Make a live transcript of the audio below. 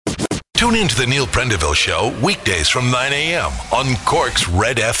Tune in to the Neil Prendeville Show weekdays from 9 a.m. on Cork's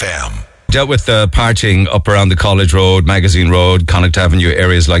Red FM. Dealt with the partying up around the College Road, Magazine Road, Connacht Avenue,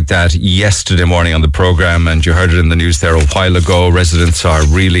 areas like that yesterday morning on the programme, and you heard it in the news there a while ago. Residents are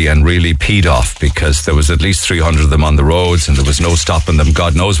really peed off because there was at least 300 of them on the roads and there was no stopping them.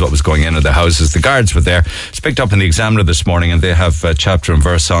 God knows what was going in their houses. The guards were there. It's picked up in the Examiner this morning, and they have chapter and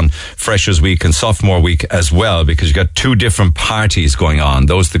verse on Freshers Week and Sophomore Week as well, because you got two different parties going on.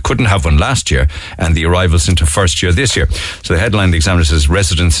 Those that couldn't have one last year and the arrivals into first year this year. So the headline of the Examiner says,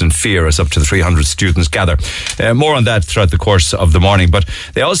 "Residents in fear as up to 300 students gather." More on that throughout the course of the morning. But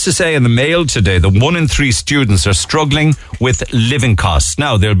they also say in the Mail today that 1 in 3 students are struggling with living costs.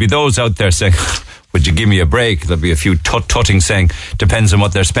 Now, there'll be those out there saying, would you give me a break? There'll be a few tutting saying, depends on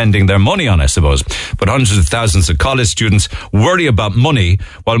what they're spending their money on, I suppose. But hundreds of thousands of college students worry about money,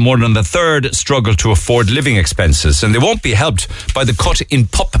 while more than a third struggle to afford living expenses. And they won't be helped by the cut in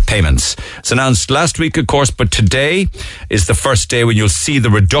PUP payments. It's announced last week, of course, but today is the first day when you'll see the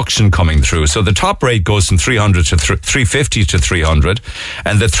reduction coming through. So the top rate goes from 300 to 350 to 300,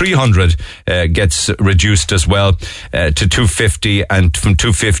 and the 300 gets reduced as well to 250, and from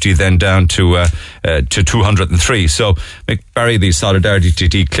 250 then down to 203. So McBarry, the Solidarity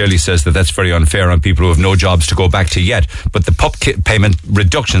TD, clearly says that that's very unfair on people who have no jobs to go back to yet. But the PUP payment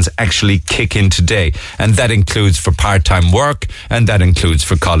reductions actually kick in today, and that includes for part-time work, and that includes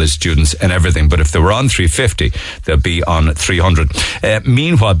for college students and everything. But if they were on 350, they'll be on 300.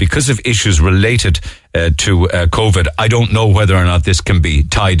 Meanwhile, because of issues related to COVID, I don't know whether or not this can be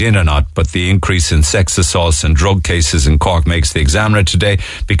tied in or not, but the increase in sex assaults and drug cases in Cork makes the Examiner today,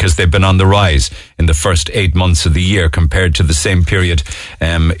 because they've been on the rise in the first 8 months of the year compared to the same period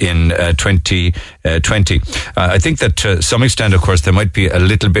in 2020. I think that to some extent, of course, there might be a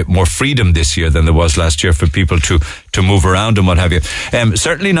little bit more freedom this year than there was last year for people to move around and what have you.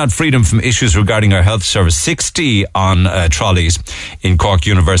 Certainly not freedom from issues regarding our health service. 60 on trolleys in Cork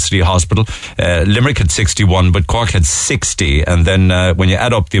University Hospital. Limerick had 61, but Cork had 60. And then when you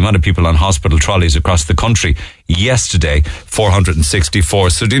add up the amount of people on hospital trolleys across the country, yesterday, 464.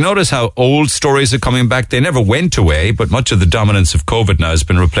 So do you notice how old stories are coming back? They never went away, but much of the dominance of COVID now has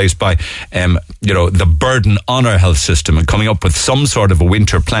been replaced by, the burden on our health system, and coming up with some sort of a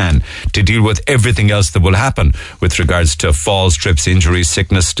winter plan to deal with everything else that will happen with regards to falls, trips, injuries,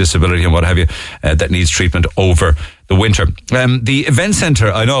 sickness, disability, and what have you, that needs treatment over the winter. The event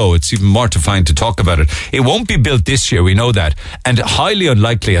centre, I know it's even mortifying to talk about it. It won't be built this year, we know that, and highly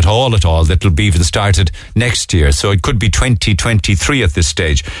unlikely at all that it'll be even started next year. So it could be 2023 at this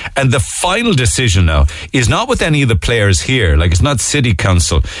stage. And the final decision now is not with any of the players here. Like, it's not City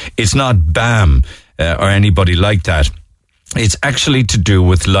Council, it's not BAM or anybody like that. It's actually to do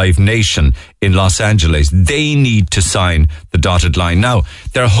with Live Nation in Los Angeles. They need to sign the dotted line. Now,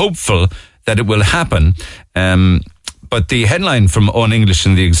 they're hopeful that it will happen. But the headline from Owen English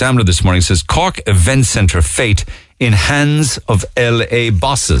in the Examiner this morning says, Cork Event Centre fate in hands of LA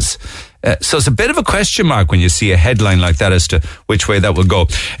bosses. So it's a bit of a question mark when you see a headline like that as to which way that will go.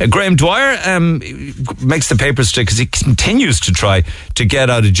 Graham Dwyer makes the papers today because he continues to try to get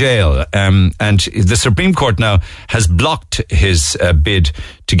out of jail. And the Supreme Court now has blocked his bid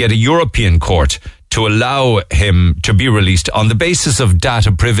to get a European court to allow him to be released on the basis of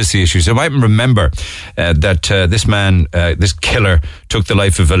data privacy issues. You might remember that this man, this killer, took the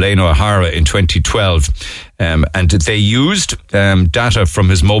life of Elena O'Hara in 2012, and they used data from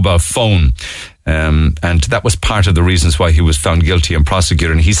his mobile phone. And that was part of the reasons why he was found guilty and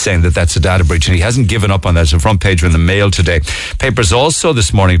prosecuted. And he's saying that that's a data breach, and he hasn't given up on that. It's a front page in the Mail today. Papers also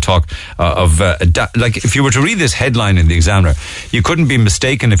this morning talk of like, if you were to read this headline in the Examiner, you couldn't be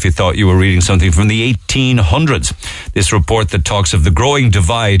mistaken if you thought you were reading something from the 1800s. This report that talks of the growing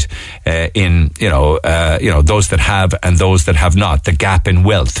divide in those that have and those that have not, the gap in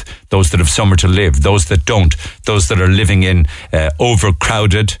wealth, those that have somewhere to live, those that don't, those that are living in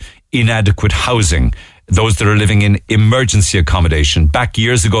overcrowded, inadequate housing, those that are living in emergency accommodation. Back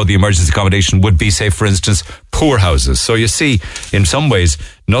years ago, the emergency accommodation would be, say, for instance, poor houses. So you see, in some ways,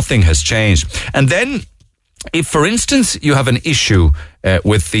 nothing has changed. And then, if, for instance, you have an issue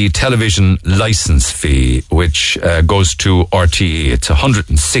with the television license fee, which goes to RTE, it's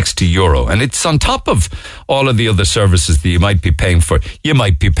 €160, and it's on top of all of the other services that you might be paying for. You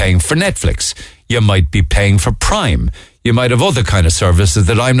might be paying for Netflix. You might be paying for Prime. You might have other kind of services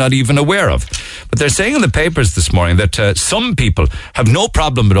that I'm not even aware of. But they're saying in the papers this morning that some people have no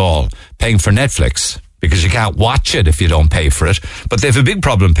problem at all paying for Netflix, because you can't watch it if you don't pay for it. But they have a big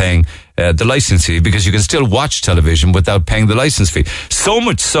problem paying the license fee, because you can still watch television without paying the license fee. So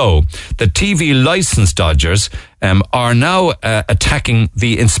much so that TV license dodgers are now attacking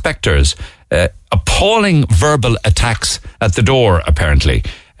the inspectors. Appalling verbal attacks at the door, apparently.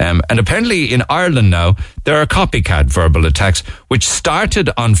 And apparently in Ireland now, there are copycat verbal attacks, which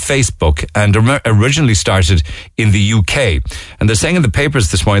started on Facebook and originally started in the UK. And they're saying in the papers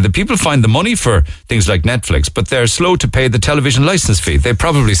this morning that people find the money for things like Netflix, but they're slow to pay the television license fee. They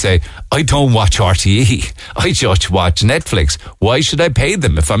probably say, I don't watch RTE. I just watch Netflix. Why should I pay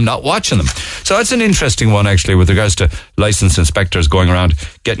them if I'm not watching them? So that's an interesting one, actually, with regards to license inspectors going around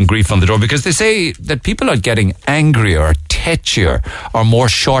getting grief on the door, because they say that people are getting angrier or tetchier or more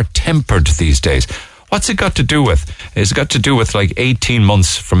short-tempered these days. What's it got to do with? Has it got to do with like 18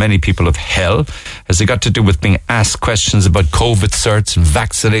 months for many people of hell? Has it got to do with being asked questions about COVID certs and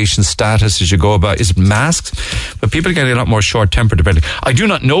vaccination status as you go about? Is it masks? But people are getting a lot more short-tempered about it. I do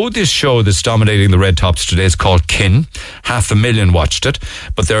not know this show that's dominating the red tops today. It's called Kin. 500,000 watched it.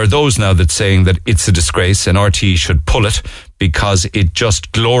 But there are those now that's saying that it's a disgrace and RTE should pull it because it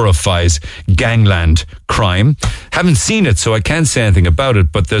just glorifies gangland crime. Haven't seen it, so I can't say anything about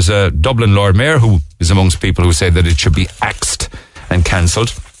it, but there's a Dublin Lord Mayor who is amongst people who say that it should be axed and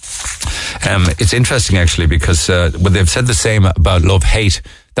cancelled. It's interesting, actually, because when they've said the same about love-hate,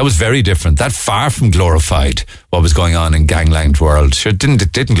 that was very different. That far from glorified what was going on in gangland world. Sure, it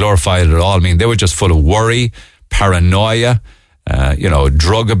didn't glorify it at all. I mean, they were just full of worry, paranoia,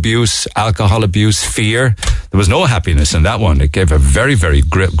 drug abuse, alcohol abuse, fear. There was no happiness in that one. It gave a very, very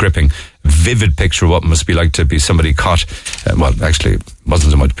gripping, vivid picture of what it must be like to be somebody caught. Actually, it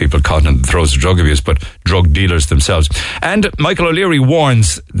wasn't so much people caught in the throes of drug abuse, but drug dealers themselves. And Michael O'Leary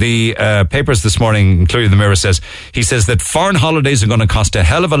warns the papers this morning, including the Mirror, he says that foreign holidays are going to cost a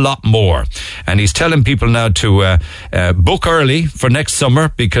hell of a lot more. And he's telling people now to book early for next summer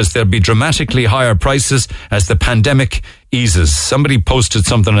because there'll be dramatically higher prices as the pandemic eases. Somebody posted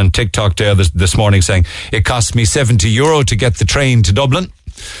something on TikTok there this morning saying it costs me €70 to get the train to Dublin,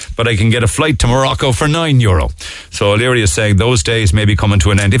 but I can get a flight to Morocco for €9. So O'Leary is saying those days may be coming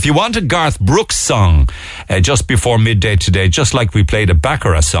to an end. If you want a Garth Brooks song just before midday today, just like we played a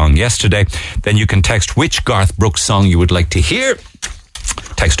Baccarat song yesterday, then you can text which Garth Brooks song you would like to hear.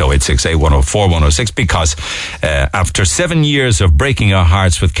 Text 0868 104 106, because after 7 years of breaking our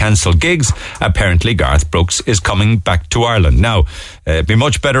hearts with cancelled gigs, apparently Garth Brooks is coming back to Ireland. Now, it'd be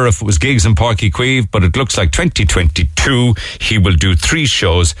much better if it was gigs in Páirc Uí Chaoimh, but it looks like 2022 he will do 3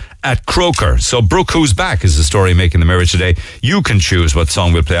 shows at Croker. So Brooke Who's Back is the story making the Mirror today. You can choose what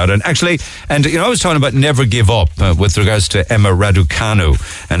song we'll play out. And actually, I was talking about Never Give Up with regards to Emma Raducanu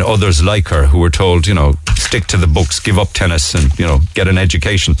and others like her who were told, stick to the books, give up tennis and, get an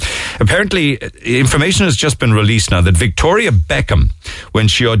education. Apparently, information has just been released now that Victoria Beckham, when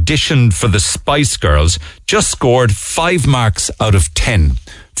she auditioned for the Spice Girls, just scored 5 marks out of 10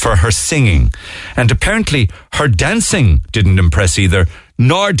 for her singing. And apparently her dancing didn't impress either,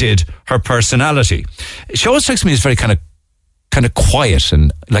 nor did her personality. She always strikes me as very kind of quiet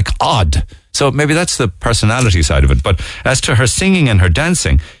and like odd. So maybe that's the personality side of it. But as to her singing and her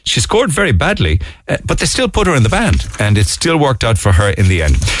dancing, she scored very badly, but they still put her in the band, and it still worked out for her in the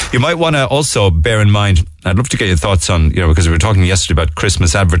end. You might want to also bear in mind, I'd love to get your thoughts on, because we were talking yesterday about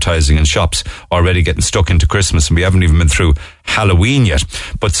Christmas advertising and shops already getting stuck into Christmas, and we haven't even been through Halloween yet.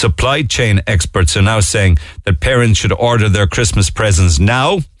 But supply chain experts are now saying that parents should order their Christmas presents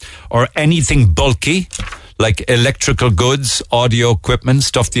now, or anything bulky, like electrical goods, audio equipment,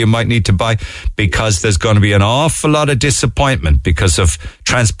 stuff that you might need to buy, because there's going to be an awful lot of disappointment because of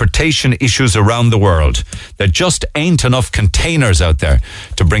transportation issues around the world. There just ain't enough containers out there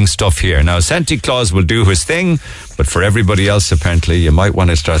to bring stuff here. Now, Santa Claus will do his thing, but for everybody else, apparently, you might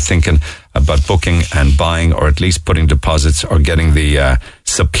want to start thinking about booking and buying, or at least putting deposits or getting the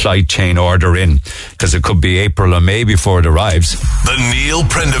supply chain order in, because it could be April or May before it arrives. The Neil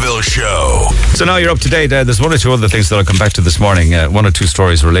Prendeville Show. So now you're up to date. There's 1 or 2 other things that I'll come back to this morning. 1 or 2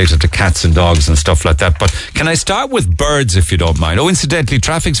 stories related to cats and dogs and stuff like that. But can I start with birds, if you don't mind? Oh, incidentally,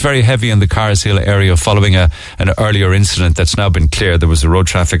 traffic's very heavy in the Carrs Hill area following an earlier incident that's now been cleared. There was a road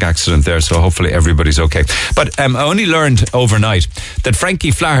traffic accident there, so hopefully everybody's okay. But I only learned overnight that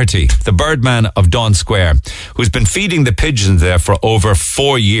Frankie Flaherty, the Birdman of Daunt Sqaure, who's been feeding the pigeons there for over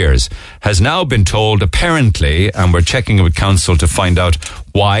 4 years, has now been told, apparently, and we're checking with council to find out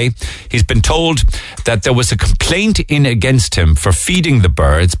why, he's been told that there was a complaint in against him for feeding the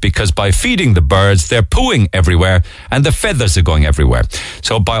birds, because by feeding the birds, they're pooing everywhere and the feathers are going everywhere.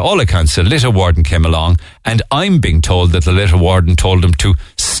 So by all accounts, the litter warden came along, and I'm being told that the litter warden told him to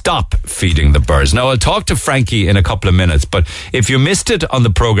stop feeding the birds. Now, I'll talk to Frankie in a couple of minutes, but if you missed it on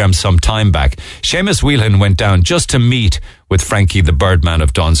the programme some time back, Seamus Whelan went down just to meet with Frankie, the Birdman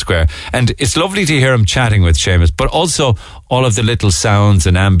of Daunt Sqaure. And it's lovely to hear him chatting with Seamus, but also all of the little sounds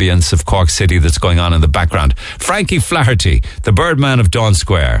and ambience of Cork City that's going on in the background. Frankie Flaherty, the Birdman of Daunt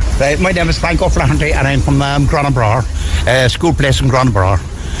Sqaure. My name is Franco Flaherty, and I'm from Gronabrar, school place in Gronabrar.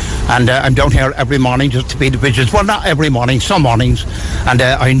 And I'm down here every morning just to feed the pigeons. Well, not every morning, some mornings. And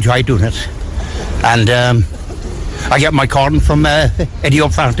I enjoy doing it. And I get my corn from Eddie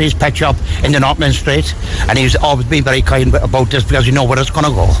O'Flaherty's pet shop in the Northland Street, and he's always been very kind about this because you know where it's going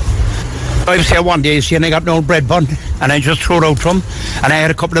to go. I was here one day, and I got an old bread bun, and I just threw it out from him, and I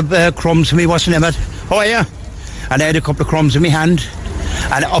had a couple of crumbs in me, what's the name of it? Oh, yeah. And I had a couple of crumbs in my hand,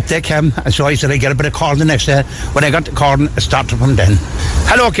 and up they came, and so I said I'd get a bit of corn the next day. When I got the corn, I started from then.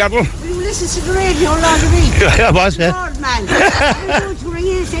 Hello, Kettle. You listen to the radio along the week. Yeah, I was, yeah. Birdman. I know to ring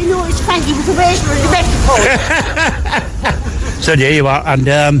in and say, no, it's Frankie with the waster in the best. So there you are,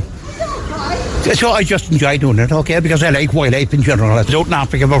 and so I just enjoy doing it, okay, because I like wildlife in general. I was out in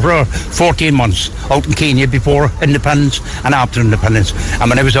Africa for 14 months, out in Kenya before independence and after independence. And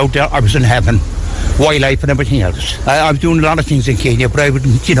when I was out there, I was in heaven. Wildlife and everything else. I was doing a lot of things in Kenya, but I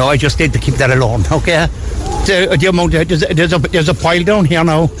wouldn't, I just need to keep that alone, okay? There's a pile down here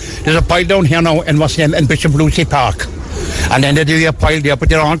now. There's a pile down here now in what's name in Bishop Lucy Park. And then they do a pile there, but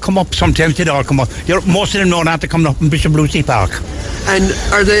they all come up. Sometimes they all come up. Most of them know not to come up in Bishop Lucy Park. And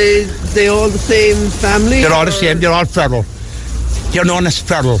are they all the same family? They're all the same. They're all feral. They're known as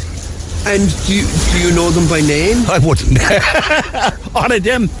feral. And do you know them by name? I wouldn't. All of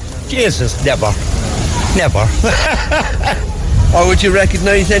them? Jesus, never. Or would you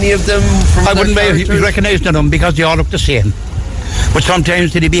recognise any of them from I wouldn't recognise them because they all look the same. But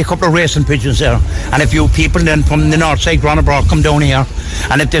sometimes there'd be a couple of racing pigeons there, and a few people then from the north side, Gronabrook, come down here,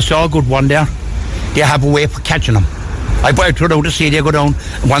 and if they saw a good one there, they have a way for catching them. I put it out to see they go down.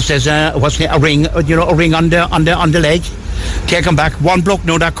 Once there's a ring, a ring on the leg, take them back. One bloke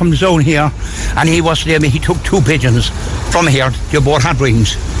now that comes down here, and he took 2 pigeons from here. They both had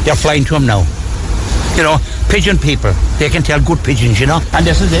rings. They're flying to him now. Pigeon people, they can tell good pigeons, And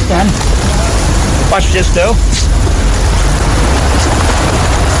this is it then. Watch this now.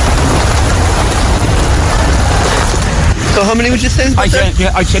 So how many would you say?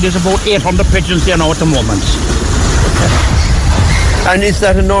 I'd say there's about 800 pigeons there now at the moment. And is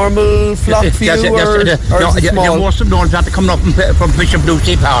that a normal flock for you, or small? Most of them have to come up from Bishop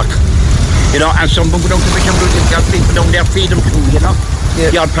Lucy Park. And some of them go down to Bishop Lucy Park, people down there feed them too, Yeah.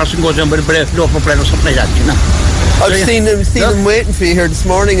 The odd person goes in with a loaf of bread or something like that, I've seen them waiting for you here this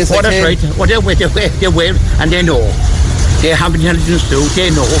morning. That's right. Well, they wait, and they know. They have intelligence too. They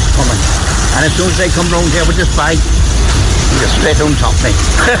know what's coming. And as soon as they come round here with this bag, they're straight on top of me.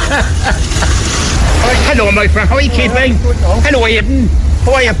 Hello, my friend. How are you keeping? Hello, Aidan.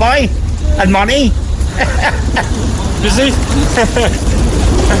 How are you, boy? And money? Busy?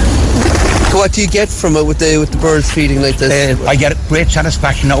 So what do you get from it with the birds feeding like this? I get great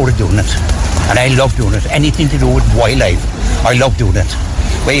satisfaction out of doing it, and I love doing it. Anything to do with wildlife, I love doing it.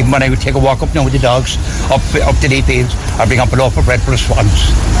 But even when I would take a walk up now with the dogs up to the fields, I bring up a loaf of bread for the swans.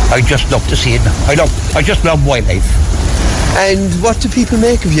 I just love to see it. I just love wildlife. And what do people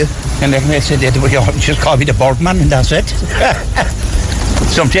make of you? And they say they just call me the Birdman, and that's it.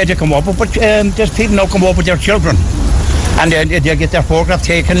 Sometimes they come up, but there's people now come up with their children. And then they get their photograph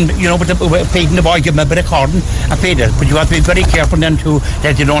taken, with feeding the boy, give them a bit of corn and feed it. But you have to be very careful then too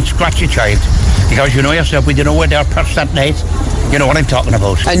that you don't scratch your child. Because you know yourself, we don't know where they're perched that night. You know what I'm talking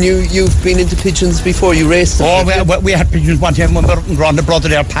about. And you've been into pigeons before, you raced them? Oh, we had pigeons one time when we were up in Grand, the brother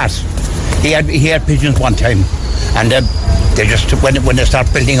there, Pat. He had pigeons one time. And they just, when they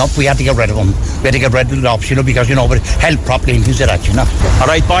start building up, we had to get rid of them. We had to get rid of the dogs, because, but held properly and things like that, All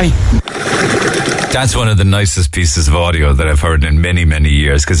right, boy? That's one of the nicest pieces of audio that I've heard in many, many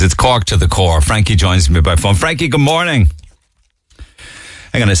years, because it's Cork to the core. Frankie joins me by phone. Frankie, good morning.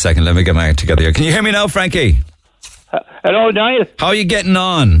 Hang on a second, let me get my act together here. Can you hear me now, Frankie? Hello, Niall. How are you getting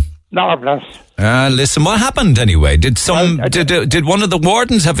on? Marvellous. Listen, what happened anyway? Did one of the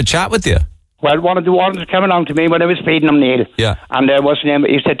wardens have a chat with you? Well, one of the wardens came along to me when I was feeding him, Neil. Yeah. And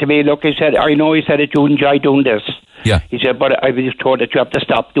he said to me, look, I know that you enjoy doing this. Yeah. He said, but I was told that you have to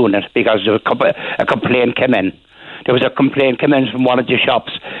stop doing it because there was a complaint came in. There was a complaint came in from one of the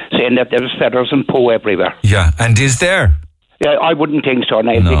shops saying that there was feathers and poo everywhere. Yeah, and is there? Yeah, I wouldn't think so,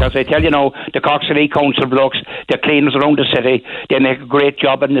 Niall, because I tell you now, the Cork City Council blokes, the cleaners around the city, they make a great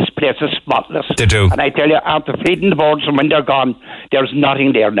job and this place is spotless. They do. And I tell you, after feeding the birds and when they're gone, there's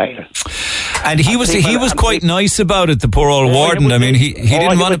nothing there, Niall. And he was quite nice about it, the poor old warden. I mean, he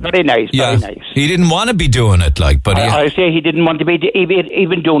didn't want to. Very nice, very nice. He didn't want to be doing it, like, but I say he didn't want to be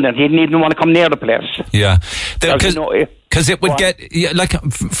even doing it. He didn't even want to come near the place. Yeah, because it would get like.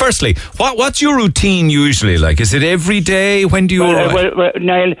 Firstly, what's your routine usually like? Is it every day? When do you? Well,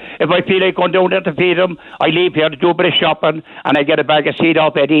 Niall, if I feel like going down there to feed him, I leave here to do a bit of shopping, and I get a bag of seed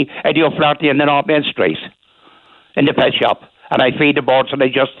off Eddie O'Flaherty, and then off Main Street in the pet shop. And I feed the birds, and I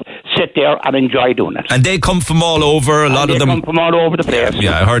just sit there and enjoy doing it. And they come from all over. A lot of them come from all over the place.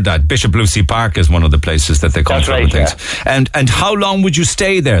 Yeah, I heard that. Bishop Lucy Park is one of the places that they come from. That's right, yeah. And how long would you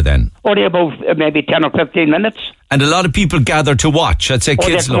stay there then? Only about maybe 10 or 15 minutes. And a lot of people gather to watch. I'd say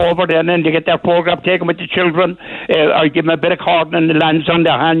kids. They come over then and they get their program, take them with the children. I give them a bit of cordon and the lands on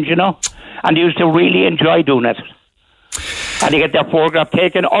their hands, you know. And they used to really enjoy doing it. And they get their program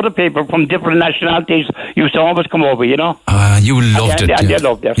taken. Other people from different nationalities used to always come over, you know. You loved it. And they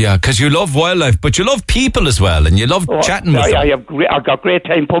loved it. Yeah, because you love wildlife, but you love people as well, and you love chatting with them. I've got great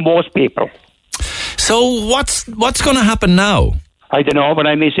time for most people. So what's going to happen now? I don't know, but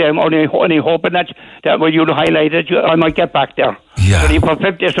I may say I'm only hoping that when you highlighted, I might get back there. Yeah.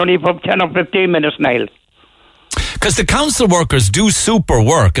 It's only for 10 or 15 minutes, Niall. Because the council workers do super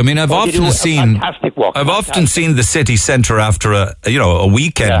work. I mean, I've often seen fantastic work. I've often seen the city centre after a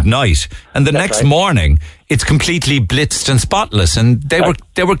weekend night, and the next morning it's completely blitzed and spotless. And they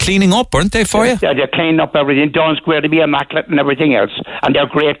were cleaning up, weren't they, for you? Yeah, they're cleaning up everything. Daunt Sqaure to be immaculate and everything else. And they're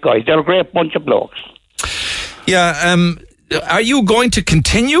great guys. They're a great bunch of blokes. Yeah. Are you going to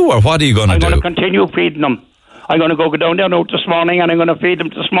continue, or what are you going to do? I'm going to continue feeding them. I'm going to go down there now this morning, and I'm going to feed them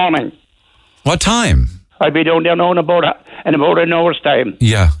this morning. What time? I'll be down there now in about an hour's time.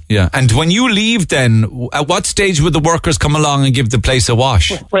 Yeah. And when you leave then, at what stage would the workers come along and give the place a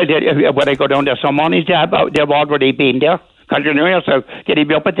wash? Well, when I go down there some mornings, they've already been there. Because you know yourself, they'll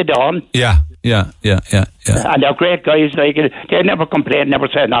be up at the dawn. Yeah. And they're great guys. They never complain, never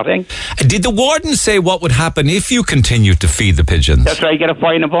say nothing. Did the warden say what would happen if you continued to feed the pigeons? That's right, get a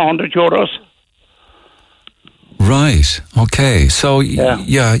fine of €100. Right. Okay. So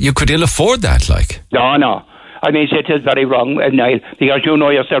you could ill afford that, like. No. I mean, it is very wrong, Niall, because you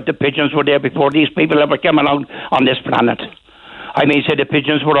know yourself, the pigeons were there before these people ever came along on this planet. I mean, the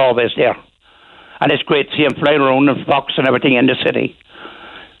pigeons were always there, and it's great to see them flying around and fox and everything in the city.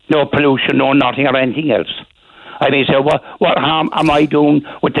 No pollution, no nothing or anything else. I mean, what harm am I doing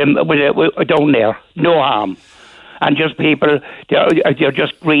with them down there? No harm, and just people. They're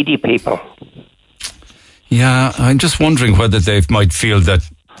just greedy people. Yeah, I'm just wondering whether they might feel that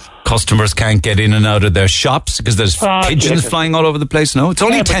customers can't get in and out of their shops because there's pigeons flying all over the place. No, it's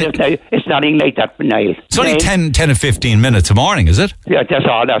only 10. It's nothing like that, Niall. It's only 10 or 15 minutes a morning, is it? Yeah, that's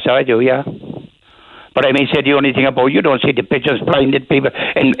all I do, yeah. But I mean, the only thing about you don't see the pigeons flying at people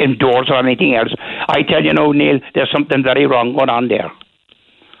indoors or anything else. I tell you now, Neil, there's something very wrong going on there.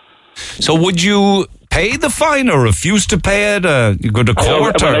 So would you pay the fine or refuse to pay it? You go to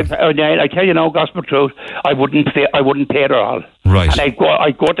court? I tell you now, gospel truth, I wouldn't pay it at all. Right. And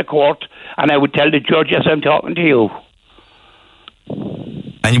I'd go to court and I would tell the judge, yes, I'm talking to you.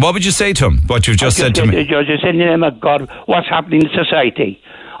 And what would you say to him? What you've just said to me? The judge, I said, in the name of God, what's happening in society?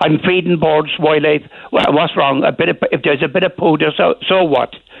 I'm feeding birds, wildlife. Well, what's wrong? If there's a bit of poo there, so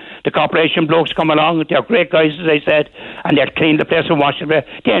what? The corporation blokes come along, they're great guys, as I said, and they'll clean the place and wash it.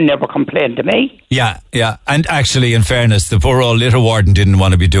 They'll never complain to me. Yeah. And actually, in fairness, the poor old little warden didn't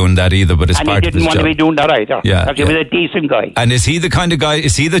want to be doing that either, but it's part of his job. And he didn't want to be doing that either. Yeah. Because he was a decent guy. And is he the kind of guy,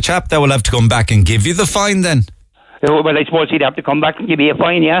 is he the chap that will have to come back and give you the fine then? Well, I suppose he'd have to come back and give me a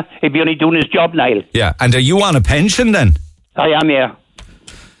fine, yeah? He'd be only doing his job, Niall. Yeah. And are you on a pension then? I am, yeah.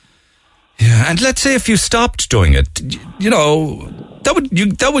 Yeah, and let's say if you stopped doing it, you know,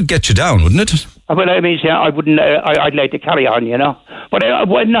 that would get you down, wouldn't it? Well, I mean, I wouldn't. I'd like to carry on, you know. But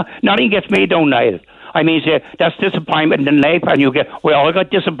nothing gets me down, Niall. I mean, that's disappointment in life, and we all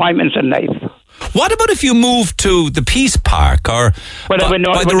got disappointments in life. What about if you moved to the Peace Park or by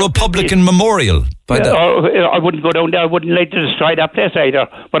the Republican Memorial? I wouldn't go down there. I wouldn't like to destroy that place either.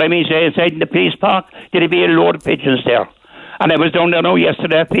 But I mean, inside in the Peace Park, there'd be a load of pigeons there. And I was down there now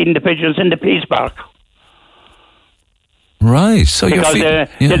yesterday feeding the pigeons in the Peace Park. Right, so because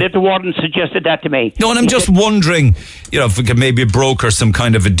the little warden suggested that to me. No, and I'm just wondering, you know, if we could maybe broker some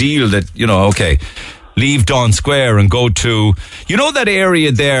kind of a deal that, you know, okay, leave Daunt Sqaure and go to, you know, that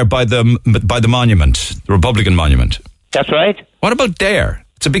area there by the monument, the Republican monument. That's right. What about there?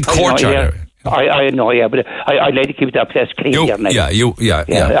 It's a big courtyard area. I know, yeah, but I like to keep that place clean. Yeah.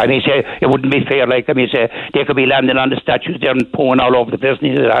 I mean, say, it wouldn't be fair, like, I mean, say, they could be landing on the statues there and pouring all over the place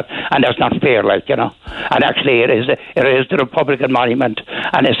and that's not fair, like, you know. And actually, it is the Republican Monument,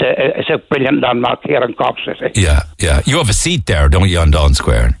 and it's a brilliant landmark here in Cork City. Yeah. You have a seat there, don't you, on Daunt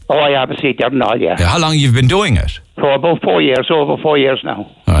Square? Oh, I have a seat there and all, yeah. How long have you been doing it? For about 4 years, over 4 years now.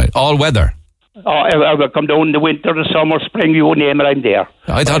 All right, all weather? Oh, I will come down in the winter, the summer, spring, you name it, I'm there.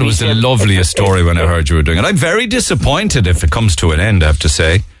 I thought it was the loveliest story when I heard you were doing it. I'm very disappointed if it comes to an end, I have to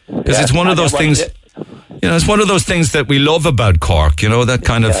say. Because it's one of those things, you know, it's one of those things that we love about Cork, you know, that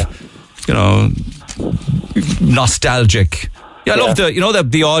kind of, you know, nostalgic. Yeah, I love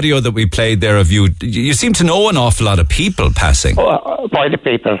the audio that we played there of you. You seem to know an awful lot of people passing. By the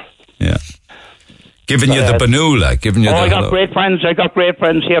people. Yeah. Giving you the Banu, like, giving you the... I got great friends. I got great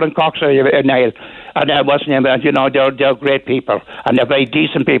friends here in Cork, Niall. And you know, they're great people. And they're very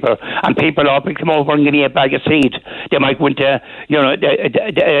decent people. And people often come over and give me a bag of seed. They might go into, you know,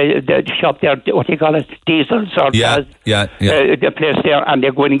 the shop there, what do you call it? Diesels or... the place there, and they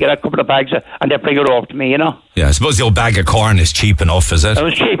go in and get a couple of bags and they bring it over to me, you know. Yeah, I suppose the old bag of corn is cheap enough, is it?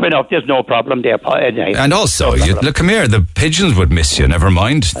 It's cheap enough. There's no problem there. And also, look, come here, the Pigeons would miss you, never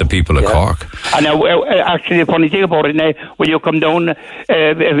mind the people of Cork. And actually, the funny thing about it now, when you come down,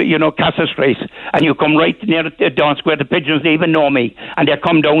 you know, Castle Street, and you come right near Daunt Square, the Pigeons, they even know me, and they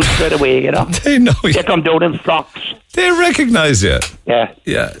come down straight away, you know. They know you. They come down in flocks. They recognise you.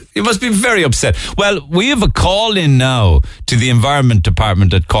 Yeah. You must be very upset. Well, we have a call in now to the Environment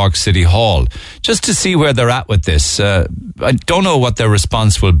Department at Cork City Hall, just to see where they're at with this. I don't know what their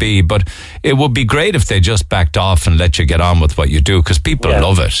response will be, but it would be great if they just backed off and let you get on with what you do, because people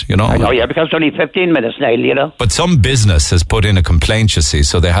love it, you know. I know, because it's only 15 minutes now, you know. But some business has put in a complaint, you see,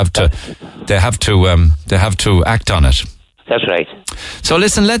 so they have to act on it. That's right. So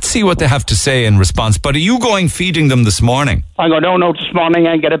listen, let's see what they have to say in response. But are you going feeding them this morning? I go down out this morning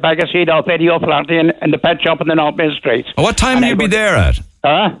and get a bag of seed off Eddie O'Flaherty in the pet shop in the North Main Street. What time will you be there at?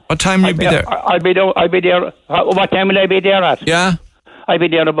 What time will you be there? I'll be there. What time will I be there at? Yeah? I'll be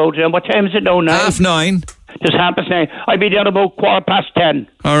there about, what time is it now? 9:30. Just 9:30. I'll be there about 10:15.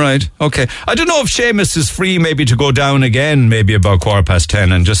 All right, okay. I don't know if Seamus is free maybe to go down again, maybe about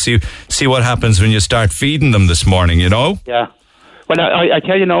 10:15, and just see what happens when you start feeding them this morning, you know? Yeah. Well, I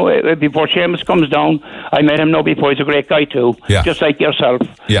tell you now, before Seamus comes down, I met him now before. He's a great guy too, just like yourself.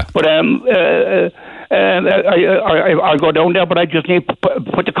 Yeah. But I'll go down there, but I just need to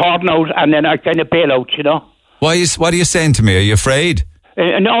put the cordon out, and then I kind of bail out, you know. What are you saying to me? Are you afraid?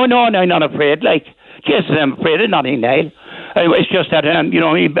 No, I'm not afraid. Like, Jesus, I'm afraid of nothing, Niall. It's just that, you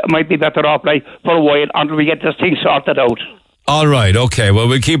know, he might be better off, like, for a while until we get this thing sorted out. All right, okay. Well,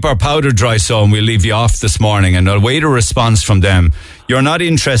 we'll keep our powder dry, so and we'll leave you off this morning, and I'll wait a response from them. You're not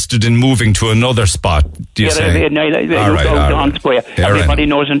interested in moving to another spot, do you say? All right. Daunt Square. Everybody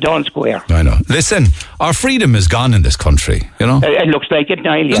knows in Daunt Square. I know. Listen, our freedom is gone in this country, you know? It looks like it,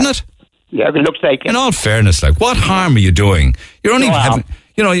 Niall. Doesn't it? Yeah, it looks like it. In all fairness, like, what harm are you doing? You're only having...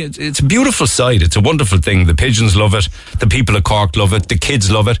 You know, it's a beautiful sight. It's a wonderful thing. The Pigeons love it. The people of Cork love it. The kids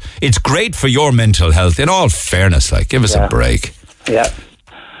love it. It's great for your mental health. In all fairness, like, give us a break. Yeah.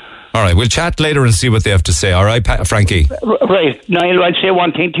 All right, we'll chat later and see what they have to say. All right, Frankie? Right. Niall, I'll say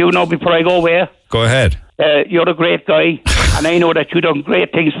one thing to you now before I go away. Go ahead. You're a great guy, and I know that you've done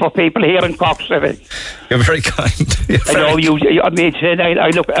great things for people here in Cork City. You're very kind. I know you. I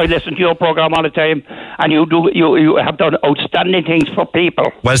listen to your program all the time, and you have done outstanding things for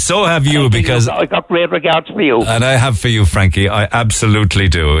people. Well, so have you, because I got great regards for you, and I have for you, Frankie. I absolutely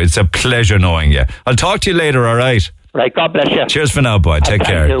do. It's a pleasure knowing you. I'll talk to you later. All right. Right, God bless you. Cheers for now, boy. Take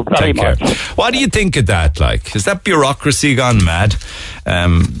care. Thank you very much. What do you think of that? Like, is that bureaucracy gone mad?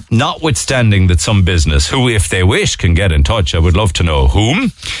 Notwithstanding that some business, who, if they wish, can get in touch. I would love to know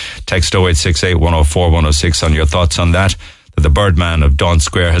whom. Text 0868 104 106 on your thoughts on that. That the Birdman of Daunt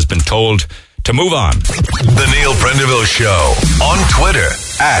Square has been told to move on. The Neil Prendeville Show on Twitter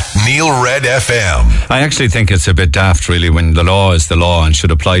 @NeilRedFM. I actually think it's a bit daft, really, when the law is the law and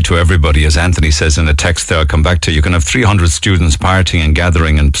should apply to everybody. As Anthony says in the text there, I'll come back to, you can have 300 students partying and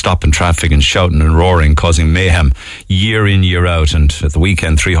gathering and stopping traffic and shouting and roaring, causing mayhem year in, year out, and at the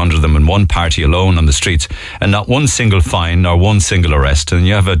weekend 300 of them in one party alone on the streets, and not one single fine nor one single arrest. And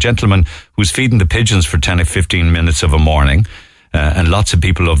you have a gentleman who's feeding the pigeons for 10 or 15 minutes of a morning. And lots of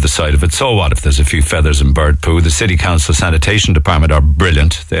people love the sight of it. So what if there's a few feathers in bird poo? The City Council Sanitation Department are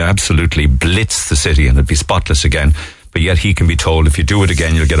brilliant. They absolutely blitz the city and it'll be spotless again. but yet he can be told if you do it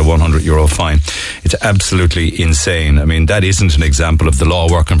again, you'll get a €100 fine. It's absolutely insane. I mean, that isn't an example of the law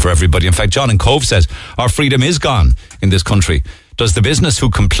working for everybody. In fact, John in Cove says, our freedom is gone in this country. Does the business who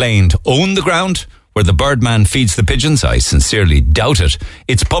complained own the ground where the Birdman feeds the pigeons? I sincerely doubt it.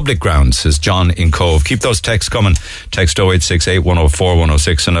 It's public ground, says John in Cove. Keep those texts coming. Text 0868 104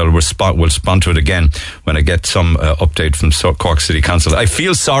 106 and we'll respond to it again when I get some update from Cork City Council. I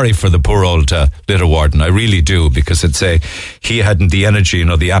feel sorry for the poor old litter warden. I really do, because he hadn't the energy,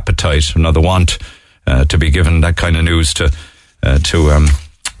 the appetite, the want to be given that kind of news to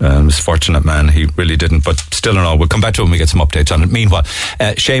misfortunate man. He really didn't, but still in all, we'll come back to it when we get some updates on it. Meanwhile,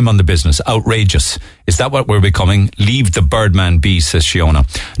 shame on the business. Outrageous. Is that what we're becoming? Leave the Birdman be, says Shiona.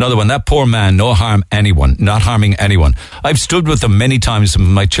 Another one, that poor man, not harming anyone. I've stood with them many times with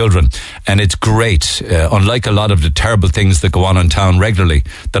my children, and it's great. Unlike a lot of the terrible things that go on in town regularly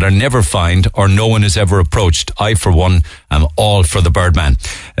that are never fined or no one is ever approached, I, for one, am all for the Birdman.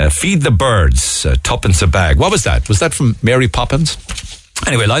 Feed the birds, tuppence a bag. What was that? Was that from Mary Poppins?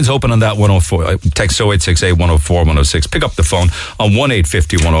 Anyway, lines open on that 104. Text 0868 104 106. Pick up the phone on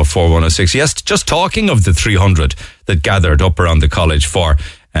 1850 104 106. Yes, just talking of the 300 that gathered up around the college for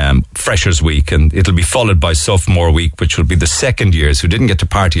Freshers Week, and it'll be followed by Sophomore Week, which will be the second years who didn't get to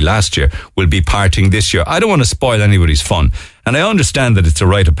party last year will be partying this year. I don't want to spoil anybody's fun, and I understand that it's a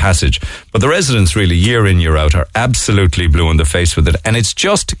rite of passage, but the residents really, year in, year out, are absolutely blue in the face with it, and it's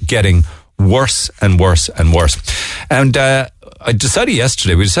just getting worse and worse and worse. And we decided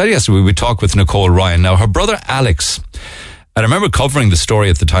yesterday we would talk with Nicole Ryan. Now, her brother Alex, and I remember covering the story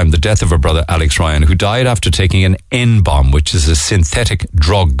at the time, the death of her brother Alex Ryan, who died after taking an N-bomb, which is a synthetic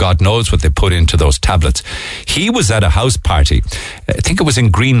drug. God knows what they put into those tablets. He was at a house party, I think it was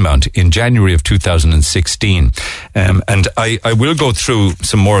in Greenmount, in January of 2016. And I will go through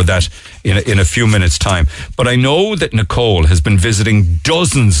some more of that in a few minutes' time. But I know that Nicole has been visiting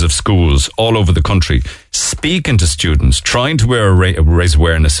dozens of schools all over the country, speaking to students, trying to raise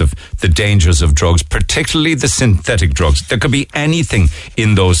awareness of the dangers of drugs, particularly the synthetic drugs. There could be anything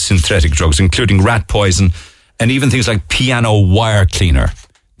in those synthetic drugs, including rat poison and even things like piano wire cleaner,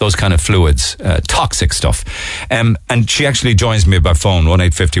 those kind of fluids, toxic stuff. And she actually joins me by phone,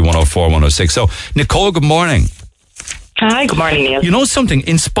 1850 104 106. So, Nicole, good morning. Hi, good morning, Neil. You know something?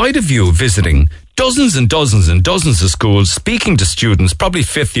 In spite of you visiting dozens and dozens and dozens of schools, speaking to students, probably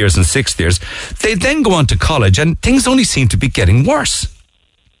fifth years and sixth years, they then go on to college and things only seem to be getting worse.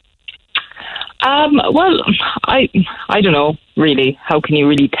 Well, I don't know, really. How can you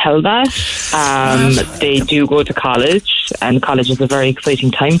really tell that? They do go to college, and college is a very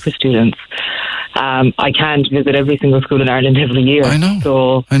exciting time for students. I can't visit every single school in Ireland every year. I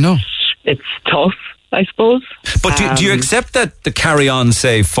know. It's tough, I suppose. But do you accept that the carry-on,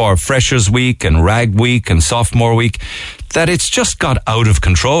 say, for Freshers Week and Rag Week and Sophomore Week, that it's just got out of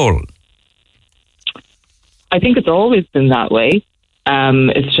control? I think it's always been that way.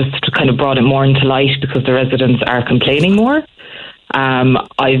 It's just kind of brought it more into light because the residents are complaining more.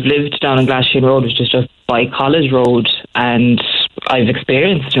 I've lived down on Glasshean Road, which is just by College Road, and I've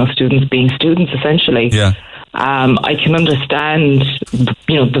experienced, students being students, essentially. Yeah. I can understand,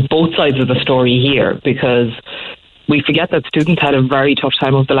 the both sides of the story here, because we forget that students had a very tough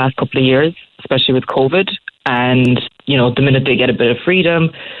time over the last couple of years, especially with COVID. And, the minute they get a bit of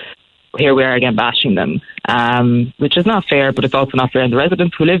freedom, here we are again bashing them, which is not fair, but it's also not fair on the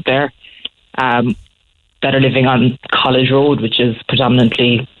residents who live there, that are living on College Road, which is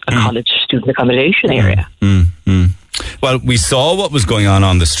predominantly a college student accommodation area. Well, we saw what was going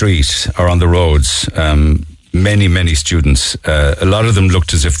on the street or on the roads. Many, many students, a lot of them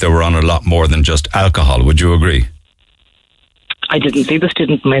looked as if they were on a lot more than just alcohol. Would you agree? I didn't see the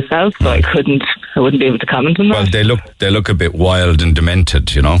students myself, so I wouldn't be able to comment on that. Well, they look a bit wild and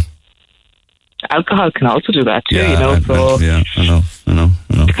demented, Alcohol can also do that too, I know.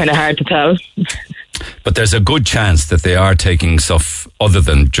 It's kind of hard to tell. But there's a good chance that they are taking stuff other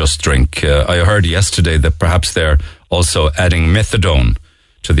than just drink. I heard yesterday that perhaps they're also adding methadone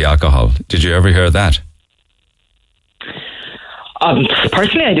to the alcohol. Did you ever hear that?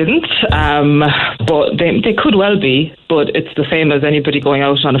 Personally, I didn't, but they could well be, but it's the same as anybody going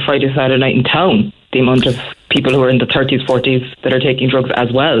out on a Friday, Saturday night in town. The amount of people who are in the 30s, 40s that are taking drugs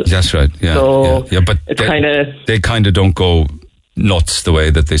as well. That's right, yeah. So but they kind of don't go nuts the way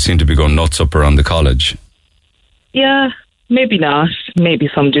that they seem to be going nuts up around the college. Yeah, maybe not. Maybe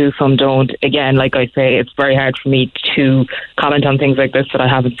some do, some don't. Again, like I say, it's very hard for me to comment on things like this that I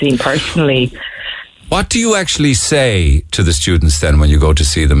haven't seen personally. What do you actually say to the students then when you go to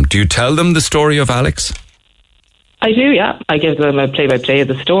see them? Do you tell them the story of Alex? I do, yeah. I give them a play-by-play of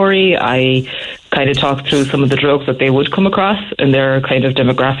the story. I kind of talk through some of the drugs that they would come across in their kind of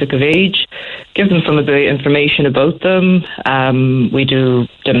demographic of age, give them some of the information about them. We do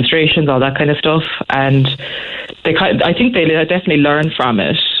demonstrations, all that kind of stuff, and I think they definitely learn from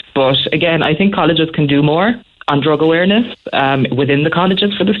it. But again, I think colleges can do more on drug awareness within the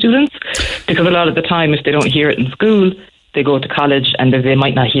colleges for the students, because a lot of the time, if they don't hear it in school, they go to college and they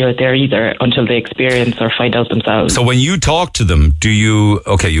might not hear it there either until they experience or find out themselves. So when you talk to them, do you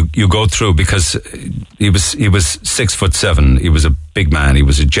go through, because he was 6'7", he was a big man, he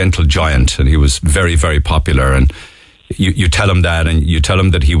was a gentle giant, and he was very, very popular, and you tell him that, and you tell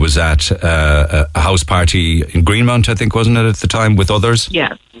him that he was at a house party in Greenmount, I think, wasn't it, at the time, with others?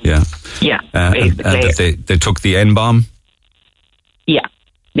 Yeah. Yeah. Yeah. And that they took the N-bomb? Yeah.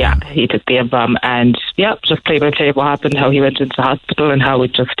 Yeah, he took the N-bomb, and just play by play what happened, how he went into the hospital, and how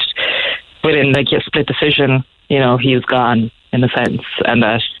it just, within like a split decision, he was gone, in a sense, and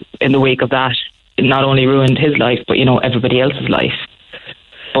that in the wake of that, it not only ruined his life, but everybody else's life.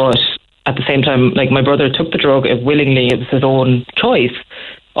 But at the same time, like, my brother took the drug willingly; it was his own choice.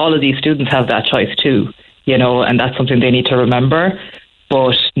 All of these students have that choice too, and that's something they need to remember.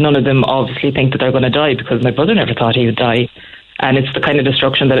 But none of them obviously think that they're going to die, because my brother never thought he would die. And it's the kind of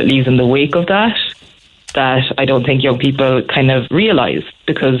destruction that it leaves in the wake of that I don't think young people kind of realise,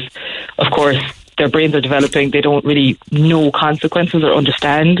 because, of course, their brains are developing. They don't really know consequences or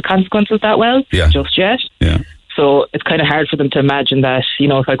understand consequences that well just yet. Yeah. So it's kind of hard for them to imagine that,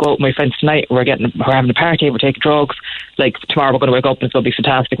 if I go out with my friends tonight, we're having a party, we're taking drugs, like tomorrow we're going to wake up and it's going to be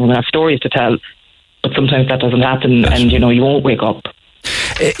fantastic, we're going to have stories to tell. But sometimes that doesn't happen, and, you won't wake up.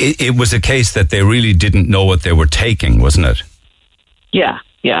 It was a case that they really didn't know what they were taking, wasn't it? Yeah,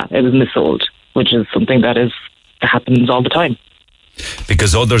 it was missold, which is something that happens all the time.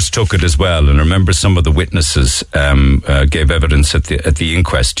 Because others took it as well, and I remember some of the witnesses gave evidence at the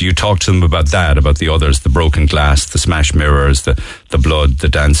inquest. Do you talk to them about that, about the others, the broken glass, the smashed mirrors, the blood, the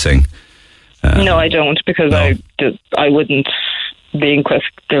dancing? No, I don't, because I wouldn't. The inquest,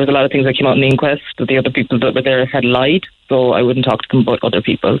 there was a lot of things that came out in the inquest that the other people that were there had lied, so I wouldn't talk to them about other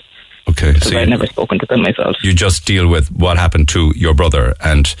people. Okay, so I'd never spoken to them myself. You just deal with what happened to your brother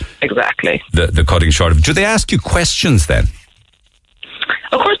and exactly the cutting short of it. Do they ask you questions then?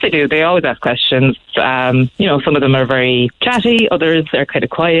 Of course they do. They always ask questions. Some of them are very chatty, others are kind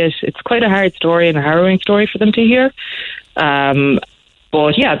of quiet. It's quite a hard story and a harrowing story for them to hear.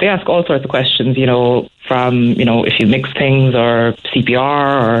 But yeah, they ask all sorts of questions, from, if you mix things, or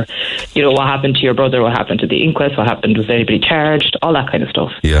CPR, or, what happened to your brother, what happened to the inquest, what happened, was anybody charged, all that kind of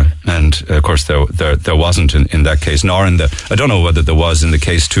stuff. Yeah, and of course there wasn't in that case, nor in I don't know whether there was in the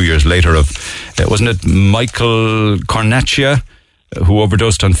case 2 years later of, wasn't it Michael Cornacchia, who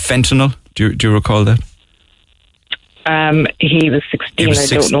overdosed on fentanyl? Do you recall that? He was 16. I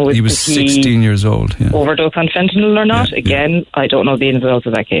don't know. He was 16 years old. Yeah. Overdose on fentanyl or not? Again, I don't know the ins and outs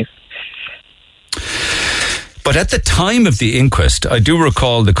of that case. But at the time of the inquest, I do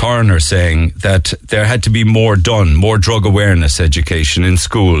recall the coroner saying that there had to be more done, more drug awareness education in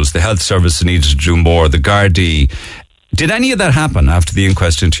schools. The health service needed to do more. The Gardaí. Did any of that happen after the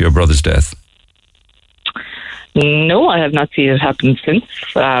inquest into your brother's death? No, I have not seen it happen since.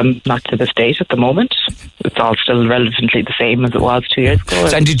 Not to this date at the moment. It's all still relatively the same as it was 2 years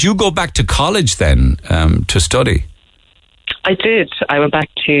ago. And did you go back to college then to study? I did. I went back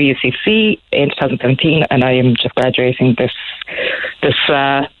to UCC in 2017, and I am just graduating this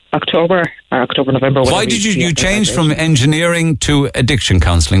October, November. Why did you change from engineering to addiction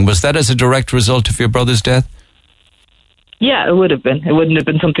counselling? Was that as a direct result of your brother's death? Yeah, it would have been. It wouldn't have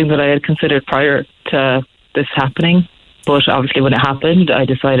been something that I had considered prior to this happening, but obviously when it happened, I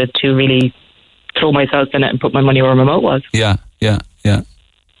decided to really throw myself in it and put my money where my mouth was. Yeah.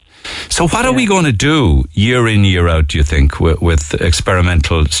 So what are we going to do year in, year out, do you think, with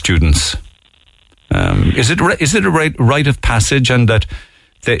experimental students? Is it a rite of passage, and that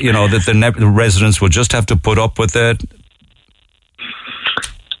the residents will just have to put up with it?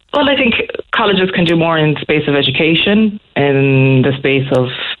 Well, I think colleges can do more in the space of education, in the space of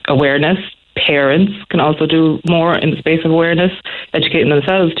awareness. Parents can also do more in the space of awareness. Educating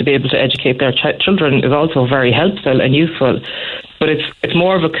themselves to be able to educate their children is also very helpful and useful. But it's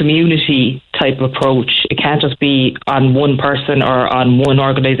more of a community type approach. It can't just be on one person or on one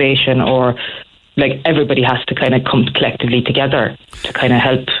organisation, or like everybody has to kind of come collectively together to kind of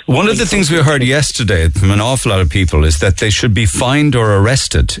help. One of the things we heard yesterday from an awful lot of people is that they should be fined or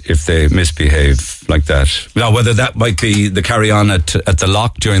arrested if they misbehave like that. Now, whether that might be the carry-on at the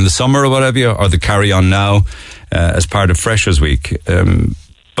lock during the summer or whatever, or the carry-on now as part of Freshers' Week.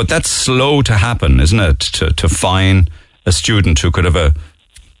 But But that's slow to happen, isn't it? To fine a student who could have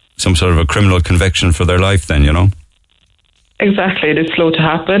some sort of a criminal conviction for their life then, you know? Exactly. It is slow to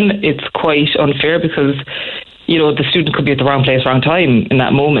happen. It's quite unfair because, you know, the student could be at the wrong place, wrong time in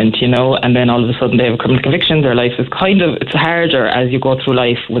that moment, you know, and then all of a sudden they have a criminal conviction. Their life is it's harder as you go through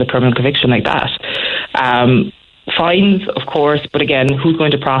life with a criminal conviction like that. Fines, of course, but again, who's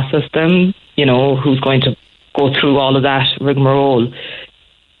going to process them? You know, who's going to go through all of that rigmarole?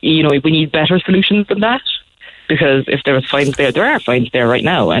 You know, we need better solutions than that, because if there was fines there are fines there right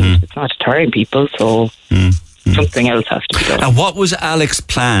now, and it's not deterring people, so something else has to be done. And what was Alex's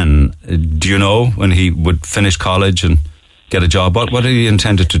plan, do you know, when he would finish college and get a job? What did he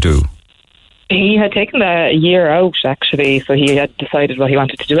intended to do? He had taken a year out, actually, so he had decided what he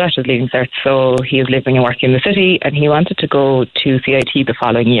wanted to do after his leaving cert. So he was living and working in the city, and he wanted to go to CIT the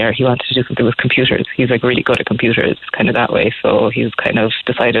following year. He wanted to do something with computers. He's like really good at computers, kind of that way. So he was kind of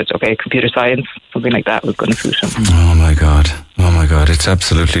decided, okay, computer science, something like that was going to suit him. Oh my God. It's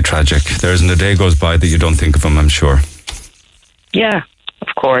absolutely tragic. There isn't a day goes by that you don't think of him, I'm sure. Yeah,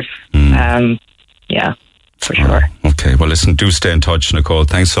 of course. Yeah. For sure. Okay, well listen, do stay in touch, Nicole.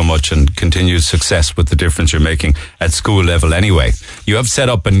 Thanks so much, and continued success with the difference you're making at school level anyway. You have set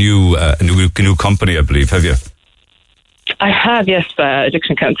up a new company, I believe, have you? I have, yes,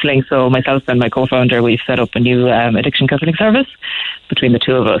 addiction counselling. So myself and my co-founder, we've set up a new addiction counselling service between the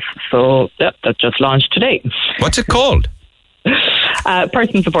two of us. So that just launched today. What's it called?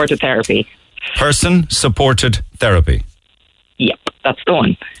 Person-supported therapy. Person-supported therapy. Yep, that's the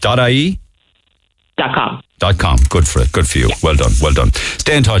one. .ie? .com. .com. Good for it. Good for you. Yeah. Well done.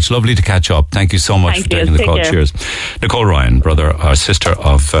 Stay in touch. Lovely to catch up. Thank you so much for taking the call. Care. Cheers. Nicole Ryan, sister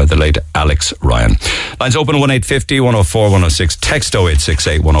of the late Alex Ryan. Lines open 1850 104 106. Text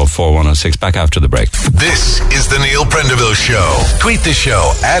 0868 104 106. Back after the break. This is the Neil Prendeville Show. Tweet the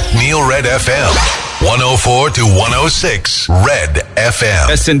show at Neil Red FM. 104 to 106 Red FM.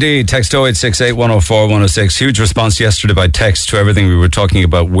 Yes, indeed. Text 0868 104 106. Huge response yesterday by text to everything we were talking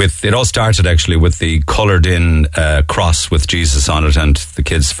about. It all started actually with the coloured in cross with Jesus on it, and the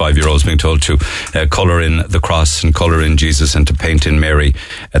kids, 5-year-olds, being told to colour in the cross and colour in Jesus and to paint in Mary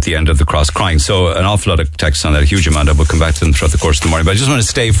at the end of the cross, crying. So an awful lot of texts on that, a huge amount. I will come back to them throughout the course of the morning. But I just want to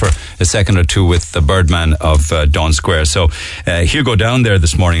stay for a second or two with the Birdman of Daunt Sqaure. So he'll go down there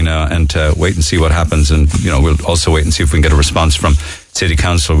this morning now and wait and see what happens. And, you know, we'll also wait and see if we can get a response from City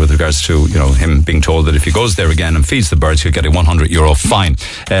Council with regards to, you know, him being told that if he goes there again and feeds the birds, he'll get a €100 fine.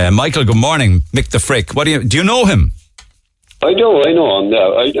 Michael, good morning. Mick the Frick. Do you know him? I know him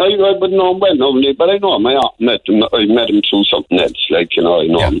now. I would know him well, normally, but I know him. I met him through something else, like, you know, I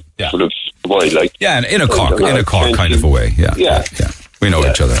know him sort of boy, like. Yeah, in a Cork kind of a way. Yeah. We know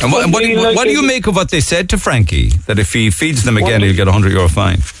each other. And what do you make of what they said to Frankie? That if he feeds them again, he'll get a €100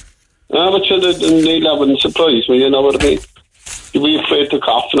 fine? But Neil, wouldn't surprise me, you know what I mean? You'd be afraid to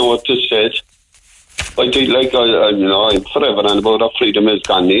cough, you know what this says. I think, like, I'm forever on about our freedom is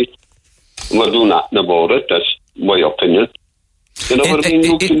gone, Neil. We'll do nothing about it, that's my opinion. You know what I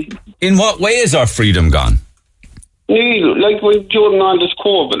mean? In what way is our freedom gone? Neil, like, during all this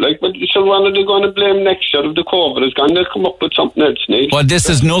COVID, like, so when are they going to blame next year if the COVID is gone? They'll come up with something else, Neil. Well, this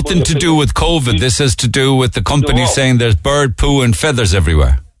has nothing to do with COVID. This has to do with the company saying there's bird poo and feathers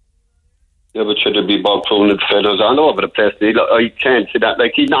everywhere. Yeah, but should there be bird poo and feathers all over the place, Neil? I can't see that.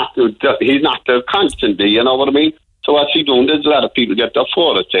 Like, he's not there constantly, you know what I mean? So what's he doing? There's a lot of people get their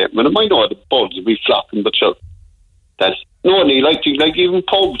photos taken. I might know the birds will be flocking, but sure, that's... No, Neil, I think, like, even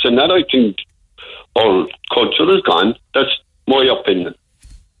pubs and that, I think all culture is gone. That's my opinion.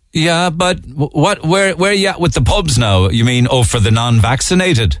 Yeah, but where are you at with the pubs now? You mean, for the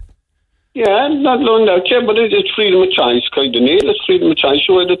non-vaccinated? Yeah, not long that, yeah, but it's freedom of choice, kind of, Neil. It's freedom of choice.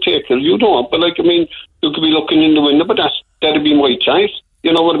 You either take it or you don't. But, like, I mean, you could be looking in the window, but that'd be my choice.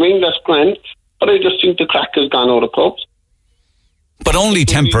 You know what I mean? That's grand. But I just think the crack has gone out of pubs. But only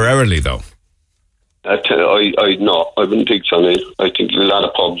temporarily, though. No, I wouldn't think so, Neil. I think a lot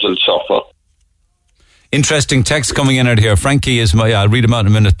of pubs will suffer. Interesting text coming in out here. Frankie is I'll read them out in a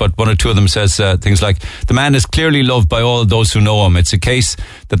minute, but one or two of them says things like, the man is clearly loved by all those who know him. It's a case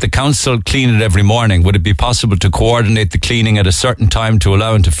that the council clean it every morning. Would it be possible to coordinate the cleaning at a certain time to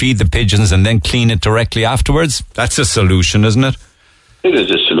allow him to feed the pigeons and then clean it directly afterwards? That's a solution, isn't it? It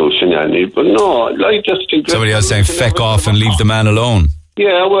is a solution, yeah, Neil, but no, I just think... Somebody else saying, feck off and leave the man alone.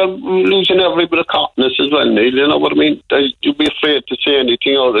 Yeah, well, losing every bit of cockness as well, Neil, you know what I mean? You'd be afraid to say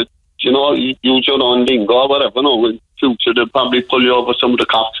anything or, you know, use your own lingo or whatever, no, in future they'll probably pull you over some of the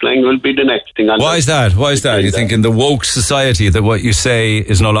cock slang will be the next thing. Why is that? You think in the woke society that what you say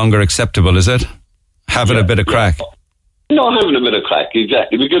is no longer acceptable, is it? Having a bit of crack? No, having a bit of crack,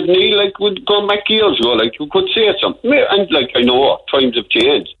 exactly. Because Neil, like, going back years ago, like, you could say something. And, like, I know times have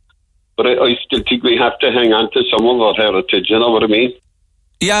changed, but I still think we have to hang on to some of our heritage, you know what I mean?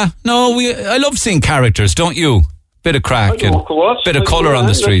 Yeah, no, I love seeing characters, don't you? Bit of crack and bit of colour on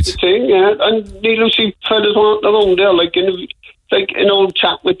the streets. That's the thing, yeah. And Neil, you see fellas around there, like an old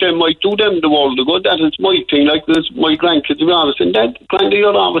chat with them might do them the world of good. That is my thing. Like, there's my grandkids, to be honest, and Dad, Grandy,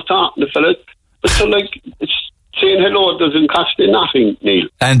 you're always talking to fellas. But so, like, it's saying hello doesn't cost you nothing, Neil.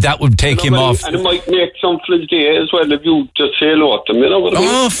 And that would take him off. And it might make some fella's day as well if you just say hello to them, you know what I mean?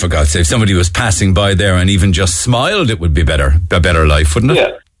 Oh, for God's sake, if somebody was passing by there and even just smiled, it would be better. A better life, wouldn't it?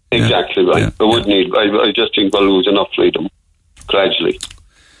 Yeah, exactly right. I would need. I just think we'll lose enough freedom gradually.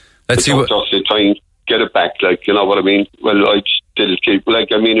 Let's see what. Just to try and get it back, like, you know what I mean? Well, I still keep,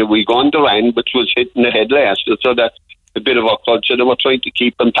 like, I mean, if we go on the Rand, which was hit in the head last, so that's a bit of our culture that we're trying to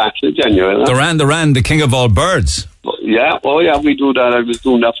keep in passage anyway. You know? The Rand, the king of all birds. Yeah, we do that. I was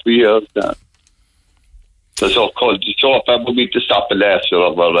doing that for years. That's all called. So if I would be to stop it last year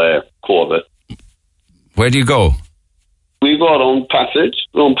over COVID. Where do you go? We go around passage.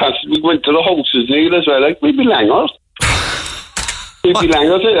 We went to the houses, Neil, as well. Like, we'd be langers.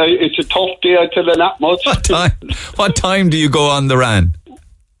 It's a tough day, I tell you that much. What time do you go on the Rand?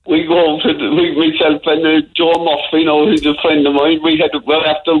 We go for myself and Joe Murphy, you know, he's a friend of mine. We're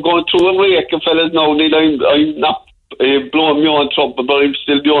after going through a rake of fellas now, Neil. I'm not blowing me on trumpet, but I'm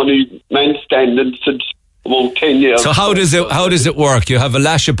still the only man standing since about 10 years. So how does it work? You have a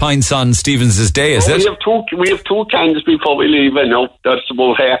lash of pints on Stevens' day, is it? We have two cans before we leave, you know. That's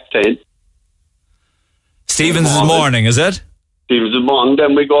about 10:30. Stevens' morning, is it? Stevens' morning,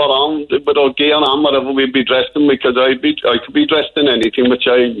 then we go around with our gear on, whatever we'd be dressed in, because I could be dressed in anything, which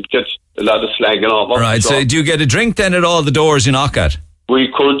I get a lot of slagging over. Right, so do you get a drink then at all the doors you knock at? We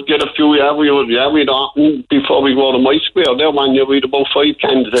could get a few, we'd often, before we go to my square there, man, we'd about 5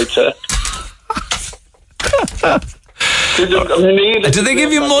 cans, I'd say. Do they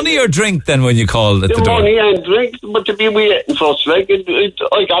give you money or drink then when you call at the door? Money and drink, but to be waiting for us, like,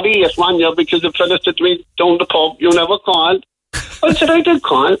 I got ears one year because the fella said to me, down the pub, you never called. I said, I did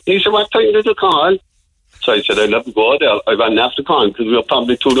call. He said, what time did you call? So I said, I'll never go there. I ran after calling because we were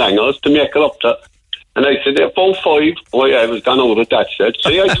probably too langers to make it up to. And I said, about 5. Boy, I was gone out of that set.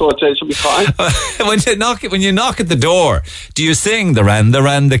 See, I thought I should be fine. When you knock at the door, do you sing the Rand,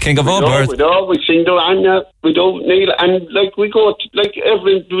 the king of all birds? We sing the Rand, we don't need, and like we go to, like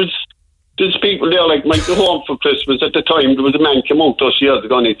there's people there like Michael Home for Christmas at the time. There was a man came out us years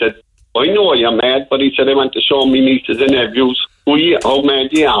ago and he said, I know you're mad, but he said I want to show me nieces and nephews how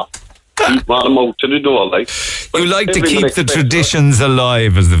mad you are. He brought them out to the door, like. You like to keep the traditions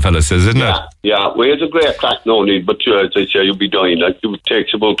alive, as the fella says, isn't it? Yeah. Well, it's a great crack, no need, but as I say, you'll be dying. Like, it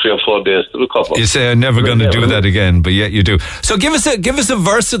takes about 3 or 4 days to recover. You say, I'm never going to do that again, but yet you do. So give us a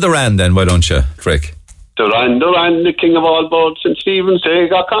verse of the Rand then, why don't you, Frick? The Rand, the king of all birds, and Stephen's Day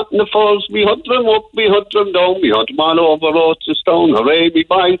got caught in the falls. We hunt them up, we hunt them down, we hunt them all over roads of stone. Hooray, we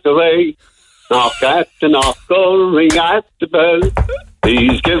bite, hooray. Knock at the knocker, ring at the bell.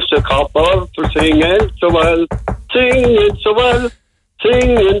 Please give us a copper for singing so well. Singing so well,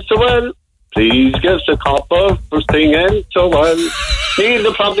 singing so well. Please give us a copper for singing so well. Neil,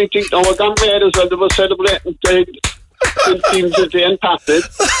 they probably think, we're gone mad as well. They were celebrating in Stevens' Day and Passage.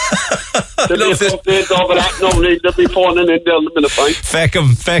 They'll be updated over that. Normally, they'll be phoning in there in a minute, fine. Feck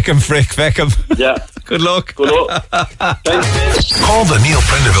 'em, Frick, feck 'em. Yeah. Good luck. Thanks. Call the Neil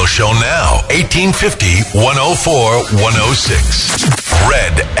Prendeville Show now. 1850-104-106.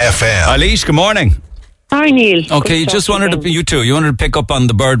 Red FM. Alish, good morning. Hi, Neil. Okay, you wanted to pick up on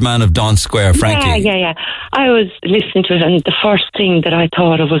the Birdman of Daunt, Sqaure, Frankie. Yeah. I was listening to it, and the first thing that I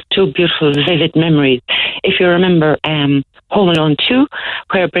thought of was two beautiful, vivid memories. If you remember, Home Alone 2,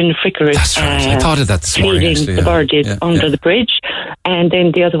 where Brendan Fricker is I thought of that this morning, feeding the birdies under the bridge. And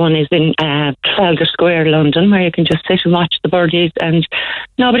then the other one is in Trafalgar Square, London, where you can just sit and watch the birdies and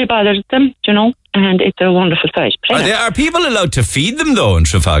nobody bothers them, and it's a wonderful sight. Are people allowed to feed them, though, in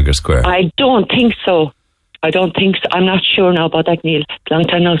Trafalgar Square? I don't think so. I'm not sure now about that, Neil. Long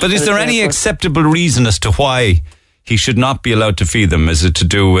time now. But is there any acceptable reason as to why he should not be allowed to feed them? Is it to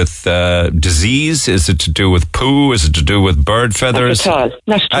do with disease? Is it to do with poo? Is it to do with bird feathers? Not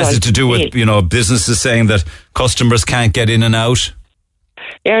at all. Is it to do with, businesses saying that customers can't get in and out?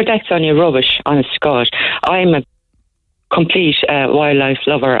 Yeah, that's only rubbish, honest to God. I'm a complete wildlife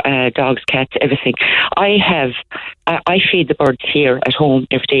lover, dogs, cats, everything. I feed the birds here at home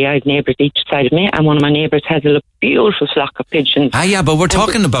every day. I have neighbours each side of me, and one of my neighbours has a beautiful flock of pigeons. But we're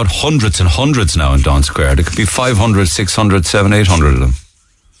talking about hundreds and hundreds now in Daunt Square. There could be 500, 600, 700, 800 of them.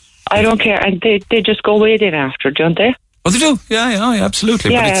 I don't care, and they just go away then after, don't they? Oh, they do? Yeah,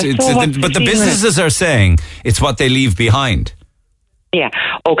 absolutely. Yeah, but the businesses are saying it's what they leave behind. Yeah,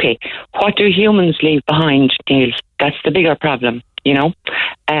 okay. What do humans leave behind, Neil? That's the bigger problem, you know?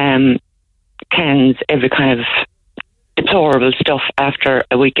 Cans, every kind of deplorable stuff after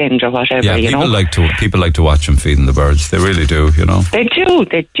a weekend or whatever, yeah, you know? People like to watch them feeding the birds. They really do, you know? They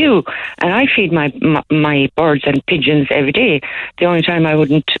do. And I feed my birds and pigeons every day. The only time I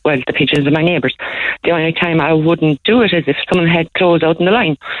wouldn't, well, the pigeons are my neighbours. The only time I wouldn't do it is if someone had clothes out in the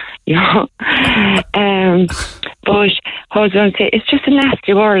line, you know? But I was going to say, it's just a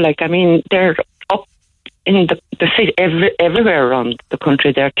nasty world. Like, I mean, they're up in the city, everywhere around the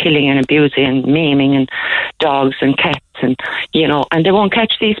country. They're killing and abusing and maiming and dogs and cats, and you know, and they won't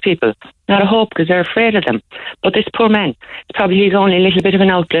catch these people. Not a hope, because they're afraid of them. But this poor man, it's probably his only little bit of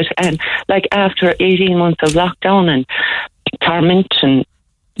an outlet. And like after 18 months of lockdown and torment, and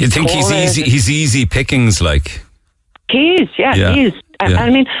you think he's easy pickings, like? He is, he is.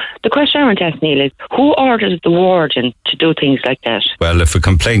 I mean, the question I want to ask, Neil, is who orders the warden to do things like that? Well, if a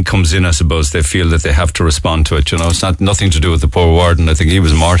complaint comes in, I suppose they feel that they have to respond to it, you know. It's nothing to do with the poor warden. I think he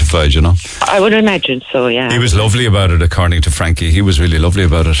was mortified, you know. I would imagine so, yeah. He was lovely about it, according to Frankie. He was really lovely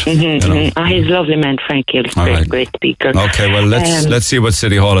about it. He's a lovely man, Frankie. Great speaker. Okay, well, let's see what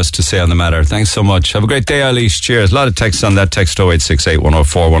City Hall has to say on the matter. Thanks so much. Have a great day, Alice. Cheers. A lot of texts on that. Text 0868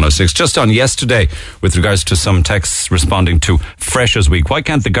 104 106. Just on yesterday, with regards to some texts responding to Freshers Week. Why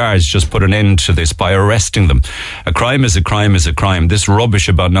can't the guards just put an end to this by arresting them? A crime is a crime is a crime. This rubbish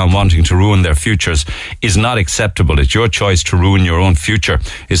about now wanting to ruin their futures is not acceptable. It's your choice to ruin your own future.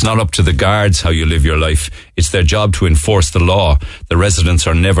 It's not up to the guards how you live your life. It's their job to enforce the law. The residents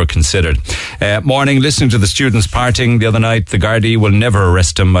are never considered. Morning, listening to the students partying the other night. The Gardaí will never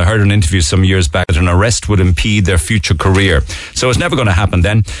arrest them. I heard an interview some years back that an arrest would impede their future career. So it's never going to happen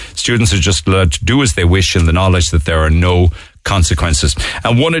then. Students are just allowed to do as they wish in the knowledge that there are no consequences.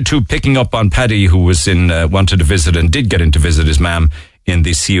 And 1 or 2 picking up on Paddy, who was wanted to visit and did get in to visit his mum in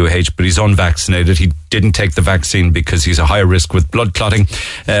the CUH, but he's unvaccinated. He didn't take the vaccine because he's a higher risk with blood clotting.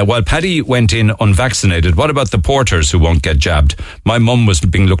 While Paddy went in unvaccinated, what about the porters who won't get jabbed? My mum was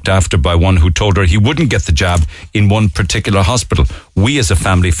being looked after by one who told her he wouldn't get the jab in one particular hospital. We as a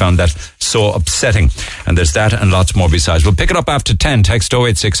family found that so upsetting. And there's that and lots more besides. We'll pick it up after 10. Text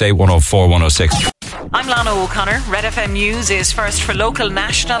 0868 104 106. I'm Lana O'Connor. Red FM News is first for local,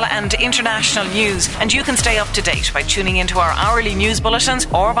 national and international news, and you can stay up to date by tuning into our hourly news bulletins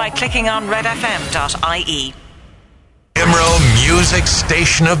or by clicking on redfm.ie. Emerald Music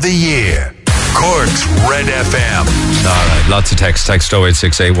Station of the Year. Cork's Red FM. All right, lots of text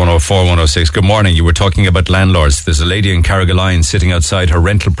 0868 104 106. Good morning. You were talking about landlords. There's a lady in Carrigaline sitting outside her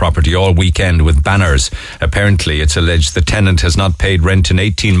rental property all weekend with banners. Apparently, it's alleged the tenant has not paid rent in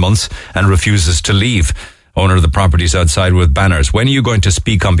 18 months and refuses to leave. Owner of the property is outside with banners. When are you going to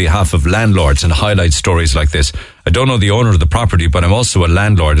speak on behalf of landlords and highlight stories like this? I don't know the owner of the property, but I'm also a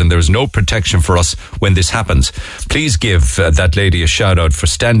landlord, and there is no protection for us when this happens. Please give that lady a shout out for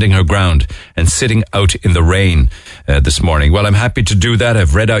standing her ground and sitting out in the rain this morning. Well, I'm happy to do that.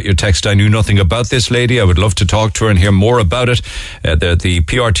 I've read out your text. I knew nothing about this lady. I would love to talk to her and hear more about it. The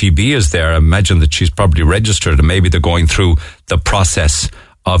PRTB is there. I imagine that she's probably registered, and maybe they're going through the process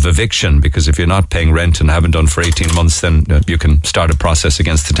of eviction, because if you're not paying rent and haven't done for 18 months, then you can start a process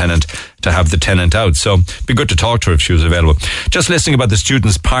against the tenant to have the tenant out. So it'd be good to talk to her if she was available. Just listening about the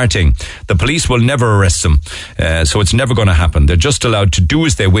students partying. The police will never arrest them, so it's never going to happen. They're just allowed to do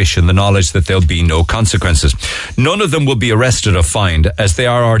as they wish in the knowledge that there'll be no consequences. None of them will be arrested or fined, as they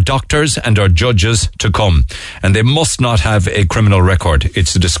are our doctors and our judges to come, and they must not have a criminal record.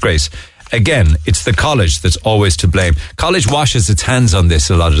 It's a disgrace. Again, it's the college that's always to blame. College washes its hands on this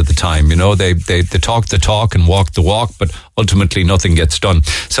a lot of the time. You know, they talk the talk and walk the walk, but ultimately nothing gets done.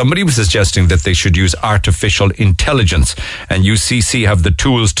 Somebody was suggesting that they should use artificial intelligence, and UCC have the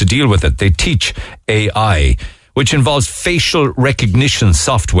tools to deal with it. They teach AI, which involves facial recognition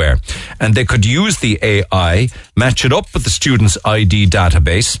software. And they could use the AI, match it up with the student's ID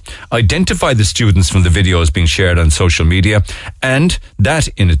database, identify the students from the videos being shared on social media, and that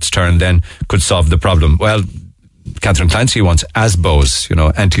in its turn then could solve the problem. Well, Catherine Clancy wants ASBOs,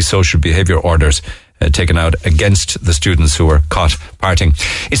 antisocial behaviour orders, taken out against the students who were caught partying.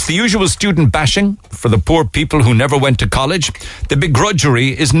 It's the usual student bashing for the poor people who never went to college. The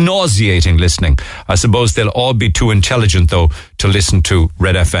begrudgery is nauseating listening. I suppose they'll all be too intelligent, though, to listen to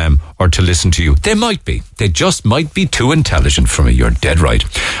Red FM or to listen to you. They might be. They just might be too intelligent for me. You're dead right.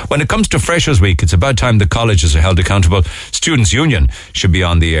 When it comes to Freshers Week, it's about time the colleges are held accountable. Students' Union should be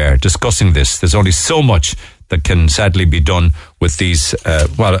on the air discussing this. There's only so much that can sadly be done with these,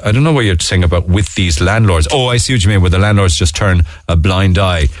 well, I don't know what you're saying about with these landlords. Oh, I see what you mean, where the landlords just turn a blind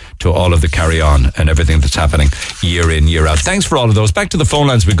eye to all of the carry-on and everything that's happening year in, year out. Thanks for all of those. Back to the phone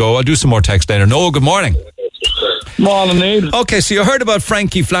lines we go. I'll do some more text later. Noel, good morning. Morning, Neil. Okay, so you heard about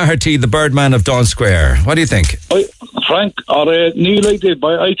Frankie Flaherty, the Birdman of Daunt Sqaure. What do you think? Frank, or Neil, I did,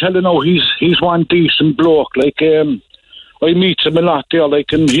 but I tell you now, he's one decent bloke. Like, I meet him a lot there,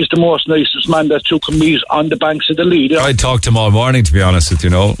 like, and he's the most nicest man that you can meet on the banks of the Lead. I talked to him all morning, to be honest with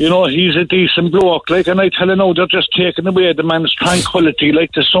you, know. You know, he's a decent bloke, like, and I tell you now, they're just taking away the man's tranquility,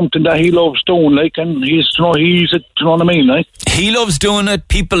 like, there's something that he loves doing, like, and you know what I mean, like? He loves doing it,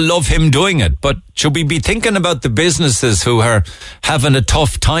 people love him doing it, but should we be thinking about the businesses who are having a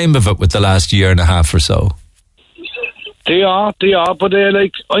tough time of it with the last year and a half or so? They are, but they're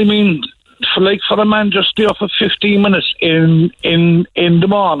like, I mean, for a man just there for 15 minutes in the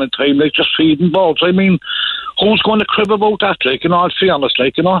morning time, like just feeding birds. I mean, who's going to crib about that, like, in all fairness,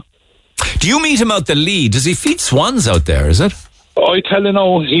 like, you know? Do you meet him out the Lead? Does he feed swans out there, is it? I tell you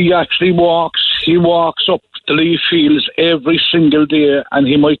now, he actually walks up the Lead fields every single day, and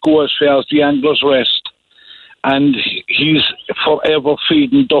he might go as far as the Anglers Rest. And he's forever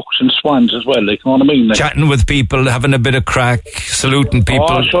feeding ducks and swans as well, like, you know what I mean? Like, chatting with people, having a bit of crack, saluting people.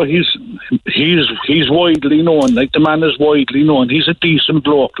 Oh, so he's widely known, like, the man is widely known. He's a decent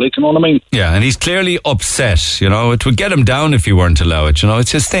bloke, like, you know what I mean? Yeah, and he's clearly upset, you know. It would get him down if you weren't to allow it, you know.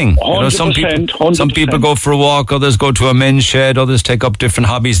 It's his thing. 100%, you know, some people go for a walk, others go to a men's shed, others take up different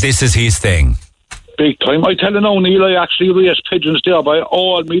hobbies. This is his thing. Big time. I tell you now, Neil, I actually raced pigeons there by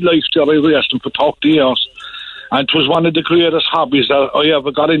all my life there. I raced them for 30 years. And it was one of the greatest hobbies that I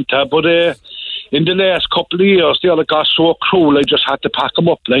ever got into. But in the last couple of years, there, it got so cruel, I just had to pack them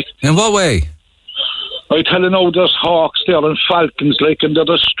up, like. In what way? I tell you now, there's hawks there and falcons, like, and they're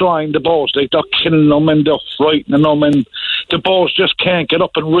destroying the birds, like, they're killing them and they're frightening them, and the birds just can't get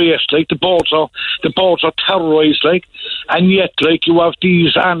up and race, like, the birds are terrorised, like, and yet, like, you have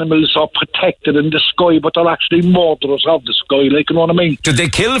these animals are protected in the sky, but they're actually murderers of the sky, like, you know what I mean? Do they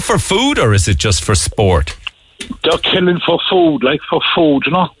kill for food, or is it just for sport? They're killing for food, like, for food,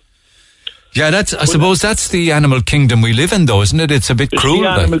 you know? Yeah, I suppose that's the animal kingdom we live in, though, isn't it? It's a bit cruel.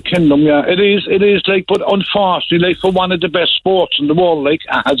 It's the animal kingdom, yeah. It is, like, but unfortunately, like, for one of the best sports in the world, like,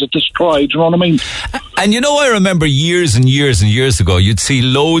 has it destroyed, you know what I mean? And, you know, I remember years and years and years ago, you'd see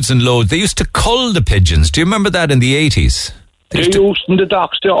loads and loads. They used to cull the pigeons. Do you remember that in the 80s? They used in the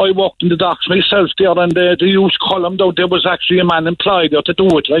docks there. I walked in the docks myself there, and they used to cull them, though. There was actually a man employed there to do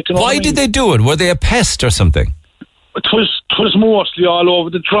it, like, you know. Why did they do it? Were they a pest or something? It was mostly all over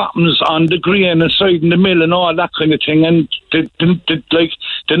the droppings on the grain inside in the mill and all that kind of thing, and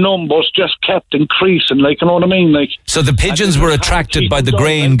the numbers just kept increasing, like, you know what I mean, like. So the pigeons were attracted by the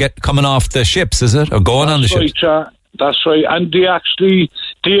grain coming off the ships, is it, or going on the ships? That's right, and they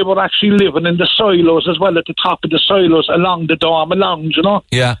were actually living in the silos as well, at the top of the silos along the Dormer Lounge, you know.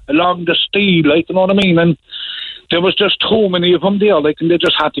 Yeah. Along the steel, like, you know what I mean, and there was just too many of them there, like, and they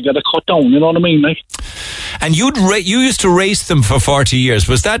just had to get a cut down, you know what I mean, like. And you used to race them for 40 years.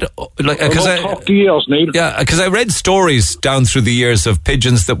 Was that like? 40 years, Neil. Yeah, because I read stories down through the years of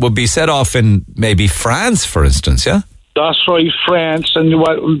pigeons that would be set off in maybe France, for instance. Yeah. That's right, France, and you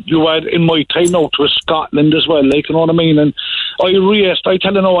had in my time out to Scotland as well, like, you know what I mean. And I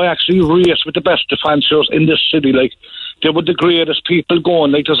tell you now, I actually raced with the best of fanciers in this city, like. They were the greatest people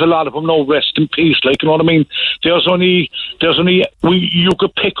going. Like, there's a lot of them now, rest in peace. Like, you know what I mean? You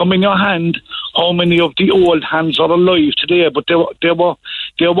could pick them in your hand how many of the old hands are alive today, but they were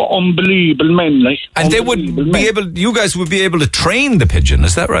unbelievable men, like. And they would be able, you guys would be able to train the pigeon,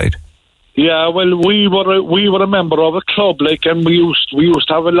 is that right? Yeah, well, we were a member of a club, like, and we used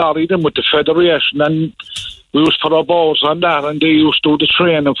to have a lorry then with the Federation, and we used to put our balls on that, and they used to do the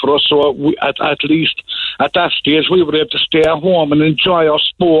training for us. So at least at that stage, we were able to stay at home and enjoy our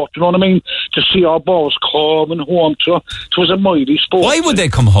sport. You know what I mean? To see our balls coming home. It was a mighty sport. Why would they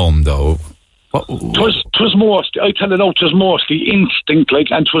come home though? It was mostly, I tell you now, it was mostly instinct,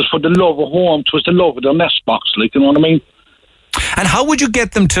 like, and it was for the love of home. It was the love of their nest box, like, you know what I mean? And how would you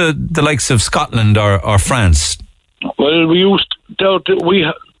get them to the likes of Scotland or France? Well,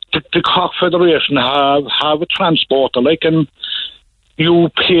 the Cork Federation have a transporter, like, and you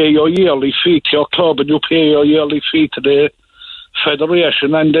pay your yearly fee to your club, and you pay your yearly fee to the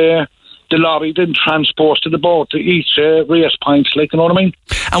Federation, and the lorry then transports to the boat to each race points, like, you know what I mean?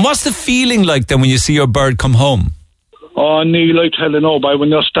 And what's the feeling like then when you see your bird come home? Oh, Neil, I tell you now, when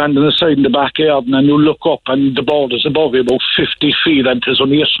you're standing aside in the backyard and you look up and the bird is above you about 50 feet and there's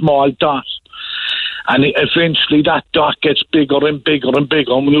only a small dot. And eventually that dot gets bigger and bigger and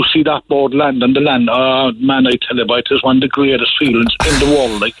bigger. And when you see that bird land on the land, oh man, I tell you, it is one of the greatest feelings in the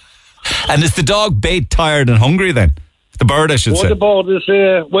world. Like. And is the dog bait, tired and hungry then? The bird, I should say. The bird is,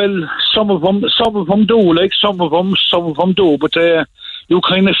 well, some of them do, like some of them do, but you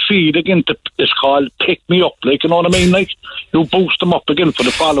kind of feed again. It's called pick me up, like, you know what I mean? Like, you boost them up again for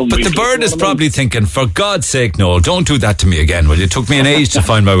the following week. But the bird is probably thinking, for God's sake, Noel, don't do that to me again, will you? It took me an age to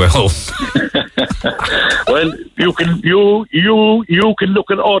find my way home. Well, you can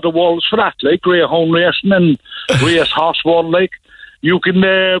look at other worlds for that, like greyhound racing and race horse world, like. You can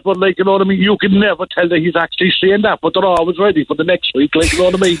never, like, you know what I mean? You can never tell that he's actually saying that, but they're always ready for the next week, like, you know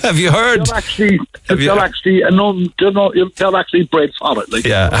what I mean? Have you heard? They're actually bred for it, like.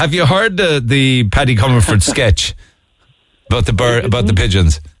 Yeah. Have you heard the Paddy Comerford sketch about the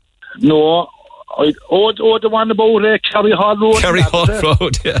pigeons? No. The one about Kerry Hall Road. Kerry Hall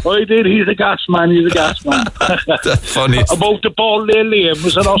Road, yeah. I did. He's a gas man. That's funny. About the ball they lane,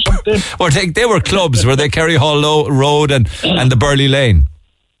 was it or something? Or they were clubs, were they? Kerry Hall Road and the Burley Lane.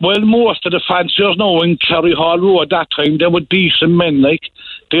 Well, most of the fanciers now in Kerry Hall Road at that time, they were decent men, like.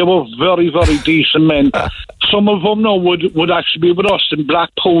 They were very, very decent men. Some of them now would actually be with us in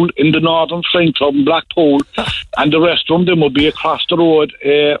Blackpool, in the Northern Flying Club in Blackpool, and the rest of them would be across the road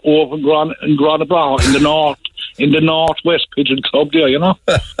over in Granabra in the Northwest Pigeon Club there, you know.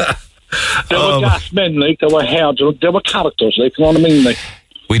 They were gas men, like. They were hard, they were characters, like, you know what I mean, like.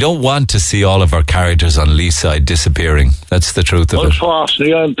 We don't want to see all of our characters on Leeside disappearing. That's the truth of it.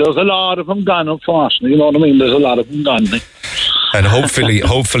 Unfortunately, there's a lot of them gone, unfortunately. You know what I mean? There's a lot of them gone. Like. And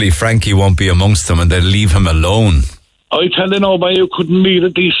hopefully Frankie won't be amongst them and they'll leave him alone. I tell you now, you couldn't meet a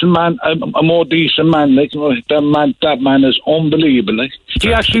decent man, a more decent man. Like, that man is unbelievable. Like.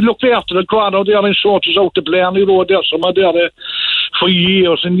 He actually looked after the grotto there in Shorters out the Blarney Road there, somewhere there for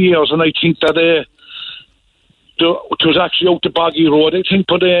years and years, and I think that it was actually out the Boggy Road, I think,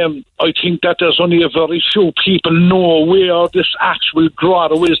 but I think that there's only a very few people know where this actual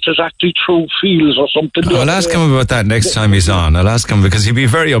grotto is. There's actually true fields or something. I'll ask him about that next time he's on. I'll ask him because he'd be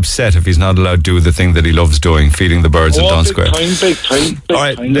very upset if he's not allowed to do the thing that he loves doing, feeding the birds in Daunt Sqaure. Big time. All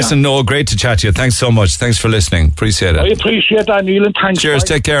right, listen, Noel, great to chat to you. Thanks so much. Thanks for listening. Appreciate it. I appreciate that, Neil, and thanks. Cheers,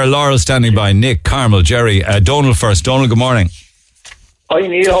 take care. Laurel standing by. Nick, Carmel, Jerry, Donald first. Donald, good morning. Hi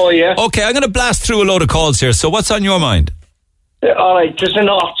Neil, how are you? Okay, I'm going to blast through a load of calls here. So what's on your mind? All right, just an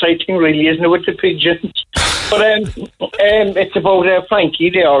off-side thing really, isn't it, with the pigeons? But it's about Frankie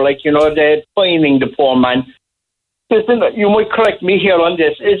there, like, you know, they're fining the poor man. Listen, you might correct me here on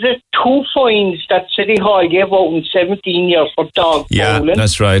this. Is it 2 fines that City Hall gave out in 17 years for dog fouling? Yeah,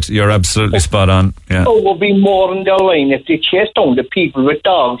 that's right. You're absolutely spot on. Yeah. So will be more in their line if they chase down the people with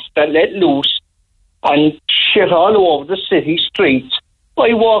dogs that let loose and shit all over the city streets.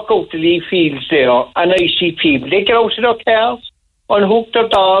 I walk out to Lee Fields there and I see people, they get out of their cars, unhook their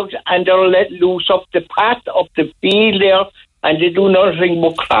dogs and they're let loose up the path, up the field there, and they do nothing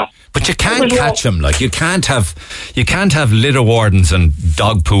but crap. But you can't catch them, like you can't have litter wardens and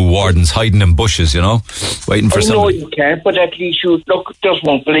dog poo wardens hiding in bushes, you know, waiting for somebody. I know you can't, but at least you look. There's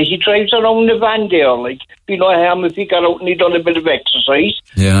one place he drives around the van there, like, you know him if he got out and he done a bit of exercise.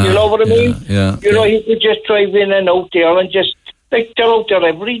 Yeah, you know what I mean? Yeah, you know he could just drive in and out there and just like they're out there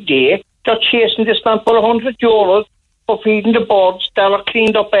every day. They're chasing this man for €100 for feeding the birds that are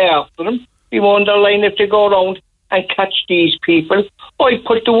cleaned up after them. You wonder line if they go around and catch these people. I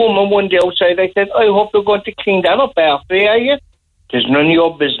put the woman one day outside. I said, I hope you're going to clean that up after you, are you? There's none of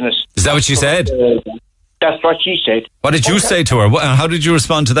your business. Is that what she said? That's what she said. What did you say to her? How did you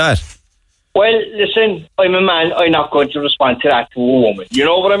respond to that? Well, listen, I'm a man. I'm not going to respond to that to a woman. You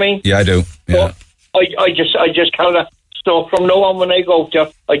know what I mean? Yeah, I do. Yeah. I just kind of... So from now on, when I go out there,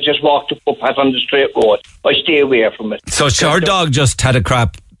 I just walk the footpath on the straight road. I stay away from it. So her dog just had a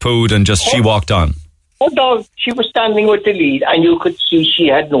crap pooed and just she walked on? Her dog, she was standing with the lead and you could see she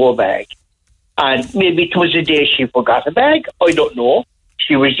had no bag. And maybe it was the day she forgot a bag. I don't know.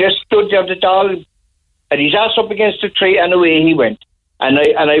 She was just stood there, the dog, and his ass up against the tree and away he went. And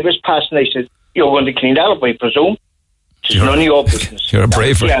I was passing, I said, you're going to clean that up, I presume. It's none of your business. You're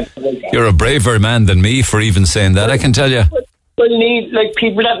a braver man than me for even saying that, I can tell you. Well, Neil, like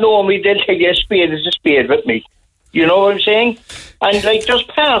people that know me, they'll tell you a spade is a spade with me. You know what I'm saying? And like there's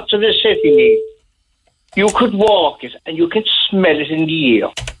parts of the city, Neil, you could walk it and you can smell it in the air.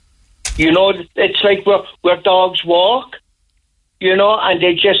 You know, it's like where dogs walk, you know, and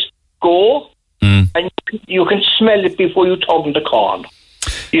they just go and you can smell it before you turn the corner.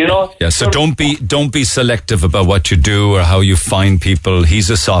 You know? Yeah, so don't be selective about what you do or how you find people. He's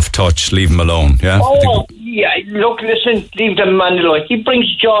a soft touch, leave him alone, yeah? Oh, look, listen, leave the man alone. He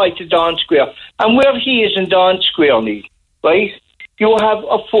brings joy to Daunt Sqaure. And where he is in Daunt Sqaure, Neil, right, you have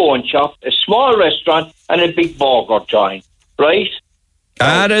a phone shop, a small restaurant, and a big burger joint, right?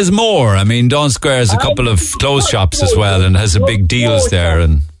 There's more. I mean, Daunt Sqaure has a couple of clothes shops as well and has a big deals there.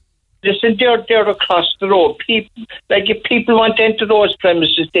 And listen, they're across the road. People, like, if people want to enter those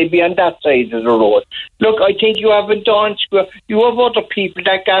premises, they'd be on that side of the road. Look, I think you have in Daunt Sqaure, you have other people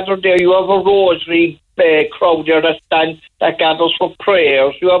that gather there. You have a rosary crowd there that gathers for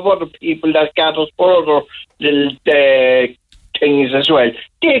prayers. You have other people that gathers for other little things as well.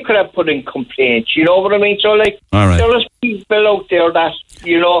 They could have put in complaints, you know what I mean? So, like, there's people out there that,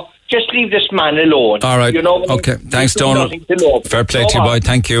 you know, just leave this man alone. All right. You know, okay. Thanks, Donald. Fair play to you, boy.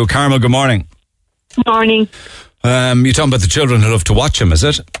 Thank you. Carmel, good morning. Morning. You're talking about the children who love to watch him, is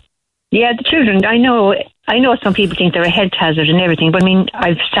it? Yeah, the children. I know some people think they're a health hazard and everything, but I mean,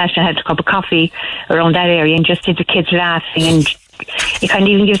 I've sat and had a cup of coffee around that area and just see the kids laughing, and it kind of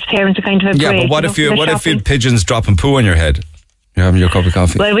even gives parents a kind of a break. Yeah, but what if you had pigeons dropping poo on your head? You're having your cup of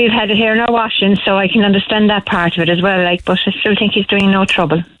coffee. Well, we've had it here in our washing, so I can understand that part of it as well. Like, but I still think he's doing no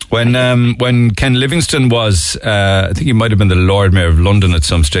trouble. When Ken Livingstone was, I think he might have been the Lord Mayor of London at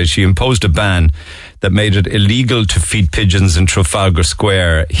some stage, he imposed a ban that made it illegal to feed pigeons in Trafalgar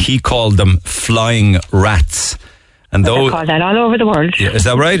Square. He called them flying rats. And they call that all over the world. Yeah, is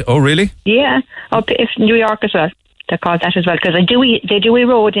that right? Oh, really? Yeah. Up in New York as well. They call that as well, because they do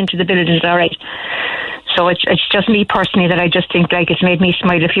erode into the buildings, all right. So it's just me personally that I just think, like, it's made me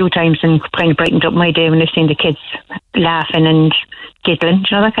smile a few times and kind of brightened up my day when I've seen the kids laughing and giggling,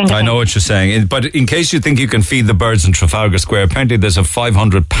 you know, that kind of thing. I know what you're saying, but in case you think you can feed the birds in Trafalgar Square, apparently there's a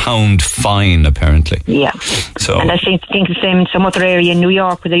 £500 fine, apparently. Yeah. So, and I think the same in some other area in New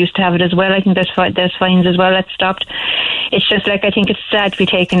York where they used to have it as well. I think there's fines as well that stopped. It's just like, I think it's sad to be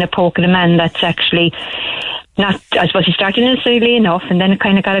taking a poke at a man that's actually not, I suppose he started innocently enough and then it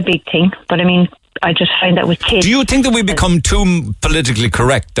kind of got a big thing. But I mean, I just find that with kids. Do you think that we become too politically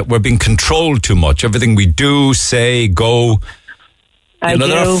correct, that we're being controlled too much? Everything we do, say, go,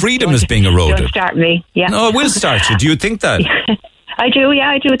 our freedom is being eroded. Don't start me, yeah. No, it will start you. Do you think that? I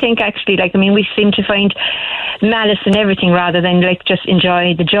do think actually, like, I mean, we seem to find malice in everything rather than, like, just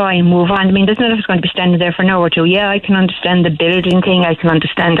enjoy the joy and move on. I mean, there's none of us going to be standing there for an hour or two. Yeah, I can understand the building thing, I can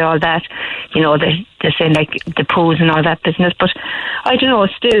understand all that, you know, they're saying, like, the pools and all that business, but I don't know,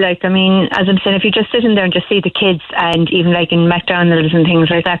 still, like, I mean, as I'm saying, if you just sit in there and just see the kids, and even like in McDonald's and things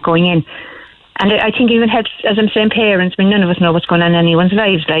like that going in, and I think even helps, as I'm saying, parents. I mean, none of us know what's going on in anyone's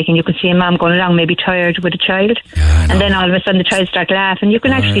lives, like, and you can see a mum going along, maybe tired with a child, and then all of a sudden the child start laughing. You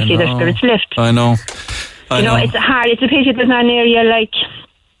can actually see their spirits lift. I know. You know, it's hard. It's a pity there's not an area like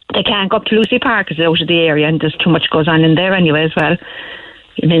they can't go up to Lucy Park because it's out of the area, and there's too much goes on in there anyway as well.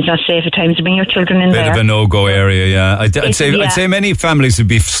 It means not safe at times to bring your children in there. Bit of a no-go area, yeah. I'd say many families would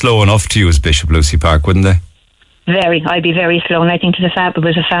be slow enough to use Bishop Lucy Park, wouldn't they? I'd be very slow, and I think it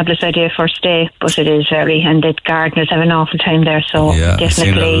was a fabulous idea first day, but it is very, and the gardeners have an awful time there, so definitely. I've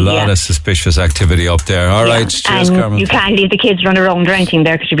seen a lot of suspicious activity up there. All right, cheers, and Carmen. You can't leave the kids run around or anything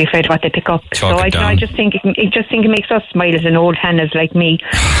there because you'd be afraid of what they pick up. I just think it makes us smile as an old Hannahs like me.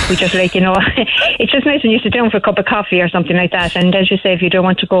 We just, like, you know, it's just nice when you sit down for a cup of coffee or something like that, and as you say, if you don't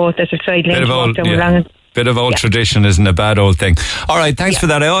want to go, there's a side lane to walk down along. Bit of old tradition isn't a bad old thing. All right, thanks for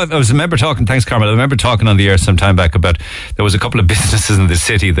that. Thanks, Carmel. I remember talking on the air some time back about there was a couple of businesses in the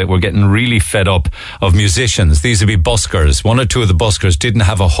city that were getting really fed up of musicians. These would be buskers. One or two of the buskers didn't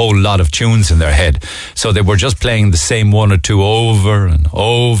have a whole lot of tunes in their head, so they were just playing the same one or two over and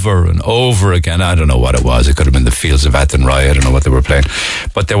over and over again. I don't know what it was. It could have been the Fields of Athenry. I don't know what they were playing,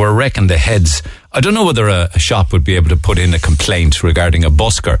 but they were wrecking the heads. I don't know whether a shop would be able to put in a complaint regarding a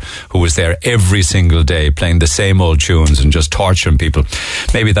busker who was there every single day playing the same old tunes and just torturing people.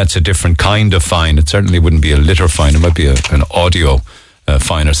 Maybe that's a different kind of fine. It certainly wouldn't be a litter fine. It might be an audio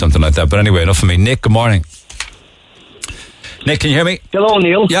fine or something like that. But anyway, enough of me. Nick, good morning. Nick, can you hear me? Hello,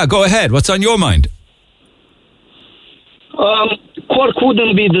 Neil. Yeah, go ahead. What's on your mind? Cork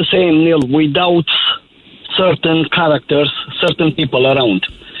wouldn't be the same, Neil, without certain characters, certain people around.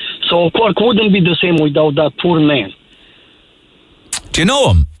 So Cork wouldn't be the same without that poor man. Do you know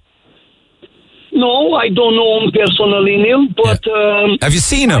him? No, I don't know him personally, Neil, but... have you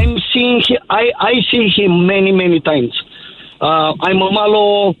seen him? I see him many, many times. I'm a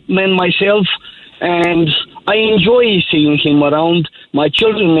Mallow man myself, and I enjoy seeing him around. My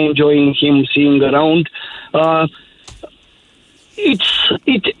children enjoying him seeing around.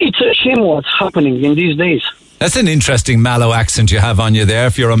 It's a shame what's happening in these days. That's an interesting Mallow accent you have on you there,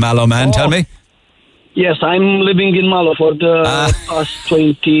 if you're a Mallow man, tell me. Yes, I'm living in Mallow for the past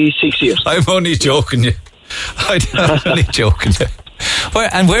 26 years. I'm only joking you. I'm only joking.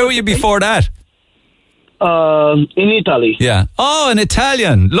 And where were you before that? In Italy. Yeah. Oh, an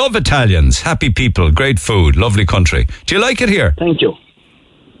Italian. Love Italians. Happy people. Great food. Lovely country. Do you like it here? Thank you.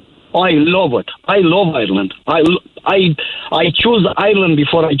 I love it. I love Ireland. I choose Ireland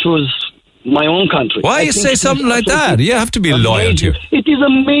before I choose my own country. Why you say something like that? You have to be loyal to you. It is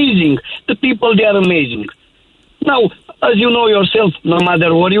amazing. The people, they are amazing. Now, as you know yourself, no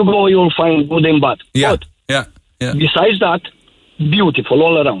matter where you go, you'll find good and bad. Yeah. But yeah. besides that, beautiful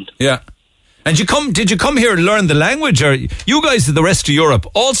all around. Yeah. And did you come here and learn the language? Or you guys in the rest of Europe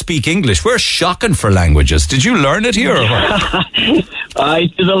all speak English? We're shocking for languages. Did you learn it here or what?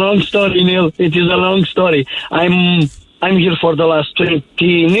 It is a long story, Neil. It is a long story. I'm here for the last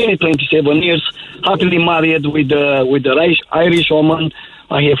nearly 27 years, happily married with the Irish woman.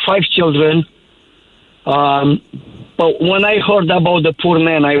 I have 5 children. But when I heard about the poor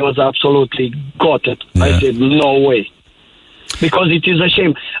man, I was absolutely gutted. Yeah. I said, no way. Because it is a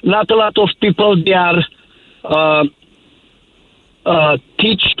shame. Not a lot of people, they are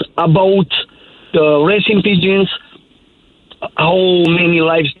teached about the racing pigeons, how many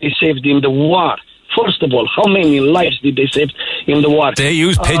lives they saved in the war. First of all, how many lives did they save in the war? They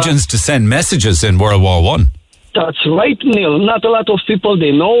used pigeons to send messages in World War I. That's right, Neil. Not a lot of people,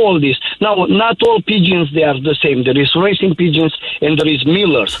 they know all this. Now, not all pigeons, they are the same. There is racing pigeons and there is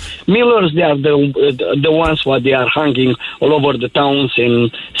millers. Millers, they are the ones what they are hanging all over the towns.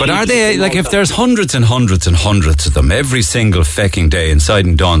 But are they, like, if there's hundreds and hundreds and hundreds of them every single fecking day inside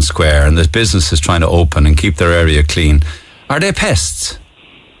in Daunt Sqaure and the business is trying to open and keep their area clean, are they pests?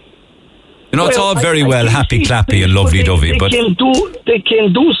 You know, it's all very well happy-clappy and lovely-dovey, but... They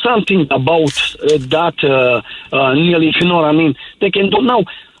can do something about that, Neil, if you know what I mean. They can do... Now,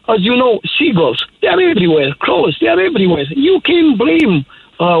 as you know, seagulls, they are everywhere. Crows, they are everywhere. You can blame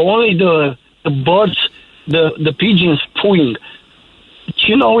only the birds, the pigeons pooing.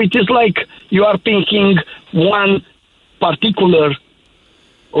 You know, it is like you are thinking one particular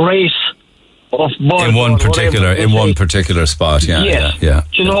race of birds in one particular spot. Yeah.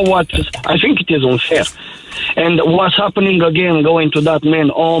 You know what? I think it is unfair. And what's happening again? Going to that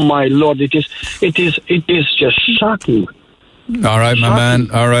man. Oh my Lord! It is just shocking. All right, my man.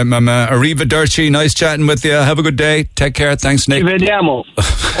 Arrivederci. Nice chatting with you. Have a good day. Take care. Thanks, Nick. Vediamo.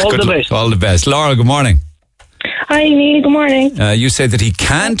 All the best. All the best. Laura, good morning. Hi, Neil. Good morning. You say that he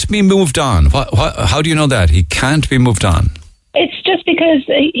can't be moved on. How do you know that? He can't be moved on. It's just because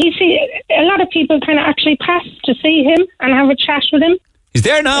a lot of people kind of actually pass to see him and have a chat with him. He's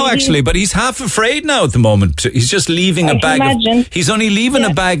there now, actually, but he's half afraid now at the moment. He's just leaving a bag of... He's only leaving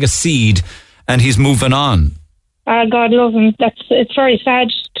a bag of seed and he's moving on. God love him. It's very sad,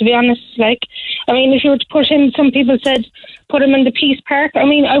 to be honest. Like, I mean, if you were to put him, some people said, put him in the Peace Park. I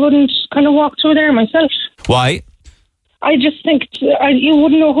mean, I wouldn't kind of walk through there myself. Why? I just think you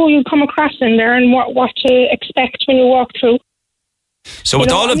wouldn't know who you'd come across in there and what to expect when you walk through. So with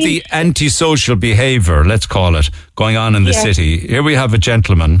all of the antisocial behaviour, let's call it, going on in the city, here we have a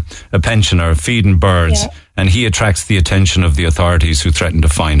gentleman, a pensioner, feeding birds, and he attracts the attention of the authorities who threaten to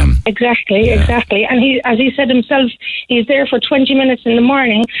fine him. Exactly. And he, as he said himself, he's there for 20 minutes in the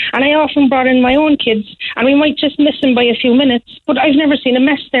morning, and I often brought in my own kids, and we might just miss him by a few minutes, but I've never seen a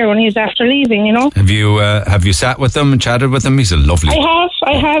mess there when he's after leaving, you know. Have you sat with him and chatted with him? He's a lovely...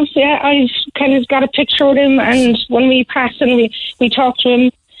 I have, yeah. I've kind of got a picture with him, and when we pass and we talk to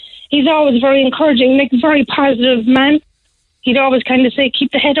him, he's always very encouraging, like, very positive man. He'd always kind of say,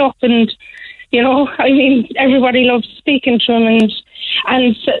 keep the head up, and, you know, I mean, everybody loves speaking to him,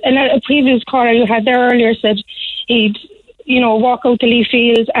 and a previous caller you had there earlier said he'd, you know, walk out the Lee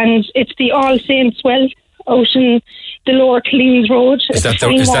Fields, and it's the All Saints Well out in the Lower Killeen Road. Is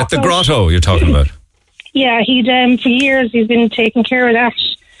that the grotto you're talking about? Yeah, for years he's been taking care of that,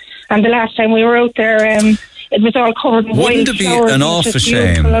 and the last time we were out there, it was all covered in Wouldn't it be an awful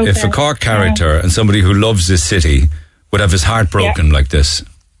shame if a Cork character and somebody who loves this city would have his heart broken like this?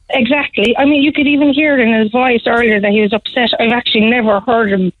 Exactly. I mean, you could even hear it in his voice earlier that he was upset. I've actually never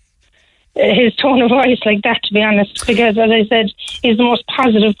heard his tone of voice like that, to be honest, because, as I said, he's the most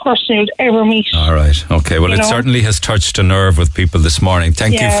positive person you'd ever meet. All right. Okay. Well, it certainly has touched a nerve with people this morning.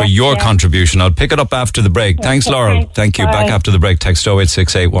 Thank you for your contribution. I'll pick it up after the break. Thanks, Laurel. Thank you. Bye. Back after the break. Text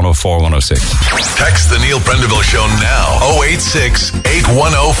 0868 104 106. Text the Neil Prendeville Show now. 086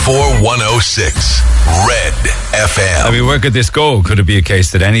 8104 106. Red FM. I mean, where could this go? Could it be a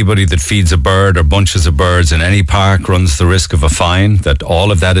case that anybody that feeds a bird or bunches of birds in any park runs the risk of a fine? That all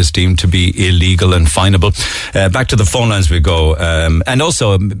of that is deemed to be be illegal and finable. Back to the phone lines we go. And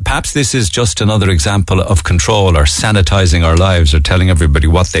also, perhaps this is just another example of control or sanitizing our lives or telling everybody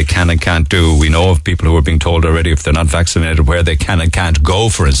what they can and can't do. We know of people who are being told already if they're not vaccinated where they can and can't go,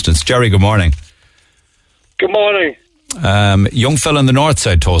 for instance. Jerry, good morning. Good morning. Young fella on the north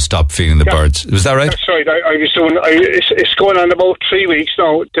side told stop feeding the birds. Was that right? That's right. It's going on about 3 weeks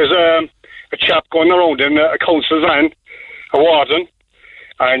now. There's a chap going around in a council van, a warden,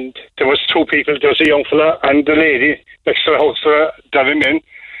 and there was two people. There was a young fella and the lady next to the house that him in,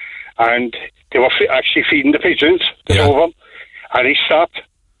 and they were actually feeding the pigeons. The two of them, and he stopped.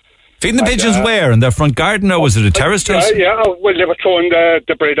 Feeding the pigeons where? In their front garden, or was it a terrace house? Yeah. Well, they were throwing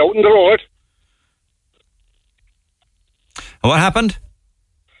the bread out in the road. And what happened?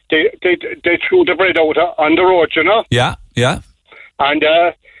 They threw the bread out on the road, you know? Yeah. And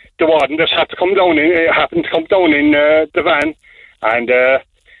the warden just happened to come down in the van, and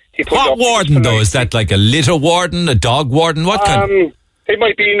he put What warden, though? Is that like a litter warden, a dog warden? What kind? It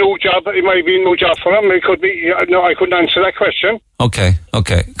might be a new job. It might be a new job for him. It could be. No, I couldn't answer that question. Okay.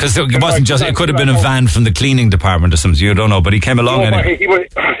 Because it wasn't just. It could have been a van from the cleaning department or something. You don't know, but he came along anyway. He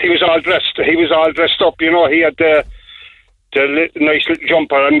was all dressed. He was all dressed up. You know, he had the nice little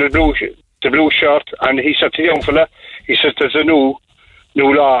jumper and the blue shirt, and he said to the young fella, he said, there's a new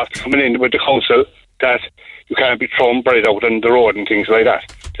law coming in with the council that you can't be throwing bread out on the road and things like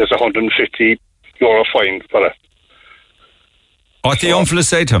that. There's €150 fine for it. What did the young fella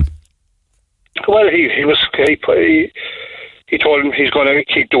say to him? Well, he told him he's going to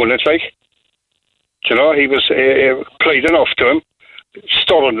keep doing it, like. You know, he was polite enough to him,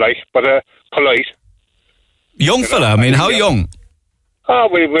 stubborn like, but polite. Young fella, I mean, how young? Oh,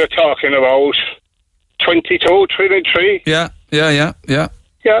 we were talking about 22, 23. Yeah. Yeah,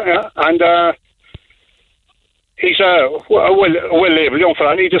 and he's a well-labelled young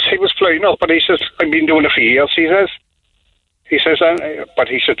fella, and he was flying up, and he says, I've been doing it for years, he says. But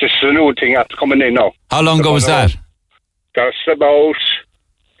he said, this is a new thing after coming in now. How long ago was that? That's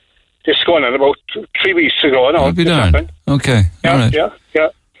this going on about 3 weeks ago now. I'll be darned. Okay, all right. Yeah.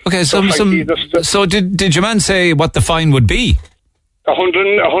 Okay, so did your man say what the fine would be?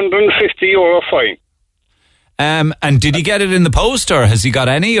 €150 fine. And did he get it in the post, or has he got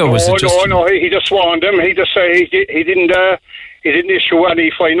any, or was it just? No. He just warned him. He just said he didn't issue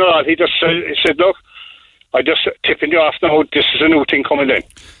any fine or that. He said, look, I just tipping you off now. This is a new thing coming in.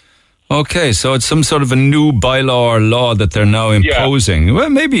 Okay, so it's some sort of a new bylaw or law that they're now imposing. Yeah. Well,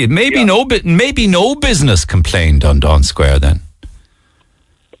 maybe no business complained on Daunt Sqaure then.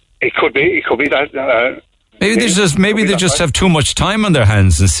 It could be that. Maybe they just have too much time on their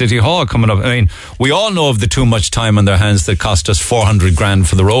hands in City Hall coming up. I mean, we all know of the too much time on their hands that cost us 400 grand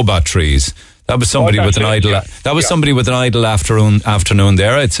for the robot trees. That was somebody with an idle. Yeah. That was somebody with an idle afternoon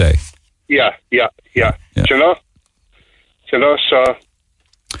there, I'd say. Yeah. Do you know? So.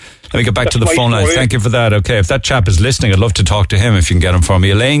 Let me get back to the phone lines. Thank you for that. Okay, if that chap is listening, I'd love to talk to him if you can get him for me.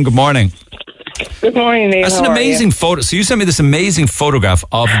 Elaine, good morning. Good morning, Neil. That's an amazing photo. So you sent me this amazing photograph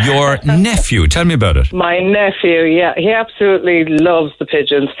of your nephew. Tell me about it. My nephew, yeah. He absolutely loves the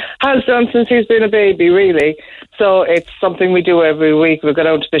pigeons. Has done since he's been a baby, really. So it's something we do every week. We go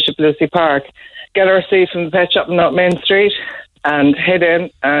down to Bishop Lucy Park, get our seat from the pet shop on North Main Street, and head in.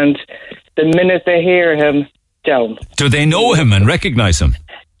 And the minute they hear him, down. Do they know him and recognise him?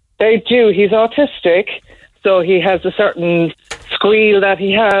 They do. He's autistic, so he has a certain squeal that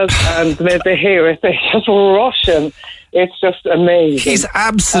he has, and the minute they hear it, they just rush him. It's just amazing. He's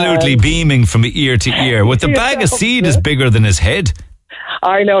absolutely beaming from ear to ear. With the bag of seed is bigger than his head.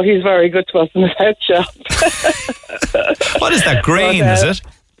 I know, he's very good to us in the pet shop. What is that, grain, is it?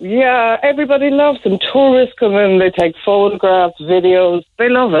 Yeah, everybody loves them. Tourists come in, they take photographs, videos. They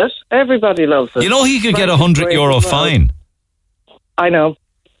love it. Everybody loves it. You know, he could get €100 fine. I know.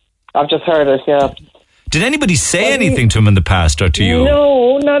 I've just heard it, yeah. Did anybody say anything to him in the past or to you?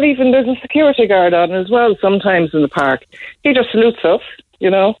 No, not even. There's a security guard on as well sometimes in the park. He just salutes us, you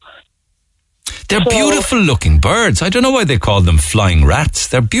know. They're beautiful looking birds. I don't know why they call them flying rats.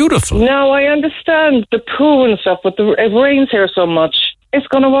 They're beautiful. No, I understand the poo and stuff, but it rains here so much, it's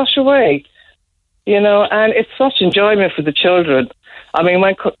going to wash away, you know, and it's such enjoyment for the children. I mean,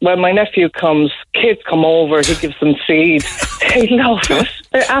 when my nephew comes, kids come over, he gives them seed. They love it.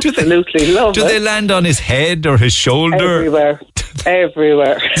 They absolutely love it. Do they land on his head or his shoulder?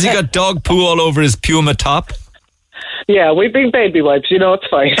 Everywhere. Has he got dog poo all over his Puma top? Yeah, we bring baby wipes, you know, it's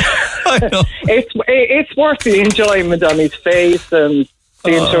fine. I know. It's worth the enjoyment on his face and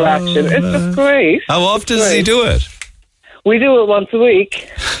the interaction. It's just great. How often does he do it? We do it once a week.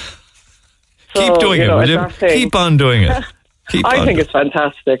 Keep doing it, will you? Keep on doing it. I think it's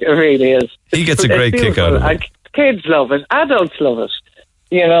fantastic. It really is. He gets a great kick out of it. And kids love it. Adults love it.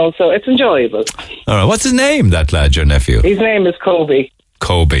 You know, so it's enjoyable. All right. What's his name, that lad, your nephew? His name is Kobe.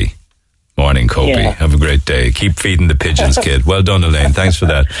 Kobe. Morning, Kobe. Yeah. Have a great day. Keep feeding the pigeons, kid. Well done, Elaine. Thanks for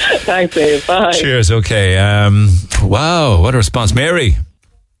that. Thanks, Dave. Bye. Cheers. Okay. Wow. What a response. Mary.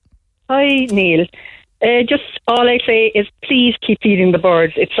 Hi, Neil. Just all I say is please keep feeding the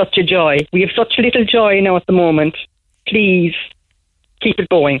birds. It's such a joy. We have such little joy now at the moment. Please keep it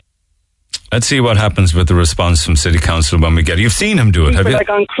going. Let's see what happens with the response from City Council when we get it. You've seen him do it, have you? I've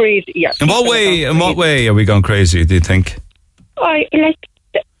gone crazy. Yeah. In what way are we going crazy, do you think? I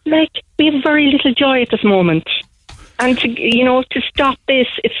like we have very little joy at this moment. And to stop this,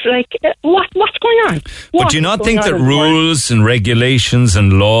 it's like, what's going on? But do you not think that rules and regulations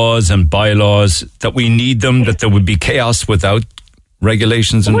and laws and bylaws, that we need them, that there would be chaos without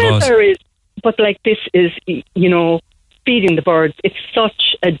regulations and laws? There is, but like this is, feeding the birds. It's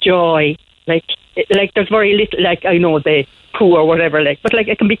such a joy. Like there's very little, like I know the poo or whatever, but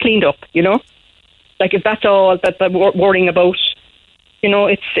it can be cleaned up, Like if that's all that they're worrying about,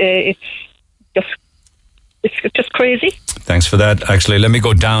 it's just crazy. Thanks for that. Actually, let me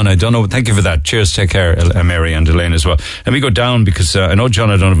go down. I don't know. Thank you for that. Cheers. Take care, Mary and Elaine as well. Let me go down because I know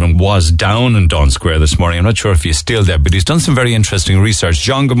John O'Donovan was down in Daunt Square this morning. I'm not sure if he's still there, but he's done some very interesting research.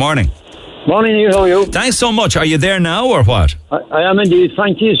 John, good morning. Morning, Neil. How are you? Thanks so much. Are you there now or what? I am indeed.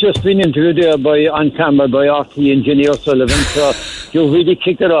 Frankie's just been interviewed there on camera by RT engineer Sullivan, so you really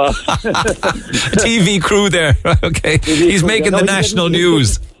kicked it off. TV crew there. Okay. He's making the national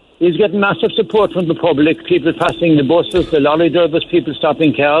news. He's getting massive support from the public, people passing the buses, the lorry drivers, people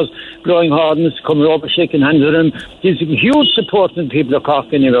stopping cars, blowing horns, coming over, shaking hands with him. He's huge support from people of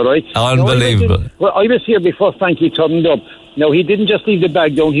Cork anyway, right? Unbelievable. I was here before Frankie turned up. Now, he didn't just leave the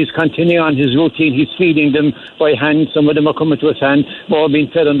bag down, he's continuing on his routine, he's feeding them by hand, some of them are coming to his hand, more being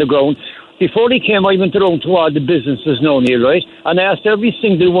fed on the ground. Before he came, I went around to all the businesses now, Neil, right? And I asked every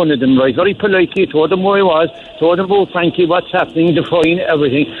single one of them, right, very politely, told them where he was, told them about Frankie, what's happening, the fine,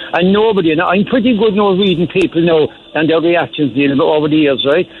 everything. And nobody, and I'm pretty good now reading people now and their reactions, Neil, over the years,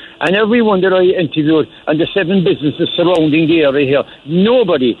 right? And everyone that I interviewed and the 7 businesses surrounding the area here,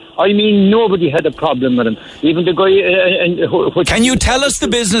 nobody had a problem with him. Even the guy... Can you tell us the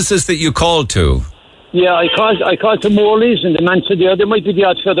businesses that you called to? Yeah, I called to Morley's and the man said there might be the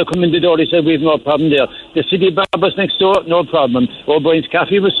odd fella come in the door. He said we've no problem there. The city barbers next door, no problem. O'Brien's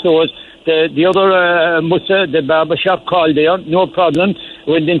Cafe was stores. The other Musa, the barber shop, called there, no problem.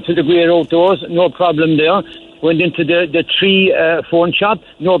 Went into the Great Outdoors, no problem there. Went into the Tree phone shop,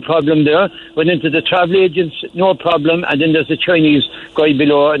 no problem there. Went into the travel agents, no problem. And then there's a Chinese guy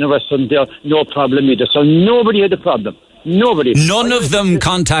below in a restaurant there, no problem either. So nobody had a problem. Nobody. None of them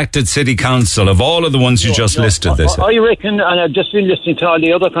contacted City Council of all of the ones you just listed. This I reckon, and I've just been listening to all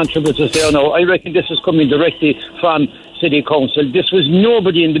the other contributors there now, I reckon this is coming directly from City Council. This was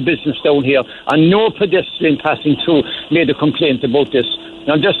nobody in the business down here, and no pedestrian passing through made a complaint about this.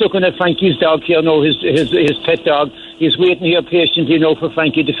 I'm just looking at Frankie's dog here now, his pet dog. He's waiting here patiently now for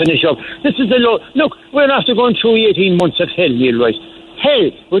Frankie to finish up. This is look, we're after going through 18 months of hell, Neil, right?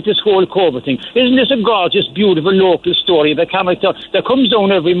 Hell with this whole COVID thing. Isn't this a gorgeous, beautiful local story of a character that comes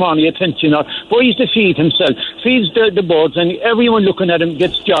down every morning, a pensioner, buys the feed himself, feeds the birds, and everyone looking at him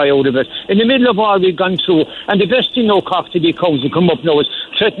gets joy out of it. In the middle of all we've gone through, and the best thing now Cork City Council come up now is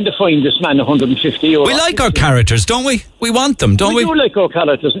threaten to fine this man €150. We like our characters, don't we? We want them, don't we? We do like our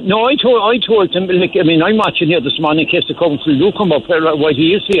characters. No, I told him, I'm watching here this morning in case the council do come up while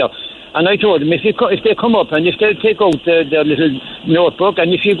he is here. And I told them, if they come up and if they take out their little notebook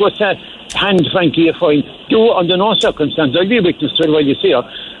and if you go to hand Frankie a fine, do under no circumstance, I'll be a witness to it while you're here,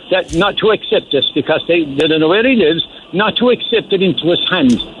 that not to accept this because they don't know where he lives, not to accept it into his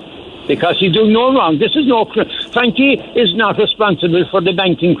hand. Because he's doing no wrong. This is no... Frankie is not responsible for the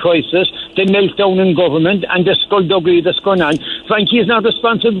banking crisis, the meltdown in government and the skullduggery that's going on. Frankie is not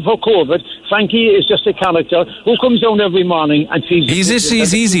responsible for COVID. Frankie is just a character who comes down every morning and feeds...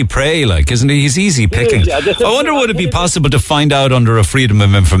 He's easy prey, isn't he? He's easy picking. I wonder would it be possible to find out under a Freedom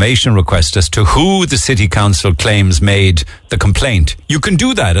of Information request as to who the City Council claims made the complaint? You can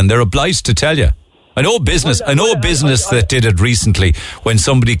do that and they're obliged to tell you. I know a business that did it recently when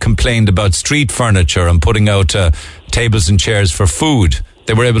somebody complained about street furniture and putting out tables and chairs for food.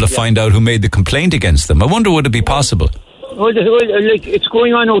 They were able to find out who made the complaint against them. I wonder would it be possible? Well, it's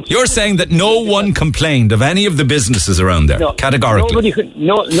going on out. You're saying that no one complained of any of the businesses around there, categorically?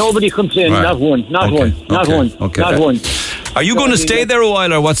 Nobody complained, right. Not one. Are you going to stay there a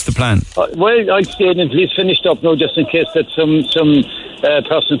while, or what's the plan? Well, I'll stay until he's finished up now, just in case that some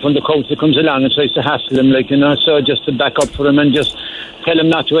person from the council comes along and tries to hassle him, like, you know, so just to back up for him and just tell him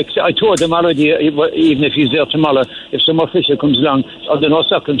not to I told him already, even if he's there tomorrow, if some official comes along, under no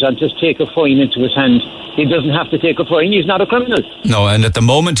circumstances, take a fine into his hand. He doesn't have to take a fine. He's not a criminal. No, and at the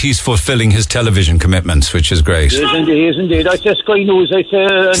moment he's fulfilling his television commitments, which is great. He is indeed. I say Sky News, I say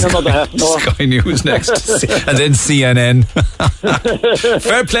in another half an hour. Sky News next. And then CNN.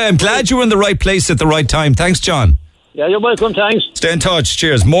 Fair play. I'm glad you were in the right place at the right time. Thanks, John. Yeah, you're welcome, thanks. Stay in touch.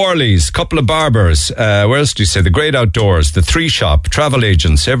 Cheers. Morley's, couple of barbers. Where else do you say? The Great Outdoors, the Three Shop, travel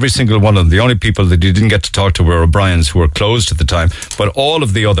agents, every single one of them. The only people that you didn't get to talk to were O'Brien's, who were closed at the time. But all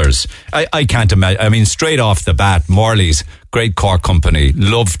of the others, I can't imagine. I mean, straight off the bat, Morley's, great Cork company,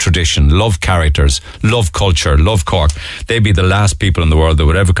 love tradition, love characters, love culture, love Cork. They'd be the last people in the world that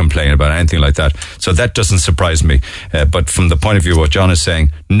would ever complain about anything like that. So that doesn't surprise me. But from the point of view of what John is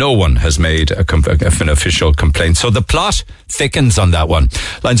saying, no one has made an official complaint. So the plot thickens on that one.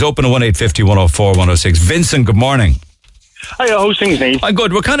 Lines open at 1850 104 106. Vincent, good morning. Hiya, how's things, Neil? I'm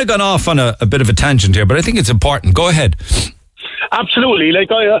good. We're kind of gone off on a bit of a tangent here, but I think it's important. Go ahead. Absolutely. Like,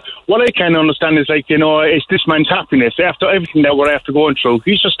 what I can understand is, like, you know, it's this man's happiness after everything that we're after going through.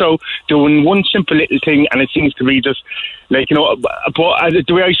 He's just out doing one simple little thing, and it seems to be just, like, you know, but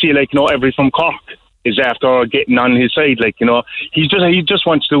the way I see it, like, you know, every from Cork is after getting on his side, like, you know, he just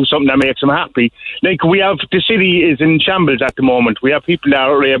wants to do something that makes him happy. Like, we have, the city is in shambles at the moment. We have people that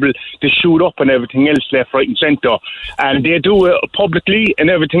are able to shoot up and everything else left, right and centre, and they do it publicly and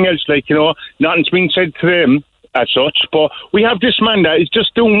everything else, like, you know, nothing's being said to them as such, but we have this man that is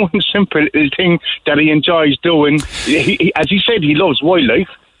just doing one simple thing that he enjoys doing. He, as he said, he loves wildlife.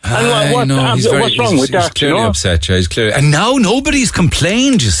 And what's wrong with that? He's clearly upset, He's clearly, and now nobody's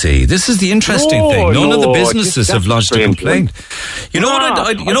complained. You see, this is the interesting thing. None of the businesses have lodged a complaint. You know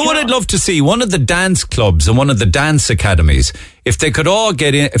what I'd love to see? One of the dance clubs and one of the dance academies, if they could all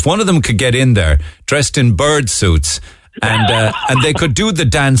get in, if one of them could get in there dressed in bird suits and they could do the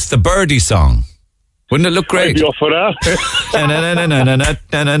dance, the birdie song. Wouldn't it look great? I'd be up for that.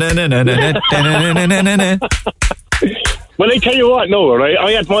 Well, I tell you what, no, right?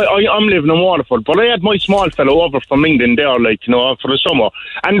 I'm living in Waterford, but I had my small fellow over from England there, like, you know, for the summer,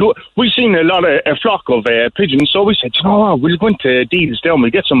 and we seen a flock of pigeons. So we said, you know what, we'll go into Deals down,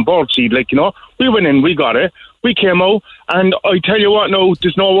 we'll get some bird seed, like, you know. We went in, we got it. We came out, and I tell you what, no,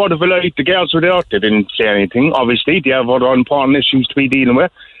 there's no word of a lie. The girls were there, they didn't say anything. Obviously, they have other important issues to be dealing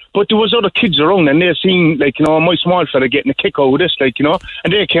with. But there was other kids around, and they seen, like, you know, my small fella getting a kick out of this, like, you know,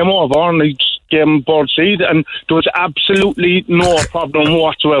 and they came over and they just gave him bird seed, and there was absolutely no problem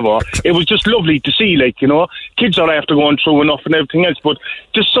whatsoever. It was just lovely to see, like, you know, kids are after going through enough and everything else, but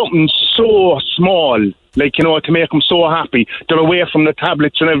just something so small, like, you know, to make them so happy. They're away from the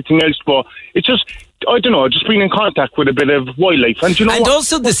tablets and everything else, but it's just, I don't know, just being in contact with a bit of wildlife. And you know, and what?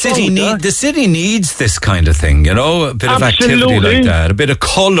 also the city needs this kind of thing, you know, a bit of activity like that, a bit of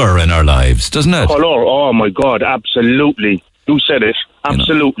colour in our lives, doesn't it? Colour, oh my God, absolutely. You said it.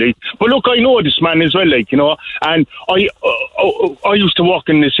 Absolutely. You know. But look, I know this man as well, like, you know, and I used to walk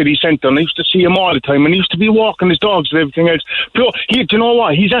in the city centre, and I used to see him all the time, and he used to be walking his dogs and everything else. But do you know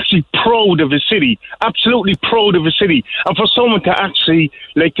what? He's actually proud of his city, absolutely proud of his city. And for someone to actually,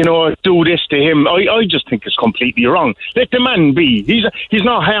 like, you know, do this to him, I just think it's completely wrong. Let the man be. He's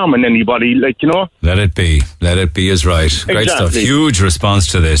not harming anybody, like, you know. Let it be is right. Great stuff. Huge response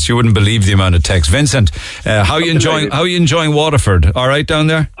to this. You wouldn't believe the amount of text. Vincent, how are you enjoying Waterford? All right down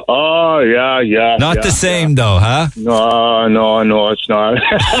there? Oh, yeah. Not the same though, huh? No, it's not.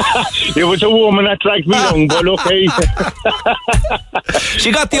 It was a woman that dragged me down, but okay.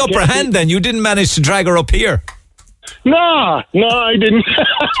 She got the upper hand then. You didn't manage to drag her up here. No, I didn't.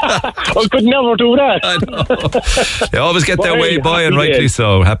 I could never do that. I know. They always get their way by, and rightly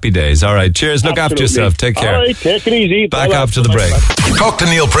so. Happy days. All right, cheers. Look after yourself. Take care. All right, take it easy. Back after the break. Talk to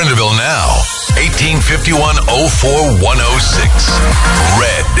Neil Prendeville now. 1851-04-106.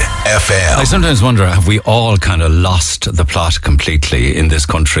 Red FM. I sometimes wonder, have we all kind of lost the plot completely in this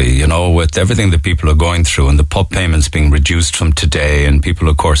country, you know, with everything that people are going through and the pub payments being reduced from today, and people,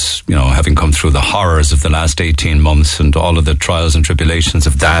 of course, you know, having come through the horrors of the last 18 months and all of the trials and tribulations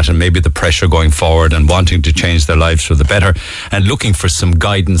of that, and maybe the pressure going forward and wanting to change their lives for the better and looking for some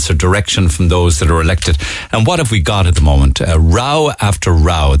guidance or direction from those that are elected. And what have we got at the moment? Row after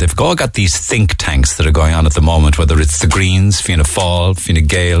row. They've all got these think tanks that are going on at the moment, whether it's the Greens, Fianna Fáil, Fine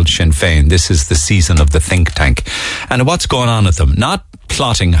Gael, Sinn Féin. This is the season of the think tank. And what's going on at them? Not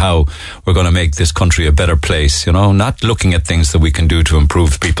plotting how we're going to make this country a better place, not looking at things that we can do to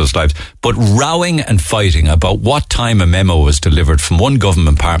improve people's lives, but rowing and fighting about what time a memo was delivered from one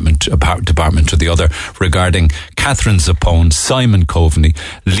government department to the other regarding Catherine Zappone, Simon Coveney,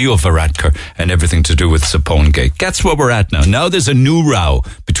 Leo Varadkar, and everything to do with Zappone Gate. That's where we're at now. Now there's a new row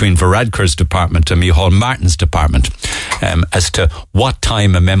between Varadkar's department and Micheál Martin's department as to what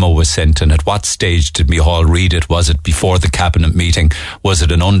time a memo was sent and at what stage did Micheál read it. Was it before the cabinet meeting? Was it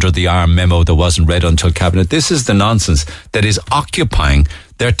an under-the-arm memo that wasn't read until cabinet? This is the nonsense that is occupying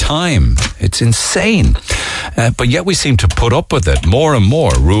their time. It's insane. But yet we seem to put up with it more and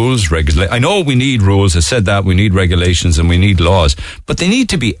more. Rules, regulations. I know we need rules. I said that. We need regulations and we need laws. But they need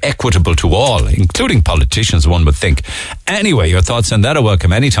to be equitable to all, including politicians, one would think. Anyway, your thoughts on that are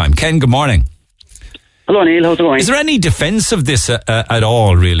welcome anytime. Ken, good morning. Hello, Neil. How's it going? Is there any defence of this at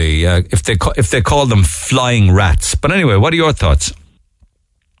all, really, if they call them flying rats? But anyway, what are your thoughts?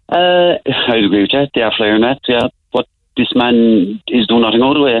 I agree with you. They are flying rats, yeah. But this man is doing nothing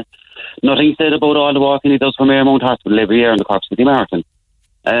out of the way. Nothing said about all the walking he does from Airmount Hospital every year in the Cork City Marathon.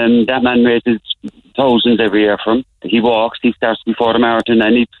 That man raises thousands every year from. He walks, he starts before the marathon,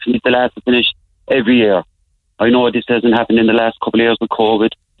 and he's the last to finish every year. I know this hasn't happened in the last couple of years with COVID.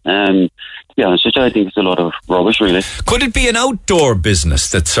 To be honest with you, I think it's a lot of rubbish, really. Could it be an outdoor business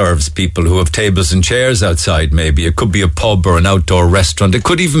that serves people who have tables and chairs outside, maybe? It could be a pub or an outdoor restaurant. It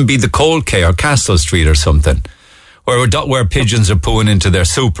could even be the Cold K or Castle Street or something, where pigeons are pooing into their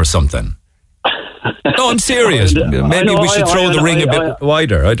soup or something. No, I'm serious. Maybe we should throw the ring a bit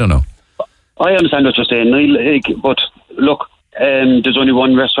wider. I don't know. I understand what you're saying, but look, there's only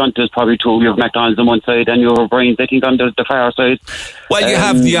one restaurant. There's probably two. You have McDonald's on one side, and you have O'Brien's, I think, on the far side. Well,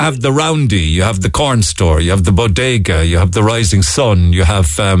 you have the Roundy, you have the Corn Store, you have the Bodega, you have the Rising Sun, you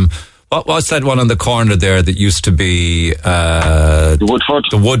have what's that one on the corner there that used to be the Woodford.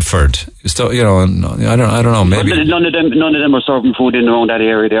 The Woodford. So, I don't know. Maybe none of them are serving food in around that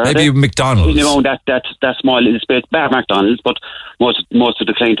area there. Maybe McDonald's. In around that small little space, bar McDonald's, but most of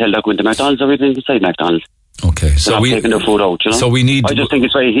the clientele that go into McDonald's are even inside McDonald's. Okay, so we're taking their food out, So we need. I just think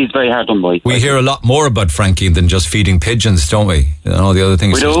he's very hard done by. We hear a lot more about Frankie than just feeding pigeons, don't we? And all the other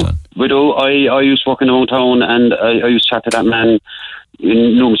things he's done. We do. I used to work in the town, and I used to chat to that man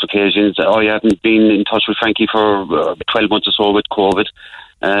in numerous occasions. I haven't been in touch with Frankie for 12 months or so with COVID.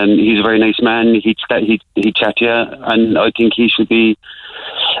 He's a very nice man. He'd chat to you, and I think he should be.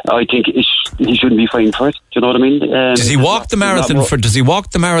 I think he shouldn't be fined for it. Do you know what I mean? Does he walk the marathon for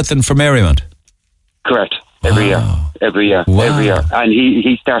Merrimount? Correct. Every year. And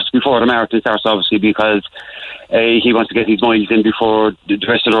he starts before the marathon starts, obviously, because he wants to get his miles in before the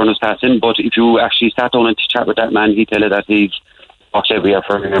rest of the runners pass in. But if you actually sat down and chat with that man, he'd tell you that he's walks every year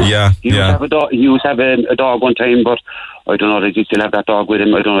for him. He used to have a dog one time, but I don't know, does he still have that dog with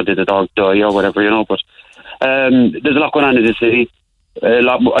him? I don't know, did the dog die or whatever, but there's a lot going on in the city. A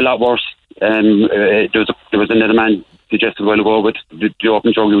lot worse. There was another man suggested a while ago with the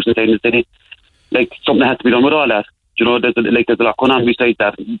open drug use inside the city. Something has to be done with all that. There's a lot going on besides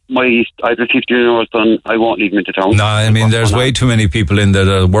that. I have a 15-year-old son. I won't leave him into town. No, I mean, there's way too many people in there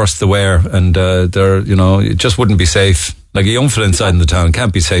that are worse the wear, and it just wouldn't be safe. Like a young fella inside in the town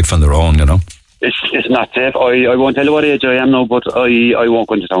can't be safe on their own, It's not safe. I won't tell you what age I am now, but I won't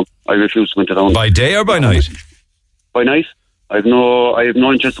go into town. I refuse to go into town. By day or by night? By night. I have no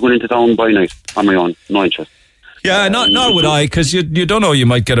interest in going into town by night on my own. No interest. Yeah, nor would I, because you don't know, you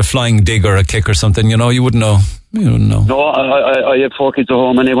might get a flying dig or a kick or something, you wouldn't know. No, I have 4 kids at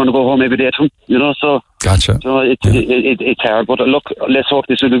home and they want to go home every day to them, so... Gotcha. So it's hard, but look, let's hope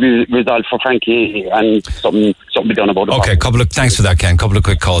this will be resolved for Frankie and something be done about it. Okay, thanks for that, Ken. Couple of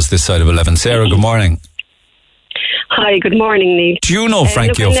quick calls this side of 11. Sarah, good morning. Hi, good morning, Neil. Do you know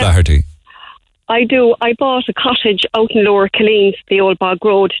Frankie O'Flaherty? I do. I bought a cottage out in Lower Killeens, the old Bog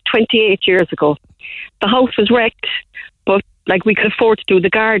Road, 28 years ago. The house was wrecked, but we could afford to do the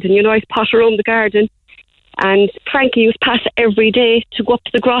garden. I pot around the garden, and Frankie was passing every day to go up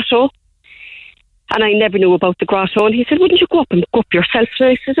to the grotto, and I never knew about the grotto. And he said, "Wouldn't you go up yourself?" And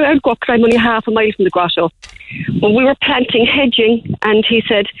I said, "I'll go up because I'm only half a mile from the grotto." Well, we were hedging, and he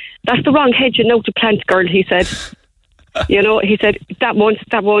said, "That's the wrong hedging now to plant, girl." He said, he said that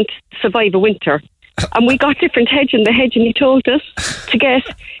won't survive a winter. And we got different hedging. The hedging he told us to get.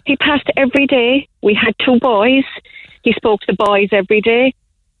 He passed every day. We had 2 boys. He spoke to the boys every day.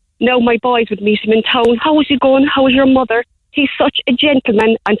 Now my boys would meet him in town. "How is he going? How is your mother?" He's such a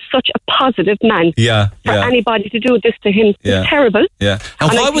gentleman and such a positive man. Yeah. For anybody to do this to him, it's terrible. Yeah.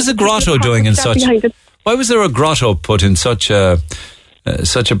 And why was a grotto doing in such? Why was there a grotto put in such a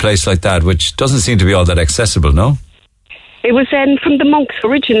place like that, which doesn't seem to be all that accessible? No. It was from the monks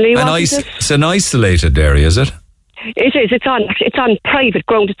originally. It's an isolated area, is it? It is. It's on private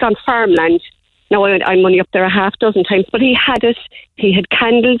ground. It's on farmland. Now I'm only up there a half dozen times, but he had it. He had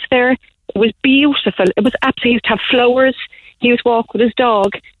candles there. It was beautiful. It was absolutely. He used to have flowers. He used to walk with his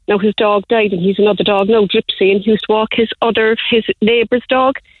dog. Now his dog died, and he's another dog now, Gypsy, and he used to walk his neighbour's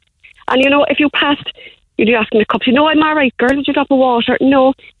dog. And if you passed, you'd ask him a cup. I'm all right, girl. Did you drop of water?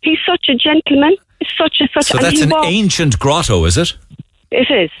 No. He's such a gentleman. Such. So that's an ancient grotto, is it? It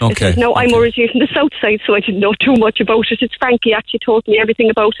is. Okay. It is. No, I'm originally from the south side, so I didn't know too much about it. It's Frankie actually told me everything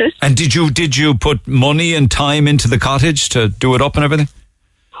about it. And did you put money and time into the cottage to do it up and everything?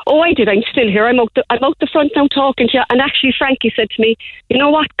 Oh, I did. I'm still here. I'm out the front now talking to you. And actually, Frankie said to me, "You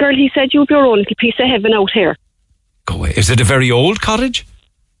know what, girl?" He said, "You have your own little piece of heaven out here." Go away. Is it a very old cottage?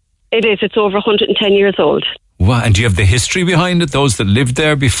 It is. It's over 110 years old. Wow. And do you have the history behind it? Those that lived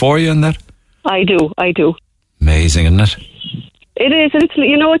there before you and that? I do. Amazing, isn't it? It is, and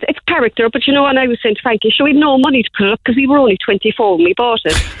it's character. But and I was saying to Frankie, we had no money to put it up because we were only 24 when we bought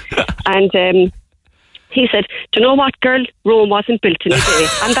it. And he said, "Do you know what, girl? Rome wasn't built in a day,"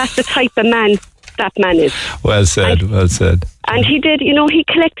 and that's the type of man that man is. Well said. And he did. He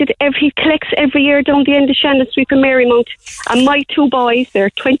collects every year down the end of Shannon Street and Marymount. And my two boys, they're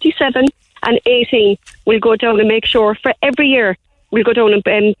 27 and 18, will go down and make sure for every year. We'll go down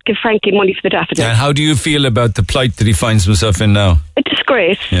and give Frankie money for the daffodils. And how do you feel about the plight that he finds himself in now? A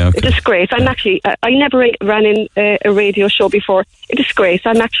disgrace. Yeah, okay. A disgrace. I'm actually, I never ran in a radio show before. A disgrace.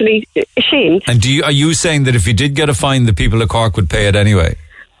 I'm actually ashamed. And are you saying that if he did get a fine, the people of Cork would pay it anyway?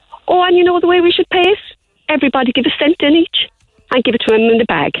 Oh, and the way we should pay it? Everybody give a cent in each and give it to him in the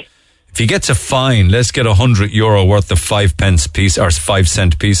bag. If he gets a fine, let's get €100 worth of 5 pence piece or 5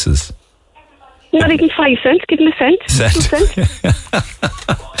 cent pieces. Not even 5 cents. Give him a cent.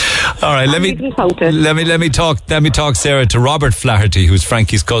 All right, let me talk, Sarah, to Robert Flaherty, who's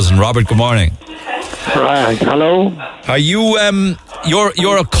Frankie's cousin. Robert, good morning. Right, hello. Are you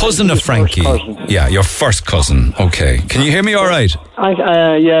you're a cousin of Frankie? Yeah, your first cousin. Okay. Can you hear me all right?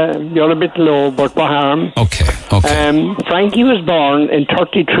 Yeah, you're a bit low, but no harm. Okay. Frankie was born in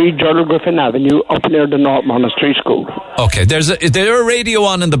 33 Gerald Griffin Avenue, up near the North Monastery School. Okay, is there a radio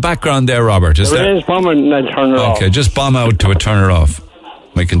on in the background there, Robert? There is, bomb and I'll turn it off. Okay, just bomb out to it, turn it off.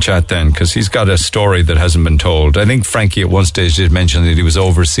 We can chat then, because he's got a story that hasn't been told. I think Frankie at one stage did mention that he was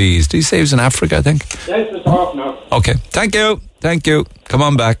overseas. Did he say he was in Africa, I think? Yes, it's off now. Okay, thank you. Come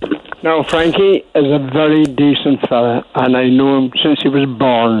on back. Now, Frankie is a very decent fella, and I know him since he was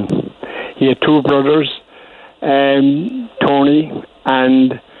born. He had two brothers, Tony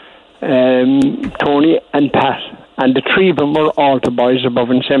and Pat, and the three of them were altar boys above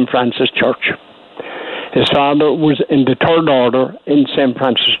in St. Francis Church. His father was in the Third Order in St.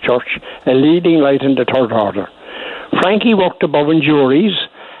 Francis Church, a leading light in the Third Order. Frankie worked above in juries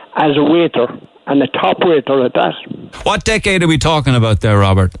as a waiter, and a top waiter at that. What decade are we talking about there,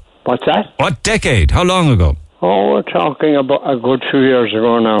 Robert? What's that? What decade? How long ago? Oh, we're talking about a good few years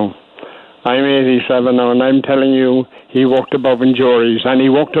ago now. I'm 87 now, and I'm telling you, he worked above in juries, and he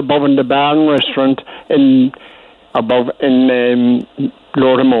worked above in the bar and restaurant in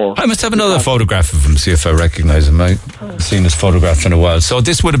Lorimore. I must have another photograph of him, see if I recognise him. I haven't seen his photograph in a while. So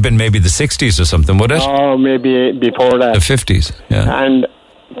this would have been maybe the 60s or something, would it? Oh, maybe before that. The 50s, yeah. And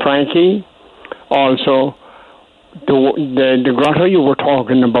Frankie, also, the grotto you were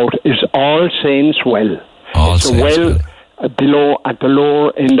talking about is All Saints Well. All Saints Well. Below, at the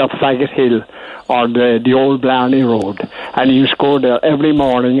lower end of Faggot Hill, or the old Blarney Road. And he used to go there every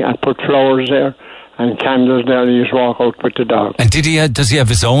morning and put flowers there and candles there, and he used to walk out with the dog. And does he have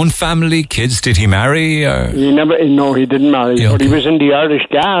his own family, kids? Did he marry? Or? He didn't marry, but he was in the Irish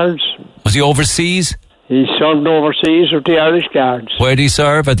Guards. Was he overseas? He served overseas with the Irish Guards. Where did he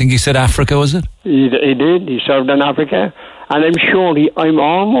serve? I think he said Africa, was it? He did. He served in Africa. And I'm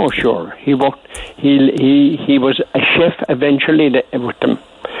almost sure he worked. He was a chef eventually with them,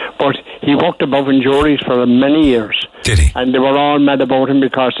 but he worked above in juries for many years. Did he? And they were all mad about him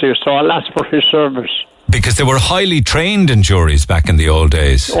because they saw less for his service. Because they were highly trained in juries back in the old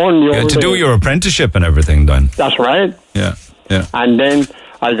days. You had to do your apprenticeship and everything then. That's right. Yeah. And then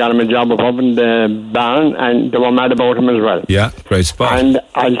I got him a job above in the barn, and they were mad about him as well. Yeah, great spot. And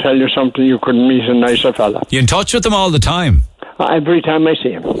I'll tell you something, you couldn't meet a nicer fella. You in touch with them all the time? Every time I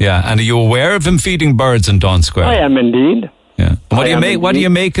see him. Yeah, and are you aware of him feeding birds in Daunt Sqaure? I am indeed. Yeah. What do you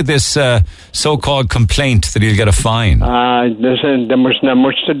make of this so-called complaint that he'll get a fine? Listen, there must not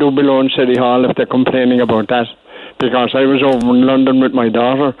much to do below in City Hall if they're complaining about that. Because I was over in London with my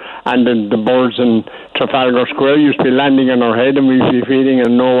daughter, and the birds in Trafalgar Square used to be landing on our head, and we'd be feeding,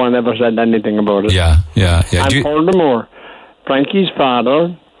 and no one ever said anything about it. Yeah. And furthermore, Frankie's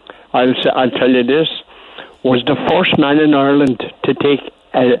father, I'll tell you this, was the first man in Ireland to take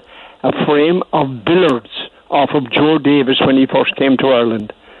a frame of billiards off of Joe Davis when he first came to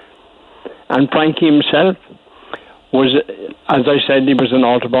Ireland. And Frankie himself was, as I said, he was an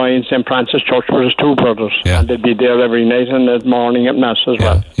altar boy in St. Francis Church with his two brothers. Yeah. And they'd be there every night and at morning at Mass as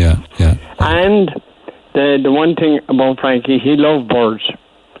well. Yeah. And the one thing about Frankie, he loved birds.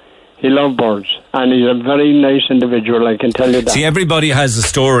 He loved birds. And he's a very nice individual, I can tell you that. See, everybody has a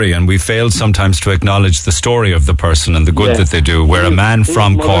story, and we fail sometimes to acknowledge the story of the person and the good that they do. Where a man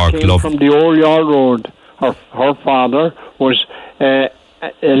from Cork loved... From the Old Yard Road, her father was a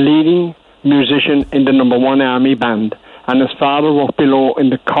leading musician in the number 1 army band, and his father worked below in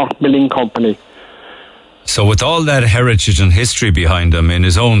the Cork Milling Company. So with all that heritage and history behind him in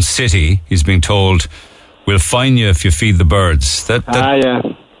his own city, he's being told, we'll fine you if you feed the birds.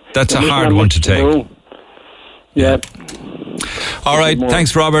 That's a hard one to take. Yeah. All right,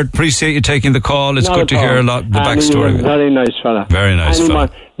 thanks, Robert. Appreciate you taking the call. It's good to hear a lot the backstory. He's a very nice fella. Very nice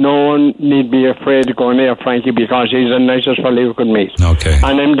fella. No one need be afraid to go near Frankie because he's the nicest fella you could meet. Okay.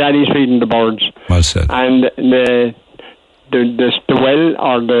 And them daddy's feeding the birds. Well said. And the well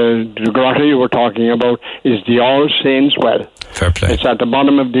or the grotto you were talking about is the All Saints Well. Fair play. It's at the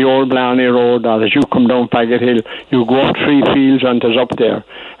bottom of the old Blarney Road, or as you come down Paget Hill, you go up 3 fields and it's up there,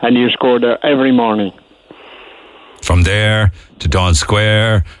 and you go there every morning. From there to Daunt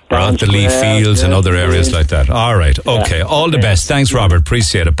Sqaure, around the Leaf Fields and other areas like that. All right, okay. Yeah. All the best. Thanks, Robert.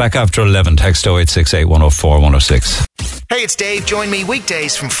 Appreciate it. Back after 11. Text 0868 104 106. Hey, it's Dave. Join me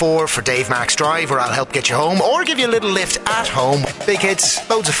weekdays from 4 for Dave Max Drive, where I'll help get you home or give you a little lift at home. Big hits,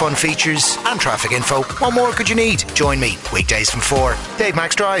 loads of fun features, and traffic info. What more could you need? Join me weekdays from 4. Dave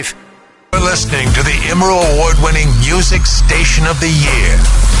Max Drive. You're listening to the Emerald Award-winning Music Station of the Year,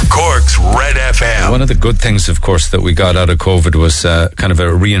 Cork's Red FM. One of the good things, of course, that we got out of COVID was kind of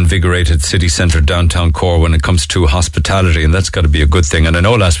a reinvigorated city centre downtown Cork when it comes to hospitality, and that's got to be a good thing. And I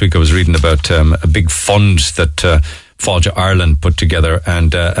know last week I was reading about a big fund that Fáilte Ireland put together,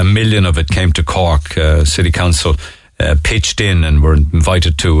 and $1 million of it came to Cork. City Council pitched in and were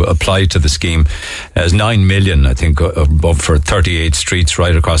invited to apply to the scheme. As 9 million, I think, for 38 streets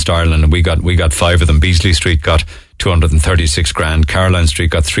right across Ireland, and we got 5 of them. Beasley Street got 236 grand, Caroline Street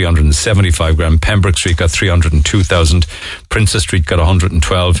got 375 grand, Pembroke Street got 302,000, Princess Street got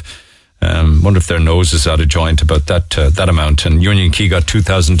 112. Wonder if their nose is out of joint about that amount. And Union Quay got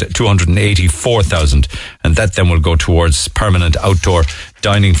 284,000, and that then will go towards permanent outdoor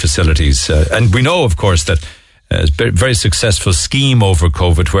dining facilities. And we know, of course, that it's a very successful scheme over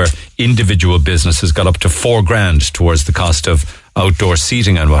COVID where individual businesses got up to 4 grand towards the cost of outdoor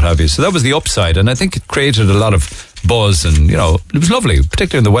seating and what have you. So that was the upside, and I think it created a lot of buzz, and it was lovely,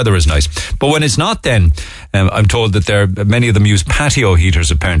 particularly when the weather is nice. But when it's not, then I'm told that many of them use patio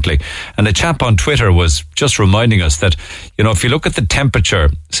heaters apparently. And a chap on Twitter was just reminding us that if you look at the temperature,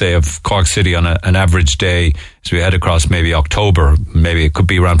 say, of Cork City on an average day as we head across maybe October, maybe it could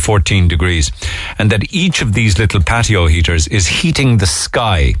be around 14 degrees, and that each of these little patio heaters is heating the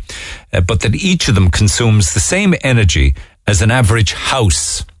sky, but that each of them consumes the same energy as an average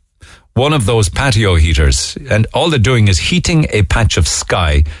house. One of those patio heaters, and all they're doing is heating a patch of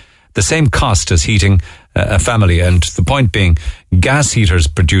sky, the same cost as heating a family. And the point being, gas heaters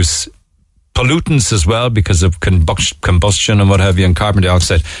produce pollutants as well because of combustion and what have you, and carbon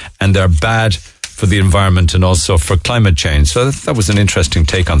dioxide, and they're bad for the environment and also for climate change. So that was an interesting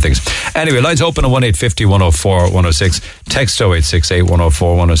take on things. Anyway, lines open at 1850 104 106, text 0868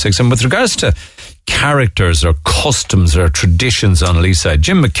 104 106. And with regards to characters or customs or traditions on Leeside,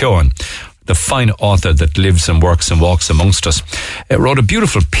 Jim McKeown, the fine author that lives and works and walks amongst us, wrote a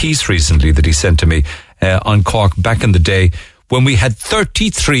beautiful piece recently that he sent to me on Cork back in the day when we had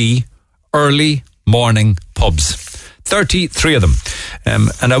 33 early morning pubs. 33 of them.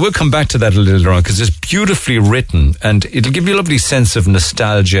 And I will come back to that a little later on because it's beautifully written and it'll give you a lovely sense of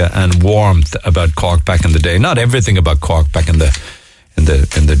nostalgia and warmth about Cork back in the day. Not everything about Cork back in the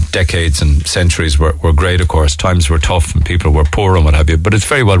decades and centuries were great, of course. Times were tough and people were poor and what have you, but it's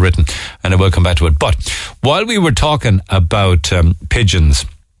very well written and I will come back to it. But while we were talking about pigeons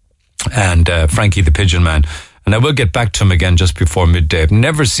and Frankie the Pigeon Man, and I will get back to him again just before midday. I've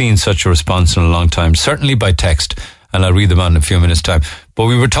never seen such a response in a long time, certainly by text, and I'll read them out in a few minutes' time. But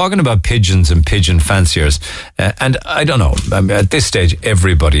we were talking about pigeons and pigeon fanciers, and I don't know, at this stage,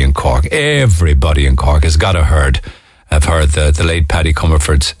 everybody in Cork has got to have heard the late Paddy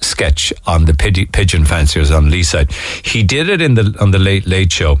Comerford's sketch on the pigeon fanciers on Leeside. He did it on the Late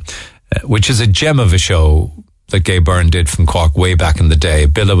Late Show, which is a gem of a show. that Gay Byrne did from Cork way back in the day.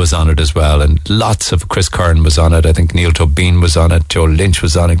 Billa was on it as well, and lots of Chris Kern was on it. I think Neil Tobin was on it. Joe Lynch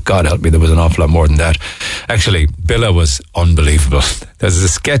was on it. God help me, there was an awful lot more than that. Actually, Billa was unbelievable. There's a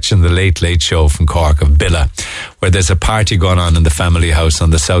sketch in the Late Late Show from Cork of Billa, where there's a party going on in the family house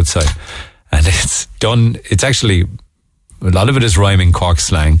on the south side, and it's actually, a lot of it is rhyming Cork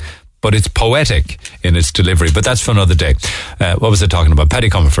slang, but it's poetic in its delivery. But that's for another day. What was it talking about? Paddy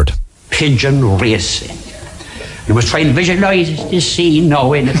Comerford. Pigeon racing. You must try and visualise this scene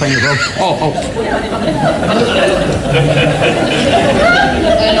now in a kind of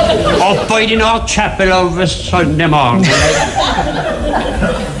up by the North Chapel of a Sunday morning.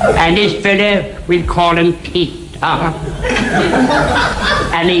 And this fella, we'll call him Peter.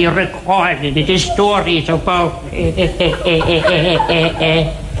 And he recorded the stories about the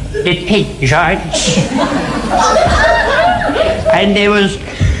pigeons. And there was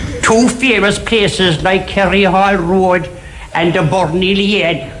two famous places like Kerry Hall Road and the Burnley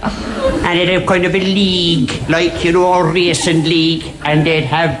Lane, and they'd have kind of a league, like, you know, a racing league, and they'd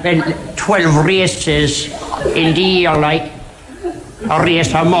have 12 races in the year, like a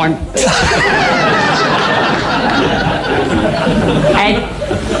race a month. And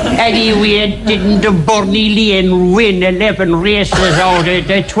anyway, didn't the Burnley Lane win 11 races out of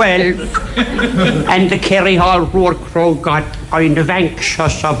the 12? And the Kerry Hall Road crew got kind of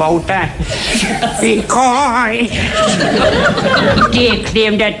anxious about that, because they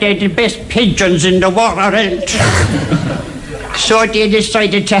claimed that they're the best pigeons in the world. So they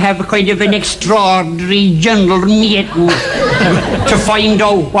decided to have kind of an extraordinary general meeting to find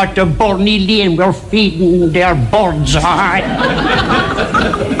out what the Burnley Lane were feeding their birds on.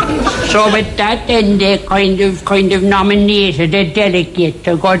 So with that, then they kind of nominated a delegate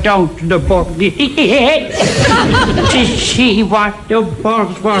to go down to the Burnley Lane to see what the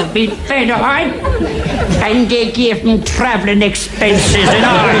birds were being fed on, and they gave them travelling expenses and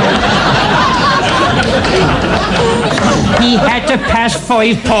all. He had to pass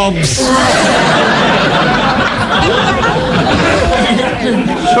 5 pubs.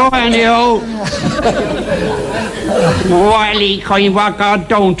 So anyhow, Wally kind of got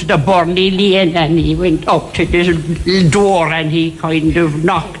down to the Burnley Lane, and he went up to this door and he kind of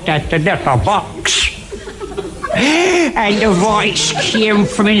knocked at the letterbox. And the voice came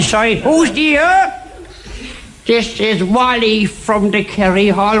from inside. Who's there? This is Wally from the Kerry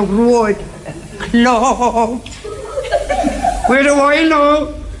Hall Road Club. Where do I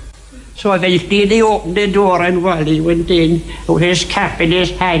know? So eventually they opened the door and Wally went in with his cap in his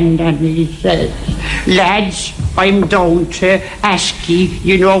hand, and he said, lads, I'm down to ask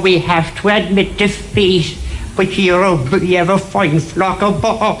you know, we have to admit defeat, but you have a fine flock of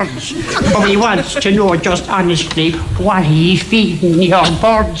birds. But he wants to know just honestly, what are you feeding your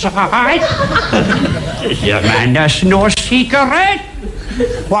birds on? Yeah, man, that's no secret.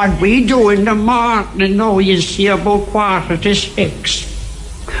 What we do in the morning, now you see, about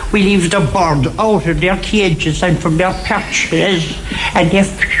 5:45, we leave the birds out of their cages and from their perches, and they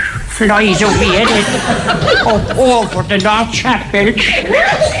flies away up over the North Chapel,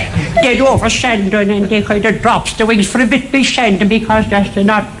 then over Shandon, and they kind of drops the wings for a bit by Shandon, because that's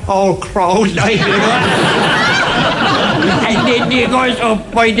not all crows, like, you know. And then they goes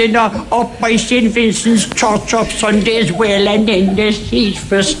up by St. Vincent's Church up Sunday as well, and then they see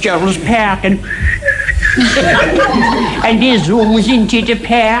Fitzgerald's Park, and they zooms into the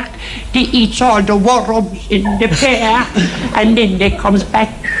park, they eats all the worms in the park, and then they comes back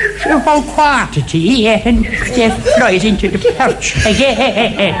about 7:15, and they flies into the perch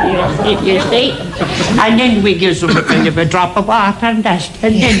again, you see. And then we give them a kind of a drop of water, and then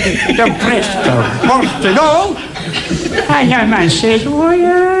the breasts are bursting out. And your man says, oh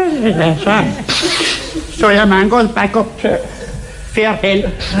yeah, that's right. So your man goes back up to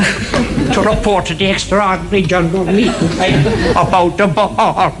Fairhill to report to the extraordinary general meeting about the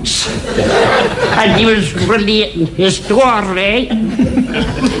birds. And he was relating his story.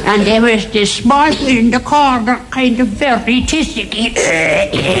 And there was this small girl in the corner, kind of very tissy.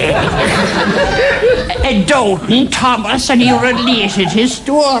 And Daunt Thomas, and he related his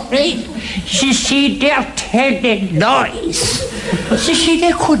story. She see, they're telling lies. See,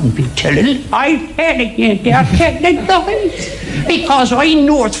 they couldn't be telling. I'm telling you, they're telling lies. Because I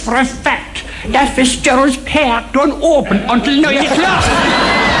know it for a fact that Fitzgerald's Park don't open until 9 o'clock.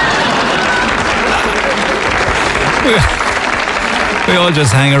 We all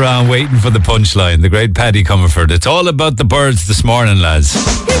just hang around waiting for the punchline. The great Paddy Comerford. It's all about the birds this morning, lads.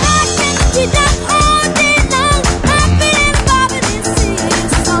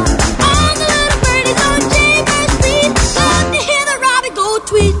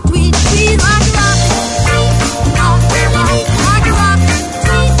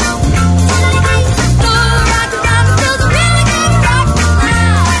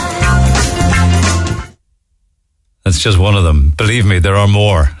 That's just one of them. Believe me, there are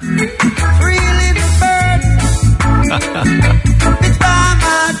more. Free little bird, it's by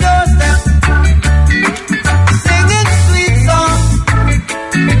my doorstep, singing sweet songs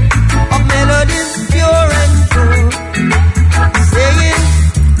of melodies pure and true, saying,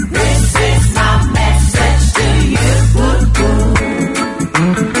 this is my message to you,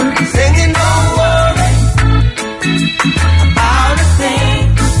 singing, don't worry about a thing,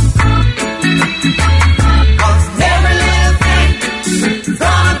 'cause every little thing's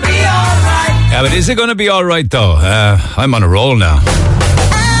gonna be alright. Yeah, but is it going to be all right, though? I'm on a roll now. Like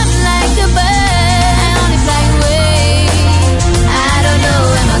a bird, I only fly away. I don't know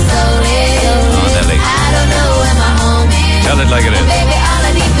where my soul is. Oh, Nelly. I don't know where my home is. Tell it like it is. Baby, all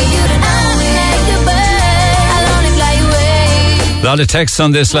I need for you to know is like a bird, I'll only fly away. A lot of texts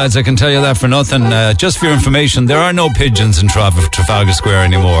on this, lads. I can tell you that for nothing. Just for your information, there are no pigeons in Trafalgar Square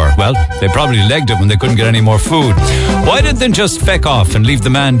anymore. Well, they probably legged it when they couldn't get any more food. Why didn't they just feck off and leave the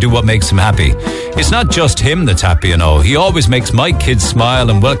man do what makes him happy? It's not just him that's happy, you know. He always makes my kids smile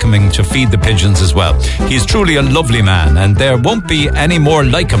and welcoming to feed the pigeons as well. He's truly a lovely man, and there won't be any more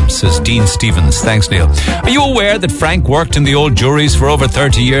like him, says Dean Stevens. Thanks, Neil. Are you aware that Frank worked in the old juries for over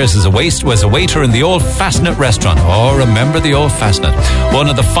 30 years was a waiter in the old Fastnet restaurant? Oh, remember the old Fastnet? One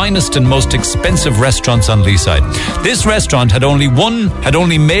of the finest and most expensive restaurants on Leaside. This restaurant had only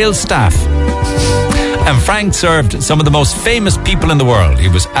male staff. And Frank served some of the most famous people in the world. He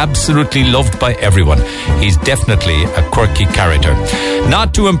was absolutely loved by everyone. He's definitely a quirky character.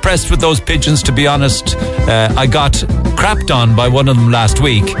 Not too impressed with those pigeons, to be honest. I got crapped on by one of them last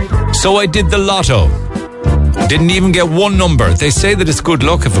week, so I did the lotto. Didn't even get one number. They say that it's good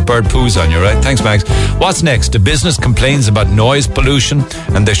luck if a bird poos on you, right? Thanks, Max. What's next? A business complains about noise pollution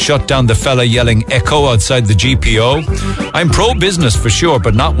and they shut down the fella yelling echo outside the GPO. I'm pro-business for sure,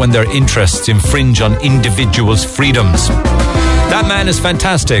 but not when their interests infringe on individuals' freedoms. That man is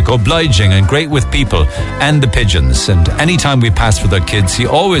fantastic, obliging and great with people and the pigeons. And anytime we pass with our kids, he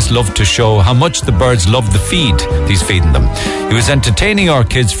always loved to show how much the birds love the feed he's feeding them. He was entertaining our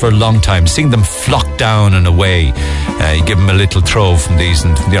kids for a long time, seeing them flock down and away. You give them a little throw from these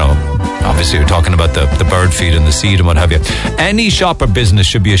and, you know, obviously you're talking about the bird feed and the seed and what have you. Any shop or business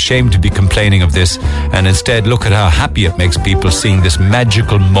should be ashamed to be complaining of this and instead look at how happy it makes people seeing this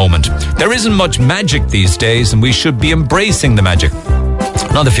magical moment. There isn't much magic these days and we should be embracing the magic.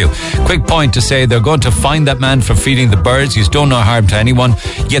 Another few. Quick point to say they're going to find that man for feeding the birds. He's done no harm to anyone.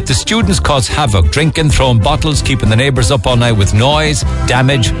 Yet the students cause havoc, drinking, throwing bottles, keeping the neighbours up all night with noise,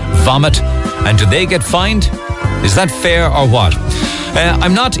 damage, vomit. And do they get fined? Is that fair or what?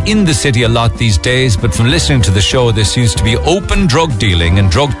 I'm not in the city a lot these days, but from listening to the show, there seems to be open drug dealing and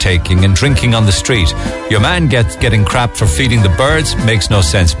drug taking and drinking on the street. Your man getting crap for feeding the birds makes no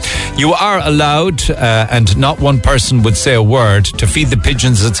sense. You are allowed, and not one person would say a word, to feed the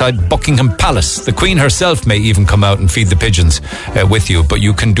pigeons outside Buckingham Palace. The Queen herself may even come out and feed the pigeons with you, but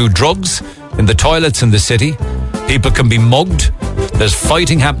you can do drugs in the toilets in the city. People can be mugged. There's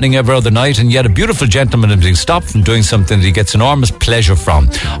fighting happening every other night, and yet a beautiful gentleman is being stopped from doing something that he gets enormous pleasure from.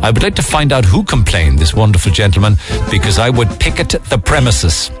 I would like to find out who complained, this wonderful gentleman, because I would picket the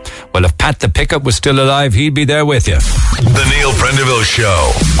premises. Well, if Pat the Pickup was still alive, he'd be there with you. The Neil Prendeville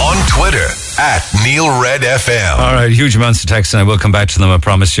Show on Twitter @NeilRedFM. All right, huge amounts of text, and I will come back to them, I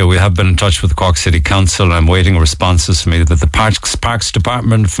promise you. We have been in touch with the Cork City Council, and I'm waiting responses from either the Parks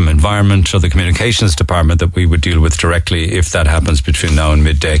Department, from Environment, or the Communications Department that we would deal with directly if that happens between now and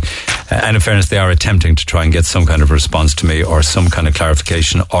midday. And in fairness, they are attempting to try and get some kind of response to me or some kind of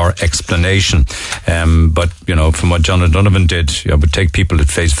clarification or explanation. But, you know, from what John O'Donovan did, I would take people at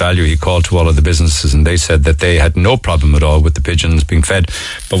face value. He called to all of the businesses and they said that they had no problem at all with the pigeons being fed,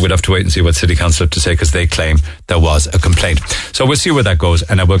 but we'd have to wait and see what City Council have to say, because they claim there was a complaint. So we'll see where that goes,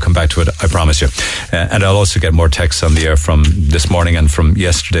 and I will come back to it, I promise you. And I'll also get more texts on the air from this morning and from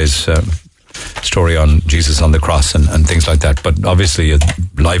yesterday's story on Jesus on the cross and things like that. But obviously a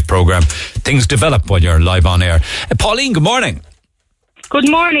live program, things develop when you're live on air. Pauline, good morning. Good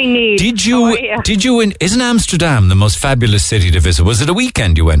morning, Neil. Did you isn't Amsterdam the most fabulous city to visit? Was it a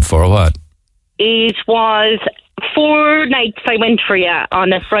weekend you went for or what? It was 4 nights I went for, yeah,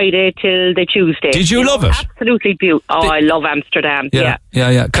 on a Friday till the Tuesday. Did you love it? Absolutely beautiful. Oh, I love Amsterdam, yeah.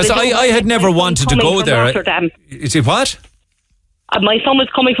 Yeah. Because I had never wanted to go there. Rotterdam. Is it what? My son was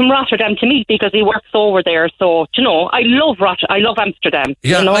coming from Rotterdam to meet because he works over there. So, you know, I love Amsterdam.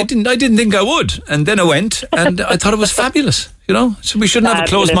 Yeah, you know? I didn't think I would. And then I went and I thought it was fabulous, you know. So we shouldn't have a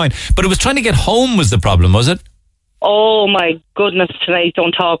closed mind. But it was trying to get home was the problem, was it? Oh my goodness, tonight,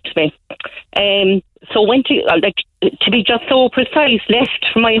 don't talk to me. So went to, to be just so precise, left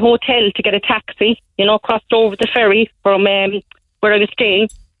from my hotel to get a taxi, crossed over the ferry from where I was staying,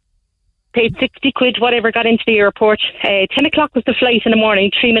 paid 60 quid, whatever, got into the airport. 10 o'clock was the flight in the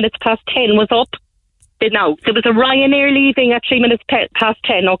morning, 3 minutes past 10 was up. Now, there was a Ryanair leaving at 3 minutes past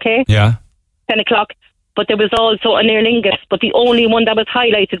 10, okay? Yeah. 10 o'clock. But there was also an Aer Lingus, but the only one that was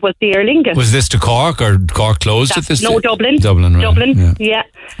highlighted was the Aer Lingus. Was this to Cork, or Cork closed at this? No, Dublin. Dublin, right. Dublin, yeah.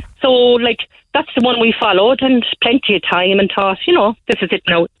 So, that's the one we followed, and plenty of time, and thought, this is it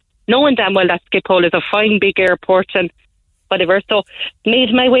now. Knowing damn well that Sqaure is a fine big airport and whatever. So,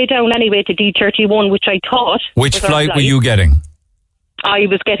 made my way down anyway to D31, which I thought... Which flight were you getting? I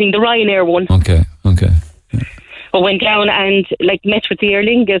was getting the Ryanair one. Okay. I went down and, met with the Aer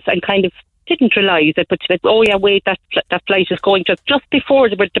Lingus and kind of didn't realise it, but she went, oh yeah, wait, that flight is going just before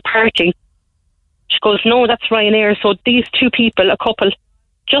they were departing. She goes, no, that's Ryanair. So these two people, a couple,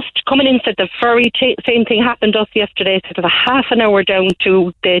 just coming in, said the very same thing happened to us yesterday. Said it was a half an hour down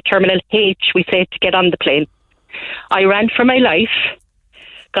to the Terminal H, we said, to get on the plane. I ran for my life,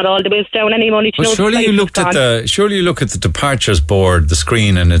 got all the ways down any money to know. Surely you looked at the departures board, the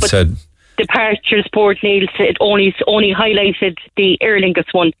screen, and it said departures board, Neil, it only highlighted the Aer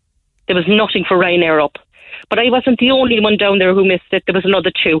Lingus one. There was nothing for Ryanair up. But I wasn't the only one down there who missed it. There was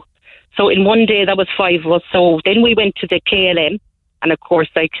another two. So in one day, that was 5 of us. So then we went to the KLM, and of course,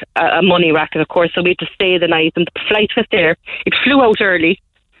 a money racket, of course. So we had to stay the night, and the flight was there. It flew out early,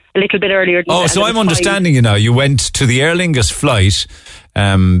 a little bit earlier. So I'm understanding you now. You went to the Aer Lingus flight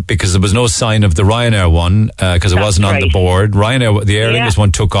because there was no sign of the Ryanair one because it wasn't on the board. Ryanair, the Aer Lingus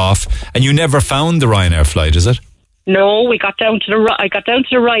one took off, and you never found the Ryanair flight, is it? No, I got down to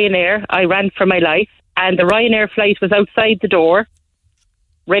the Ryanair. I ran for my life, and the Ryanair flight was outside the door,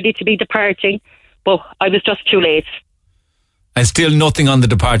 ready to be departing, but I was just too late. And still nothing on the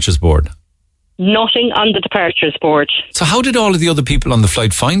departures board? Nothing on the departures board. So how did all of the other people on the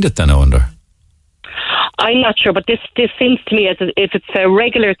flight find it then, I wonder? I'm not sure, but this seems to me as if it's a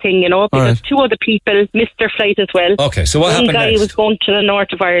regular thing, because two other people missed their flight as well. Okay, so what happened next? One guy was going to the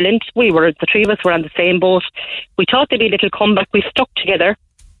north of Ireland. The three of us were on the same boat. We thought there'd be a little comeback. We stuck together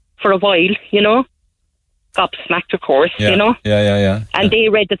for a while, gobsmacked, of course, Yeah. And they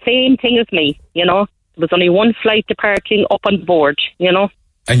read the same thing as me, There was only one flight departing up on board,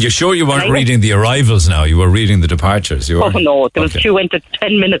 And you're sure you weren't reading the arrivals now? You were reading the departures? Oh, no. There was two went at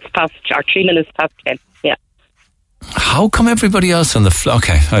 10 minutes past, or 3 minutes past 10. Yeah. How come everybody else on the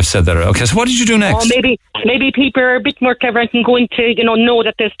okay, I've said that. Okay, so what did you do next? Maybe people are a bit more clever and can go into, know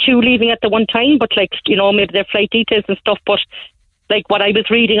that there's two leaving at the one time, but maybe their flight details and stuff, but what I was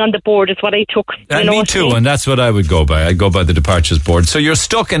reading on the board is what I took. And me too, and that's what I would go by. I'd go by the departures board. So you're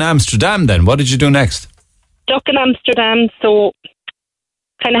stuck in Amsterdam then. What did you do next? Stuck in Amsterdam, so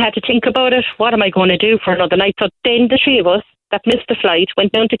kind of had to think about it. What am I going to do for another night? So then the three of us that missed the flight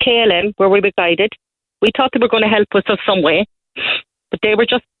went down to KLM where we were guided. We thought they were going to help us some way, but they were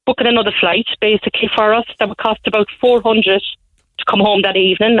just booking another flight basically for us that would cost about 400 to come home that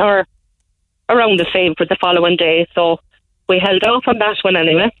evening, or around the same for the following day. So we held off on that one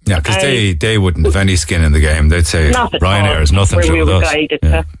anyway. Yeah, because they wouldn't have any skin in the game. They'd say Ryanair is nothing to do with us.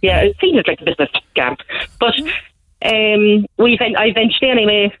 It seemed like a business scam. But eventually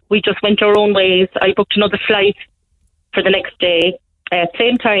anyway, we just went our own ways. I booked another flight for the next day,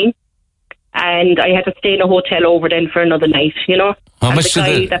 same time. And I had to stay in a hotel over then for another night, How much the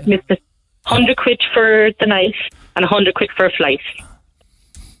guy that missed it, 100 quid for the night and 100 quid for a flight.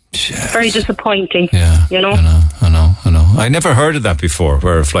 Yes. Very disappointing, I know. I never heard of that before,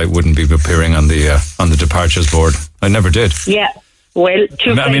 where a flight wouldn't be appearing on the departures board. I never did. Yeah. Well,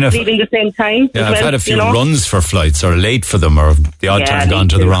 two flights leaving the same time. Yeah, I've had a few runs for flights, or late for them, or the odd time gone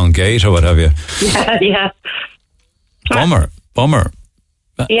to the wrong gate, or what have you. Yeah. Bummer.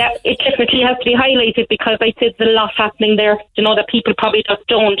 Yeah, it definitely has to be highlighted because I said there's a lot happening there, that people probably just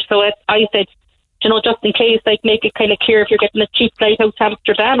don't. So I said, just in case, make it kind of clear if you're getting a cheap flight out to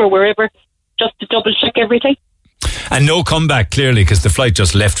Amsterdam or wherever, just to double check everything. And no comeback, clearly, because the flight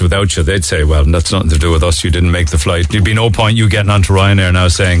just left without you. They'd say, well, that's nothing to do with us. You didn't make the flight. There'd be no point you getting onto Ryanair now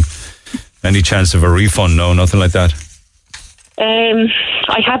saying, any chance of a refund? No, nothing like that.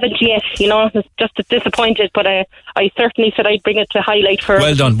 I haven't yet, it's just disappointed, but I certainly said I'd bring it to highlight for...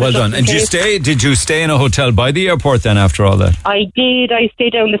 Well done. And did you stay in a hotel by the airport then after all that? I did. I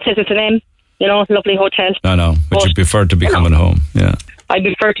stayed down the Citizen M, lovely hotel. I know, but you preferred to be coming home, yeah. I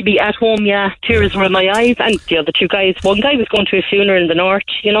prefer to be at home, yeah. Tears were in my eyes, and the other two guys, one guy was going to a funeral in the north,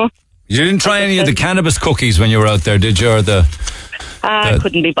 You didn't try any of the cannabis cookies when you were out there, did you? Or I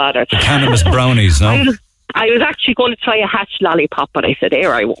couldn't be bothered. The cannabis brownies, no? I was actually going to try a hatch lollipop, but I said,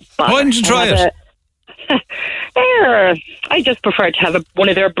 I won't bother. Why didn't you try it? I just prefer to have one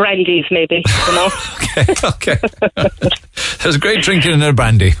of their brandies, maybe, you know. Okay. There's great drinking in their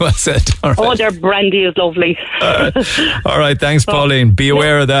brandy. Well said. All right. Oh, their brandy is lovely. All right, thanks, Pauline. Be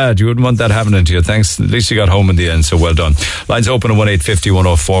aware of that. You wouldn't want that happening to you. Thanks. At least you got home in the end, so well done. Lines open at 1850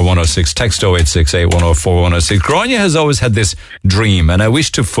 104 106. Text 0868 104 106. Grania has always had this dream, and I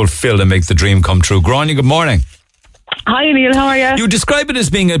wish to fulfill and make the dream come true. Grania, good morning. Hi, Neil. How are you? You describe it as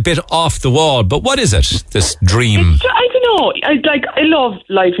being a bit off the wall, but what is it, this dream? I don't know. I love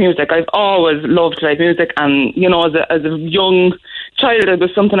live music. I've always loved live music, and you know, as a young child, it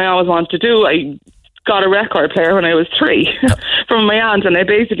was something I always wanted to do. I got a record player when I was 3 from my aunt, and I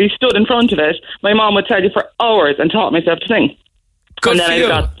basically stood in front of it. My mom would tell you for hours and taught myself to sing. Good and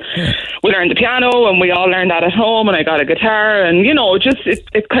then for you. We learned the piano, and we all learned that at home, and I got a guitar, and you know, just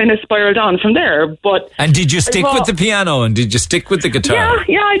it kind of spiraled on from there. But and did you stick with the piano, and did you stick with the guitar?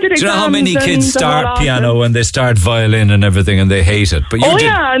 Yeah, I did. Do you know how many kids start piano and they start violin and everything, and they hate it? But you did.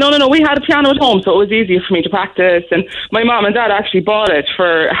 Yeah, no. We had a piano at home, so it was easier for me to practice. And my mom and dad actually bought it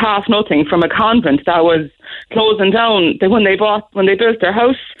for half nothing from a convent that was closing down. When they built their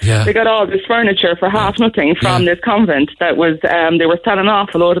house, they got all this furniture for half nothing from this convent that was they were selling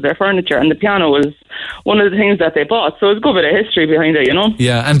off a load of their furniture, and the piano was one of the things that they bought. So it's a good bit of history behind it, you know.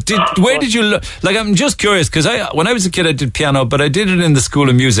 Yeah, and where did you look? Like, I'm just curious because when I was a kid, I did piano, but I did it in the School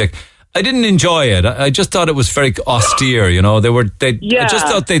of Music. I didn't enjoy it. I just thought it was very austere, you know. I just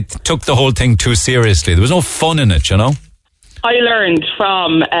thought they took the whole thing too seriously. There was no fun in it, you know. I learned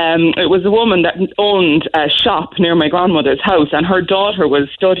from, it was a woman that owned a shop near my grandmother's house, and her daughter was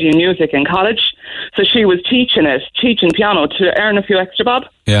studying music in college. So she was teaching piano to earn a few extra bob.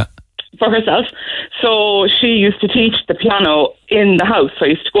 Yeah. For herself. So she used to teach the piano in the house. So I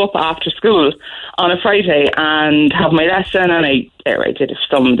used to go up after school on a Friday and have my lesson, and I did it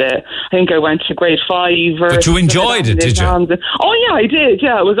I think I went to grade 5. But you enjoyed it, did you? Oh yeah, I did.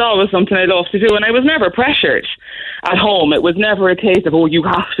 Yeah, it was always something I loved to do, and I was never pressured at home. It was never a case of, you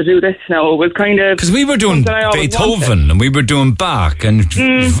have to do this now. It was kind of... Because we were doing Beethoven, and we were doing Bach, and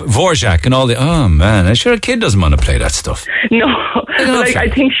Dvorak, and all the... Oh, man, I'm sure a kid doesn't want to play that stuff. No,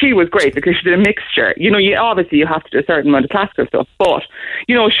 I think she was great because she did a mixture. You know, obviously you have to do a certain amount of classical stuff, but,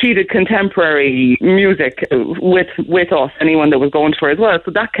 you know, she did contemporary music with us, anyone that was going to her as well,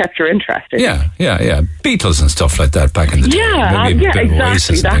 so that kept her interested. Yeah. Beatles and stuff like that back in the day. Yeah, exactly,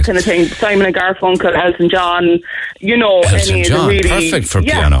 that kind of thing. Simon and Garfunkel, Elton John, you know, Elton John, really, perfect for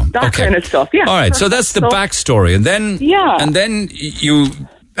piano. That kind of stuff. Yeah. All right, so that's the backstory, and then you.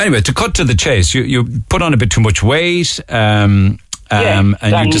 Anyway, to cut to the chase, you put on a bit too much weight, and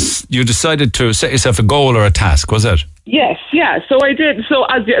you decided to set yourself a goal or a task. Was it? Yes, yeah. So I did. So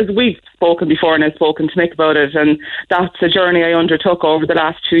as we've spoken before, and I've spoken to Nick about it, and that's a journey I undertook over the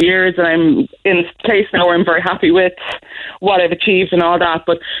last 2 years, and I'm in a place now where I'm very happy with what I've achieved and all that.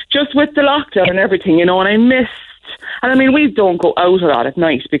 But just with the lockdown and everything, you know, and I missed. And I mean, we don't go out a lot at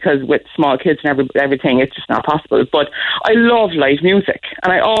night because with small kids and everything, it's just not possible. But I love live music,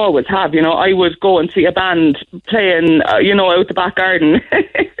 and I always have. You know, I would go and see a band playing, you know, out the back garden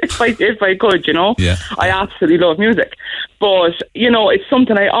if I could. You know, I absolutely love music. But you know, it's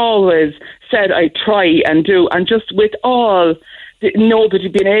something I always said I'd try and do, and just with all. Nobody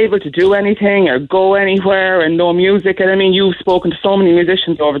being able to do anything or go anywhere and no music. And I mean, you've spoken to so many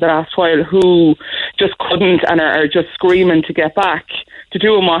musicians over the last while who just couldn't and are just screaming to get back to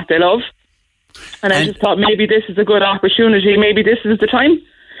doing what they love. And I just thought maybe this is a good opportunity. Maybe this is the time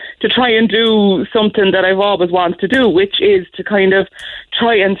to try and do something that I've always wanted to do, which is to kind of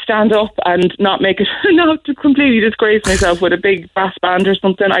try and stand up and not to completely disgrace myself with a big brass band or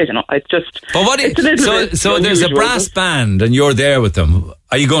something. I don't know. It's just... But so there's a brass band and you're there with them.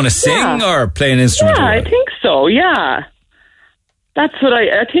 Are you going to sing or play an instrument? Yeah, I think so, yeah. That's what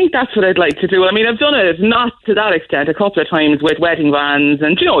I think that's what I'd like to do. I mean, I've done it not to that extent a couple of times with wedding bands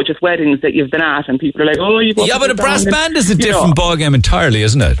and, you know, just weddings that you've been at and people are like, oh, you've... Yeah, but a brass band is a different ballgame entirely,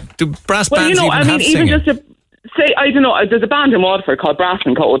 isn't it? Do brass bands have singing? There's a band in Waterford called Brass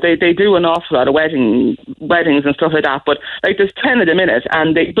 & Co. They do an awful lot of weddings and stuff like that, but like there's 10 of them in it,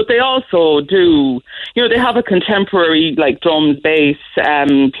 but they also do, you know, they have a contemporary like drums, bass,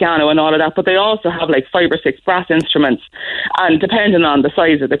 piano and all of that, but they also have like 5 or 6 brass instruments, and depending on the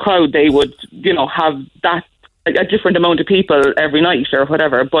size of the crowd, they would, you know, have that a different amount of people every night or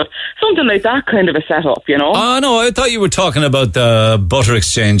whatever, but something like that kind of a setup, you know. Oh no, I thought you were talking about the Butter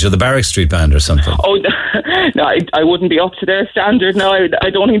Exchange or the Barrack Street Band or something. Oh no, I wouldn't be up to their standard. No, I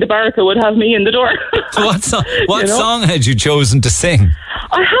don't think the Barraca would have me in the door. What song had you chosen to sing?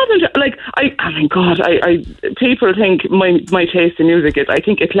 I haven't, like, people think my taste in music is, I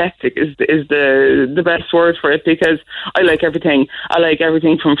think eclectic is the best word for it, because I like everything. I like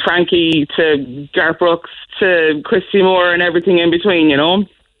everything from Frankie to Garth Brooks to Christy Moore and everything in between, you know.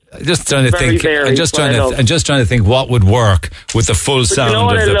 Just trying to think. I'm just trying to think what would work with the full sound. You know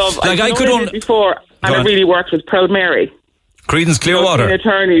what of I the, love? like I could only before, and it really worked with Proud Mary. Creedence Clearwater.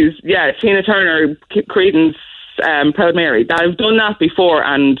 Tina Turner, Creedence, Proud Mary. I've done that before,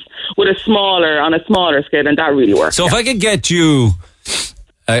 and on a smaller scale, and that really worked. So if I could get you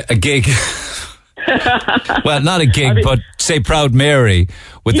a gig, well, not a gig, but say Proud Mary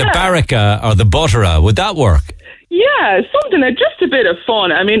with the Barraca or the Buttera, would that work? Yeah, something like just a bit of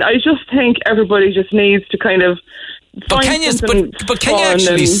fun. I mean, I just think everybody just needs to kind of. But can you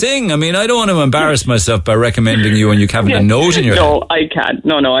actually sing? I mean, I don't want to embarrass myself by recommending you and you having a note in your head. No, I can't.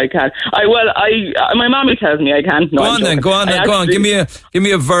 No, I can't. My mommy tells me I can. No, Go on. Give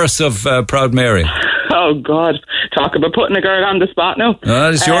me a verse of Proud Mary. Oh God, talk about putting a girl on the spot now.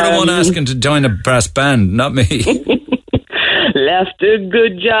 You're the one asking to join a brass band, not me. Left a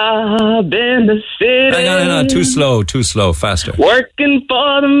good job in the city. No, too slow, faster. Working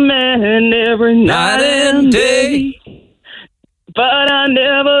for the man every night and day. But I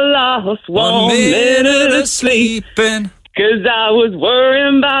never lost one minute of sleeping. 'Cause I was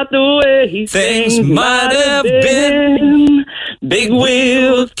worrying about the way things might have been. Big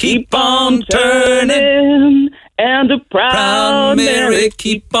wheel keep on turning, and the proud Mary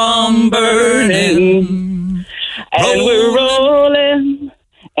keep on burning. And we're rolling,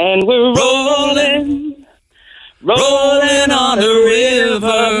 rolling on the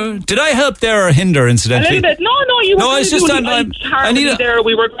river. Did I help there or hinder, incidentally? A little bit. No, you were I need there.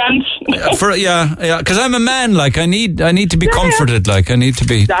 We were grand. Because I'm a man. Like I need to be comforted. Like I need to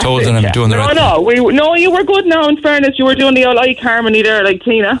be told that I'm doing the right thing. No, you were good. Now, in fairness, you were doing the old Ike harmony there, like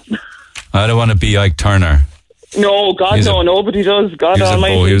Tina. I don't want to be Ike Turner. No, God, nobody does. God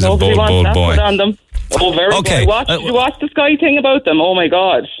Almighty, he was nobody a bold wants that boy. on them. Oh, very good. Did you watch the Sky thing about them? Oh my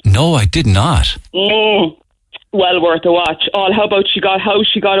God. No, I did not. Well worth a watch. How about how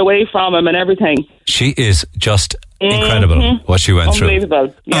she got away from him and everything. She is just incredible what she went through.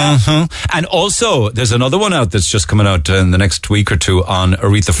 Unbelievable. Yeah. And also, there's another one out that's just coming out in the next week or two on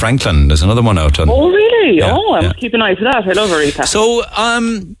Aretha Franklin. There's another one out on. Oh, really? Yeah, I must keep an eye for that. I love Aretha. So,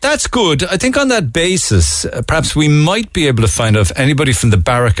 that's good. I think on that basis, perhaps we might be able to find out if anybody from the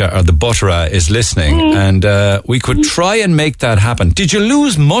Barraca or the Buttera is listening, and we could try and make that happen. Did you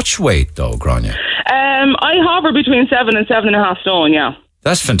lose much weight, though, Grania? I hover between 7 and 7.5 stone, yeah.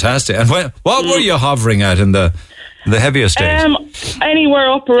 That's fantastic. And what were you hovering at in the heaviest days?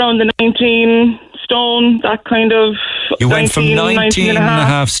 Anywhere up around the 19 stone, that kind of. You went from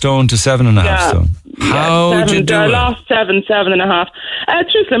 19.5 stone to 7.5 stone. How did you do I it? lost 7.5.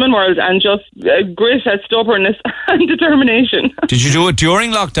 Through Slimming World and just grit and stubbornness and determination. Did you do it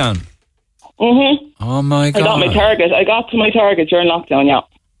during lockdown? Mm-hmm. Oh my God. I got my target. I got to my target during lockdown, yeah.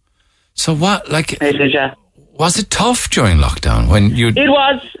 So what, like... I did, yeah. Was it tough during lockdown when you? It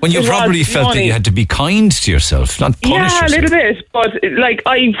was. When you probably felt that you had to be kind to yourself, not punish yourself. Yeah, a little bit. But like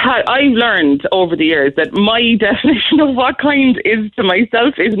I've learned over the years that my definition of what kind is to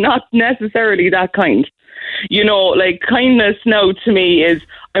myself is not necessarily that kind. You know, like kindness now to me is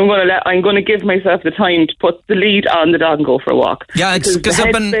I'm going to give myself the time to put the lead on the dog and go for a walk. Yeah, it's because the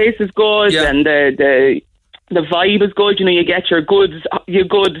headspace is good and the vibe is good. You know, you get your good,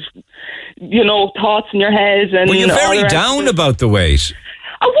 thoughts in your head. And well, you're very down about the weight.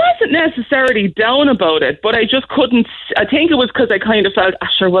 I wasn't necessarily down about it, but I just couldn't. I think it was because I kind of felt,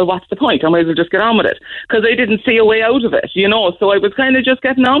 sure, well, what's the point? I might as well just get on with it. Because I didn't see a way out of it, you know. So I was kind of just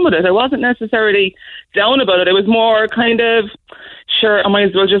getting on with it. I wasn't necessarily down about it. I was more kind of, sure, I might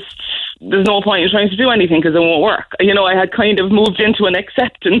as well just, there's no point in trying to do anything because it won't work. You know, I had kind of moved into an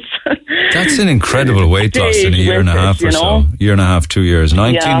acceptance. That's an incredible weight loss in a year and a half or so. Year and a half, 2 years.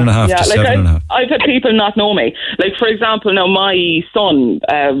 19.5 to 7.5. I've had people not know me. Like, for example, now my son,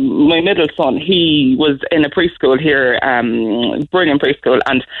 my middle son, he was in a preschool here, brilliant preschool,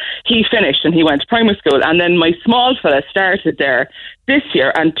 and he finished and he went to primary school. And then my small fella started there this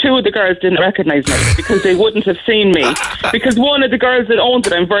year, and two of the girls didn't recognise me because they wouldn't have seen me. Because one of the girls that owned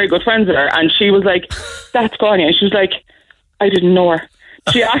it, I'm very good friends with her, and she was like, that's Grania. And she was like, I didn't know her.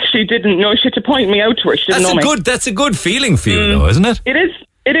 She actually didn't know. She had to point me out to her. She didn't know me. That's a good feeling for you, though, isn't it? It is.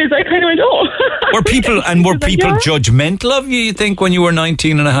 It is. I kind of went, oh. Were people judgmental of you think, when you were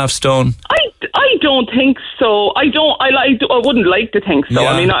 19.5 stone? I I don't think so. I wouldn't like to think so. Yeah.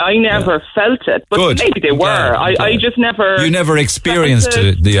 I mean, I never felt it, but Good. maybe they were. I just never. You never experienced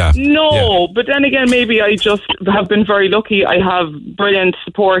it. Yeah. No, but then again, maybe I just have been very lucky. I have brilliant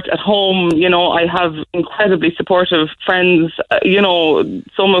support at home. You know, I have incredibly supportive friends. You know,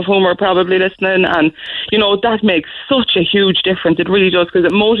 some of whom are probably listening, and you know that makes such a huge difference. It really does, because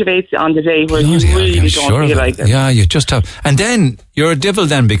it motivates you on the day where you really don't feel like it. Yeah, you just have. And then you're a devil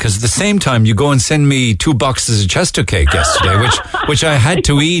then, because at the same time you go and send me 2 boxes of Chester cake yesterday, which I had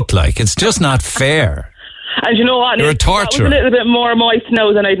to eat. Like, it's just not fair. And you know what? You're a torturer. That was a little bit more moist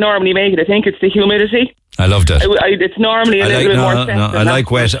now than I'd normally make it. I think it's the humidity. I loved it. It's normally a little bit more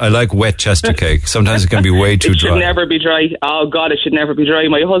set. I like wet Chester cake. Sometimes it can be way too dry. It should never be dry. Oh God, it should never be dry.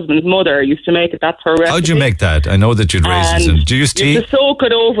 My husband's mother used to make it. That's her recipe. How'd you make that? I know that you'd raisins in. Do you use tea? You have to soak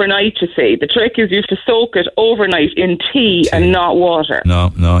it overnight, you see. The trick is you have to soak it overnight in tea and not water.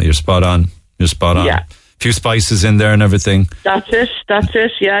 No, you're spot on. Yeah. Few spices in there and everything. That's it.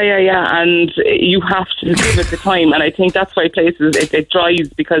 Yeah. And you have to give it the time. And I think that's why places, it dries,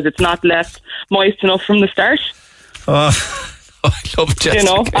 because it's not left moist enough from the start. Oh, I love Jessica. You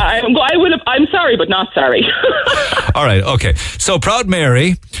know, I'm sorry, but not sorry. All right, okay. So Proud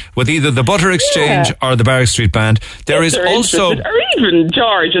Mary, with either the Butter Exchange or the Barrack Street Band. There is also... Or even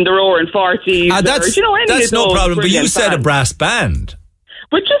George and the Roaring 40s. That's no problem, but you said a brass band.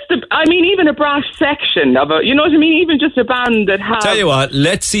 But even a brass section of you know what I mean? Even just a band that has... Tell you what,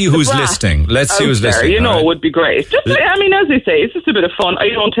 let's see who's listening. Let's see who's listening. It would be great. Just, as they say, it's just a bit of fun. I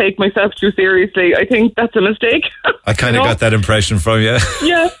don't take myself too seriously. I think that's a mistake. I kind of got that impression from you.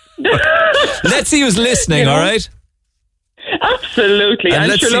 Yeah. Let's see who's listening, all right? Absolutely.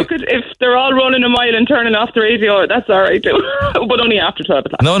 And sure, look, if they're all running a mile and turning off the radio, that's all right too. But only after 12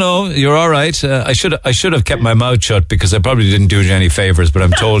 o'clock. No, you're all right. I should have kept my mouth shut, because I probably didn't do you any favours, but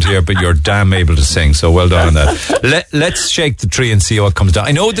I'm told here, but you're damn able to sing, so well done on that. Let's shake the tree and see what comes down.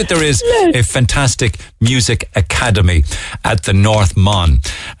 I know that there is a fantastic music academy at the North Mon,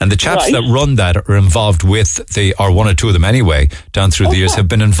 and the chaps that run that are involved with or one or two of them anyway, down through the years, have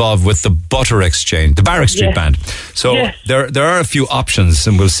been involved with the Butter Exchange, the Barrack Street Band. So there are a few options,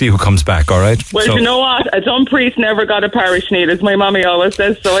 and we'll see who comes back, all right? Well, you know what? A dumb priest never got a parish need, as my mommy always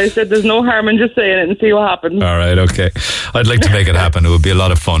says, so I said there's no harm in just saying it and see what happens. All right, okay. I'd like to make it happen. It would be a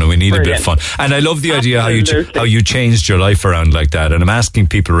lot of fun, and we need a bit of fun. And I love the idea how you changed your life around like that, and I'm asking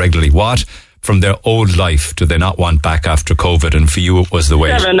people regularly, what from their old life do they not want back after COVID? And for you, it was the way.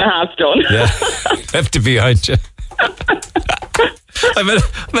 7.5 stone. Yeah, left to behind you. I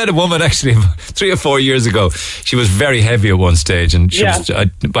met a woman actually 3 or 4 years ago. She was very heavy at one stage, and she was.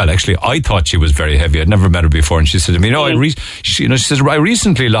 I thought she was very heavy. I'd never met her before, and she said to me, she said, I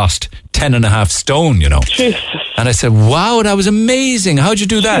recently lost 10.5 stone. You know, Jesus. And I said, wow, that was amazing. How'd you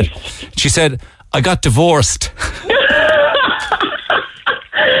do that? She said, I got divorced.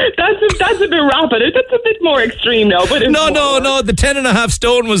 That's a bit rapid. That's a bit more extreme now. But no. The 10.5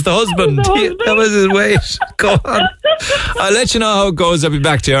 stone was the husband. That was his weight. Go on. I'll let you know how it goes. I'll be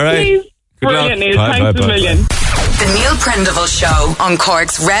back to you, all right? Please. Brilliant, Neil. Thanks a million. The Neil Prendeville Show on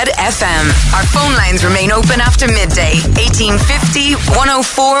Cork's Red FM. Our phone lines remain open after midday. 1850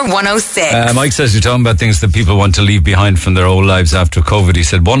 104 106. Mike says you're talking about things that people want to leave behind from their old lives after COVID. He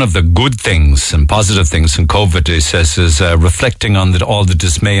said one of the good things and positive things from COVID, he says, is reflecting on all the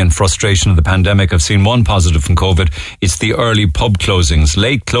dismay and frustration of the pandemic. I've seen one positive from COVID. It's the early pub closings.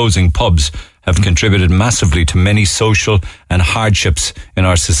 Late closing pubs have contributed massively to many social and hardships in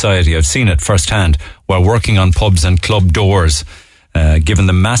our society. I've seen it firsthand while working on pubs and club doors. Given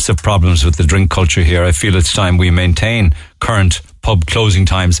the massive problems with the drink culture here, I feel it's time we maintain current pub closing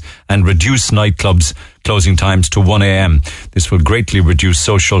times and reduce nightclubs closing times to 1 a.m. This will greatly reduce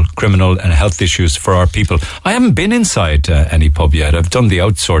social, criminal and health issues for our people. I haven't been inside any pub yet. I've done the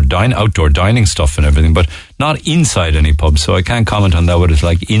outdoor dining stuff and everything, but not inside any pub, so I can't comment on that, what it's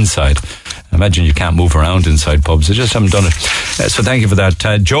like inside. I imagine you can't move around inside pubs. I just haven't done it. So thank you for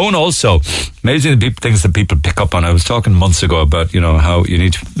that. Joan also, amazing things that people pick up on. I was talking months ago about, how you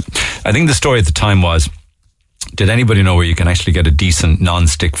need to... I think the story at the time was, did anybody know where you can actually get a decent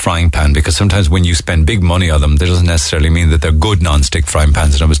non-stick frying pan? Because sometimes when you spend big money on them, that doesn't necessarily mean that they're good non-stick frying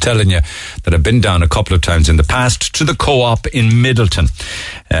pans. And I was telling you that I've been down a couple of times in the past to the Co-op in Middleton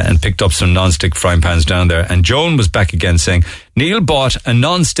and picked up some non-stick frying pans down there. And Joan was back again saying, Neil bought a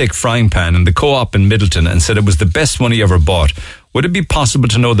non-stick frying pan in the Co-op in Middleton and said it was the best one he ever bought. Would it be possible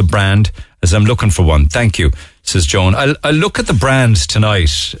to know the brand, as I'm looking for one? Thank you, says Joan. I'll look at the brand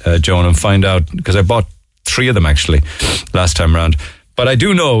tonight, Joan, and find out, because I bought 3 of them actually last time around. But I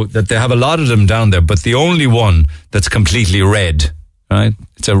do know that they have a lot of them down there, but the only one that's completely red, right?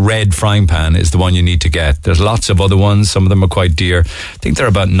 It's a red frying pan is the one you need to get. There's lots of other ones. Some of them are quite dear. I think they're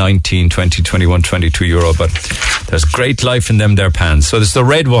about 19, 20, 21, 22 euro, but there's great life in them, their pans. So there's the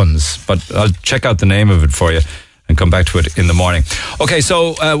red ones, but I'll check out the name of it for you and come back to it in the morning. Okay,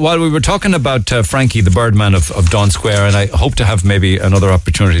 so while we were talking about Frankie, the Birdman of Daunt Sqaure, and I hope to have maybe another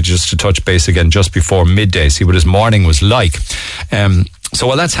opportunity just to touch base again just before midday, see what his morning was like. So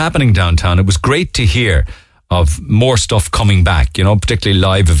while that's happening downtown, it was great to hear of more stuff coming back, you know, particularly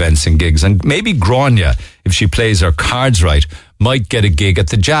live events and gigs. And maybe Grania, if she plays her cards right, might get a gig at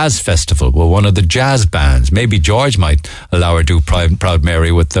the Jazz Festival with one of the jazz bands. Maybe George might allow her to do Proud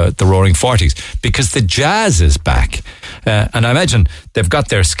Mary with the Roaring Forties, because the jazz is back. And I imagine they've got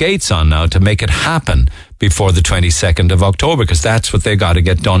their skates on now to make it happen before the 22nd of October, because that's what they got to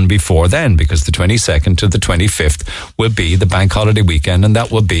get done before then, because the 22nd to the 25th will be the bank holiday weekend, and that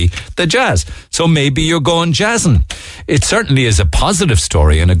will be the jazz. So maybe you're going jazzing. It certainly is a positive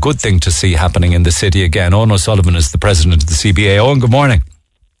story and a good thing to see happening in the city again. Owen O'Sullivan is the president of the CBA. Owen, good morning.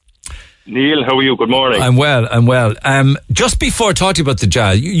 Neil, how are you? Good morning. I'm well. Just before talking about the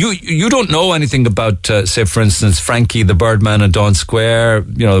jazz, you don't know anything about, say, for instance, Frankie the Birdman and Daunt Sqaure,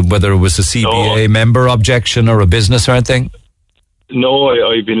 you know, whether it was a CBA member objection or a business or anything? No,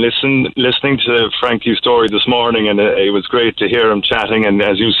 I've been listening to Frankie's story this morning, and it was great to hear him chatting, and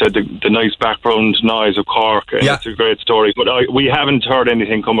as you said, the nice background noise of Cork. Yeah. It's a great story, but we haven't heard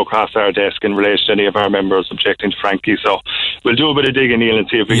anything come across our desk in relation to any of our members objecting to Frankie, so we'll do a bit of digging, Neil, and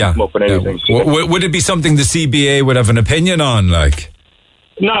see if we can come up with anything. Would it be something the CBA would have an opinion on, like?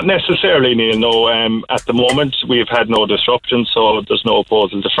 Not necessarily, Neil, no. At the moment, we've had no disruption, so there's no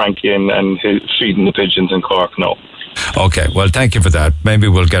opposal to Frankie and his feeding the pigeons in Cork, no. Okay, well, thank you for that. Maybe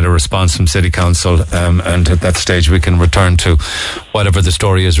we'll get a response from City Council, and at that stage we can return to whatever the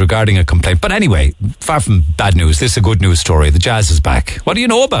story is regarding a complaint. But anyway, far from bad news, this is a good news story. The jazz is back. What do you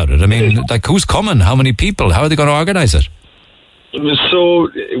know about it? I mean, like, who's coming? How many people? How are they going to organise it? So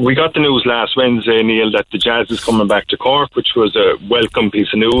we got the news last Wednesday, Neil, that the jazz is coming back to Cork, which was a welcome piece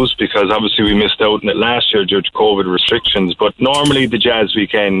of news, because obviously we missed out on it last year due to COVID restrictions. But normally the jazz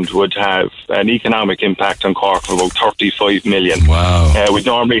weekend would have an economic impact on Cork of about 35 million. Wow. We'd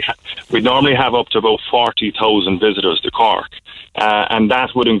normally have up to about 40,000 visitors to Cork, and that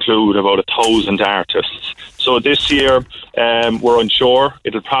would include about 1,000 artists. So this year, we're unsure.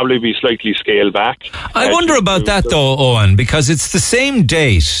 It'll probably be slightly scaled back. I wonder about that though, Owen, because it's the same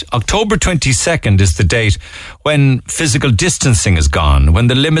date. October 22nd is the date when physical distancing is gone, when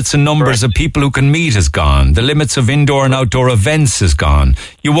the limits and numbers of people who can meet is gone, the limits of indoor and outdoor events is gone.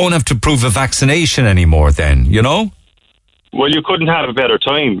 You won't have to prove a vaccination anymore then, you know? Well, you couldn't have a better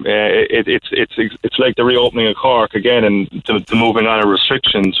time. It's like the reopening of Cork again, and the moving on of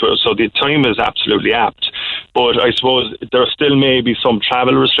restrictions. So the time is absolutely apt. But I suppose there still may be some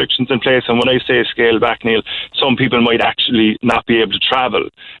travel restrictions in place. And when I say scale back, Neil, some people might actually not be able to travel.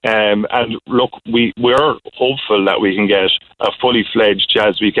 And look, we're hopeful that we can get a fully fledged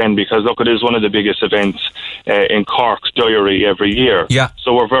jazz weekend, because look, it is one of the biggest events in Cork's diary every year. Yeah.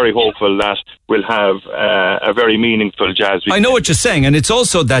 So we're very hopeful that we'll have a very meaningful jazz weekend. I know what you're saying, and it's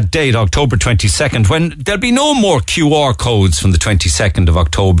also that date, October 22nd, when there'll be no more QR codes from the 22nd of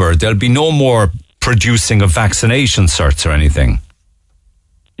October. There'll be no more producing of vaccination certs or anything.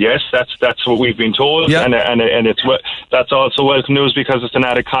 Yes, that's what we've been told, yeah. and that's also welcome news, because it's an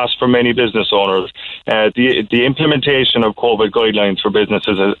added cost for many business owners. The implementation of COVID guidelines for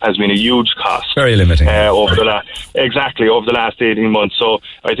businesses has been a huge cost. Very limiting. Over the last 18 months. So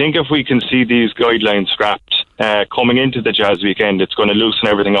I think if we can see these guidelines scrapped coming into the jazz weekend, it's going to loosen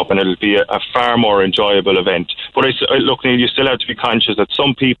everything up, and it'll be a far more enjoyable event. But look, Neil, you still have to be conscious that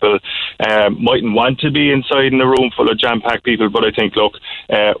some people mightn't want to be inside in a room full of jam-packed people. But I think, look,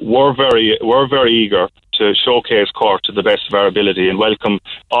 we're very eager to showcase Cork to the best of our ability and welcome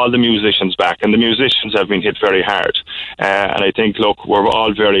all the musicians back. And the musicians have been hit very hard. And I think, look, we're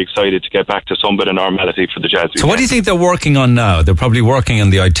all very excited to get back to some bit of normality for the jazz weekend. So what do you think they're working on now? They're probably working on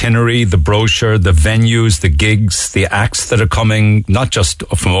the itinerary, the brochure, the venues, the gigs, the acts that are coming, not just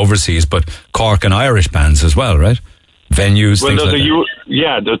from overseas, but Cork and Irish bands as well, right? Venues, well, things like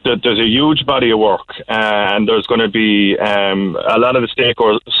that. There's a huge body of work, and there's going to be a lot of the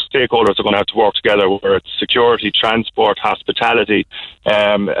stakeholders are going to have to work together, whether it's security, transport, hospitality,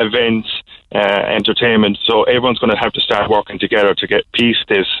 events, entertainment. So everyone's going to have to start working together to piece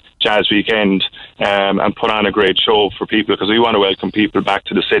this jazz weekend and put on a great show for people, because we want to welcome people back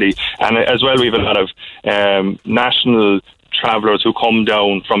to the city. And as well, we have a lot of national travellers who come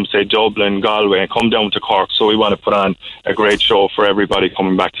down from, say, Dublin, Galway, and come down to Cork. So we want to put on a great show for everybody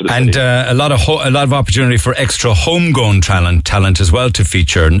coming back to the city. And a lot of opportunity for extra homegrown talent as well to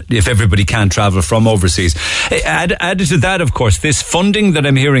feature if everybody can't travel from overseas. Added to that, of course, this funding that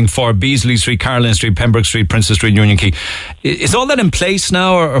I'm hearing for Beasley Street, Caroline Street, Pembroke Street, Princess Street, Union Quay, is all that in place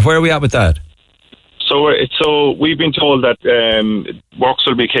now, or where are we at with that? So we've been told that works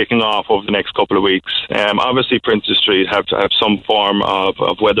will be kicking off over the next couple of weeks. Obviously, Princess Street have to have some form of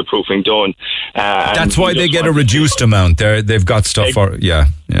weatherproofing done. That's why they get a reduced amount. They've got stuff for yeah.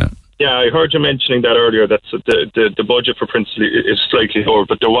 Yeah, I heard you mentioning that earlier, that the budget for Princely is slightly lower,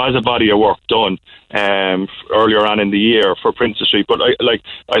 but there was a body of work done earlier on in the year for Princess Street. But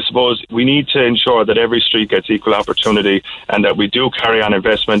I suppose we need to ensure that every street gets equal opportunity and that we do carry on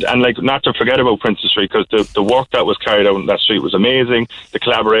investment. And not to forget about Princess Street, because the work that was carried out on that street was amazing. The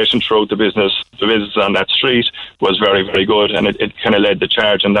collaboration throughout the businesses on that street was very, very good, and it kind of led the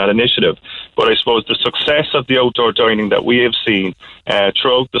charge in that initiative. But I suppose the success of the outdoor dining that we have seen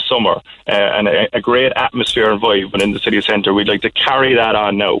throughout the summer, and a great atmosphere and vibe within the city centre, we'd like to carry that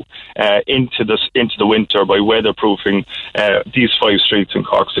on now into the winter by weatherproofing these 5 streets in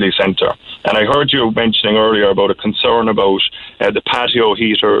Cork City Centre. And I heard you mentioning earlier about a concern about the patio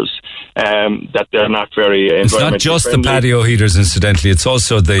heaters, that they're not very environmentally It's not just friendly. the patio heaters, incidentally. It's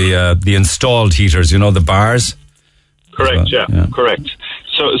also the installed heaters, the bars. Correct, correct.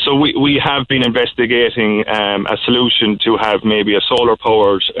 So we have been investigating a solution to have maybe a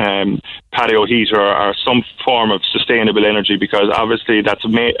solar-powered patio heater or some form of sustainable energy, because obviously that's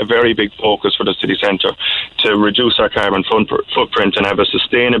a very big focus for the city centre, to reduce our carbon footprint and have a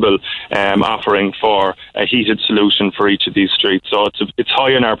sustainable offering for a heated solution for each of these streets. So it's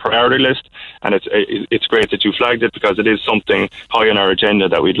high on our priority list, and it's great that you flagged it, because it is something high on our agenda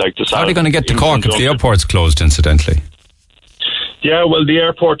that we'd like to solve. How are they going to get to Cork if the airport's closed, incidentally? Yeah, well, the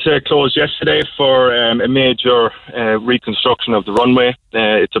airport closed yesterday for a major reconstruction of the runway.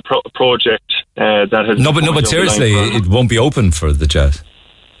 It's a project that has... No, but seriously, it won't be open for the Jazz.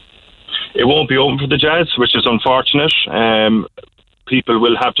 It won't be open for the Jazz, which is unfortunate. People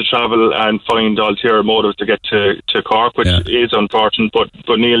will have to travel and find ulterior motives to get to Cork, which is unfortunate. But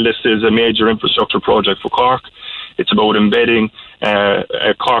Neil, this is a major infrastructure project for Cork. It's about embedding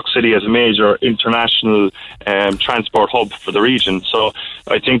Cork City as a major international transport hub for the region. So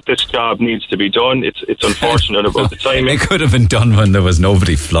I think this job needs to be done. It's unfortunate about the timing. It could have been done when there was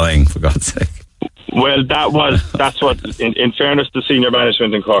nobody flying, for God's sake. Well, that's what, in fairness to senior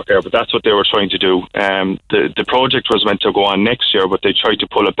management in Cork Air, but that's what they were trying to do. The project was meant to go on next year, but they tried to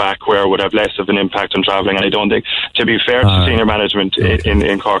pull it back where it would have less of an impact on travelling. And I don't think, to be fair to senior management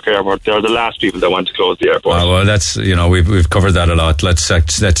in Cork Airport, they're the last people that want to close the airport. Well, that's, we've covered that a lot. Let's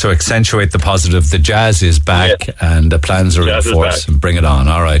accentuate the positive. The Jazz is back, and the plans are in force, and bring it on.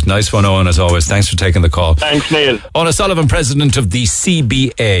 All right. Nice one, Owen, as always. Thanks for taking the call. Thanks, Neil. Owen O'Sullivan, president of the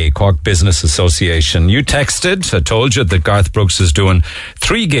CBA, Cork Business Association. You texted, I told you that Garth Brooks is doing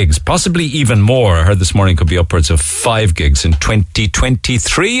 3 gigs, possibly even more. I heard this morning could be upwards of 5 gigs in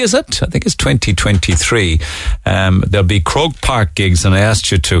 2023, is it? I think it's 2023. There'll be Croke Park gigs, and I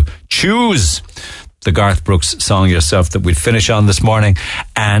asked you to choose the Garth Brooks song yourself that we'd finish on this morning.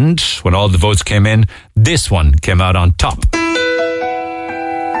 And when all the votes came in, this one came out on top.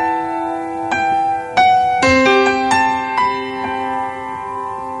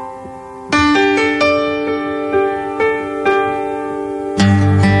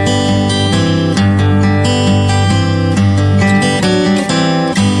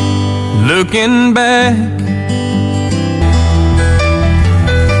 Looking back,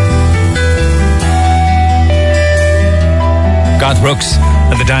 Garth Brooks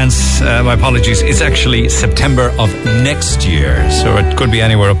and the dance, my apologies, it's actually September of next year, so it could be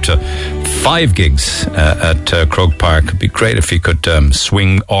anywhere up to 5 gigs at Croke Park. It'd be great if he could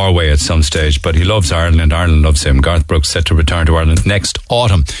swing our way at some stage, but he loves Ireland, Ireland loves him. Garth Brooks set to return to Ireland next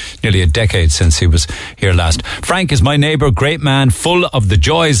autumn, nearly a decade since he was here last. Frank is my neighbour, great man, full of the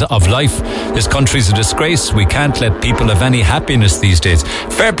joys of life. This country's a disgrace. We can't let people have any happiness these days.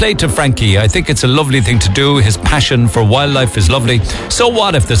 Fair play to Frankie. I think it's a lovely thing to do. His passion for wildlife is lovely. So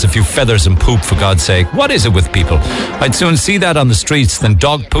what if there's a few feathers and poop, for God's sake? What is it with people? I'd soon see that on the streets than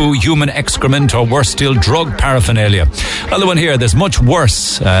dog poo, human excrement, or worse still, drug paraphernalia. Another one here. There's much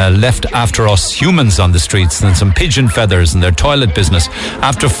worse left after us humans on the streets than some pigeon feathers and their toilet business.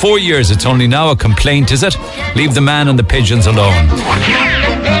 After 4 years, it's only now a complaint, is it? Leave the man and the pigeons alone.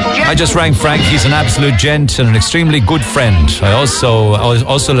 I just rang Frank. He's an absolute gent and an extremely good friend. I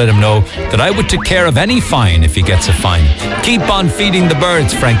also let him know that I would take care of any fine if he gets a fine. Keep on feeding the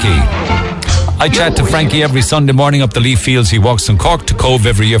birds, Frankie. I chat to Frankie every Sunday morning up the Leaf Fields. He walks from Cork to Cove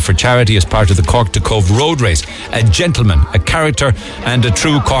every year for charity as part of the Cork to Cove Road Race. A gentleman, a character, and a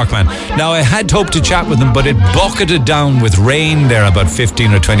true Corkman. Now, I had hoped to chat with him, but it bucketed down with rain there about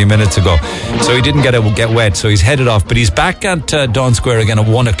 15 or 20 minutes ago. So he didn't get wet, so he's headed off. But he's back at Daunt Sqaure again at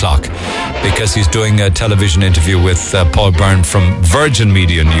 1 o'clock because he's doing a television interview with Paul Byrne from Virgin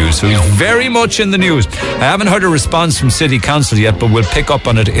Media News. So he's very much in the news. I haven't heard a response from City Council yet, but we'll pick up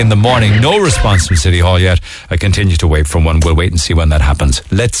on it in the morning. No response from City Hall yet. I continue to wait for one. We'll wait and see when that happens.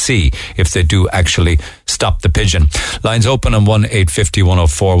 Let's see if they do actually stop the pigeon. Lines open on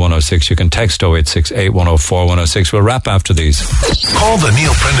 1-850-104-106. You can text 0868-104-106. We'll wrap after these. Call the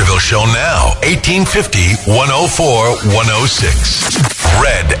Neil Prendeville Show now. 1850-104-106.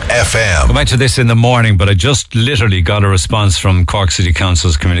 Red FM. Go back to this in the morning, but I just literally got a response from Cork City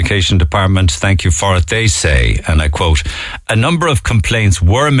Council's Communication Department. Thank you for it. They say, and I quote, a number of complaints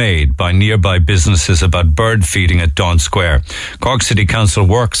were made by nearby businesses about bird feeding at Daunt Sqaure. Cork City Council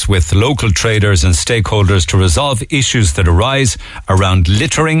works with local traders and stakeholders to resolve issues that arise around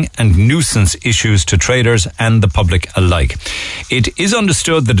littering and nuisance issues to traders and the public alike. It is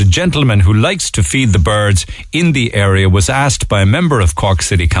understood that a gentleman who likes to feed the birds in the area was asked by a member of Cork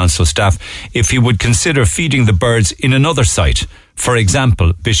City Council staff if he would consider feeding the birds in another site, for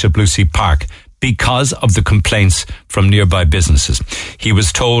example, Bishop Lucy Park, because of the complaints from nearby businesses. He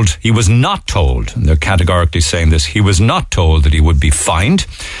was not told, and they're categorically saying this, he was not told that he would be fined,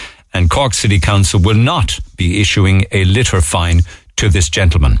 and Cork City Council will not be issuing a litter fine to this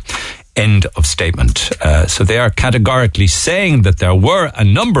gentleman. End of statement. So they are categorically saying that there were a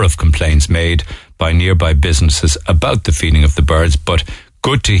number of complaints made by nearby businesses about the feeding of the birds, but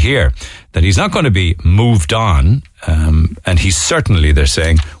good to hear that he's not going to be moved on, and he certainly, they're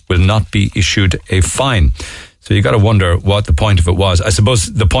saying, will not be issued a fine. So you got to wonder what the point of it was. I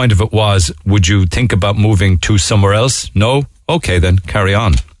suppose the point of it was, would you think about moving to somewhere else? No? Okay, then carry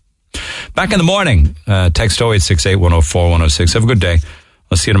on. Back in the morning, text 0868-104-106. Have a good day.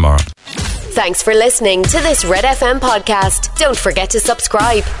 I'll see you tomorrow. Thanks for listening to this Red FM podcast. Don't forget to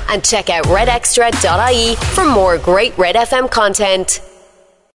subscribe and check out redextra.ie for more great Red FM content.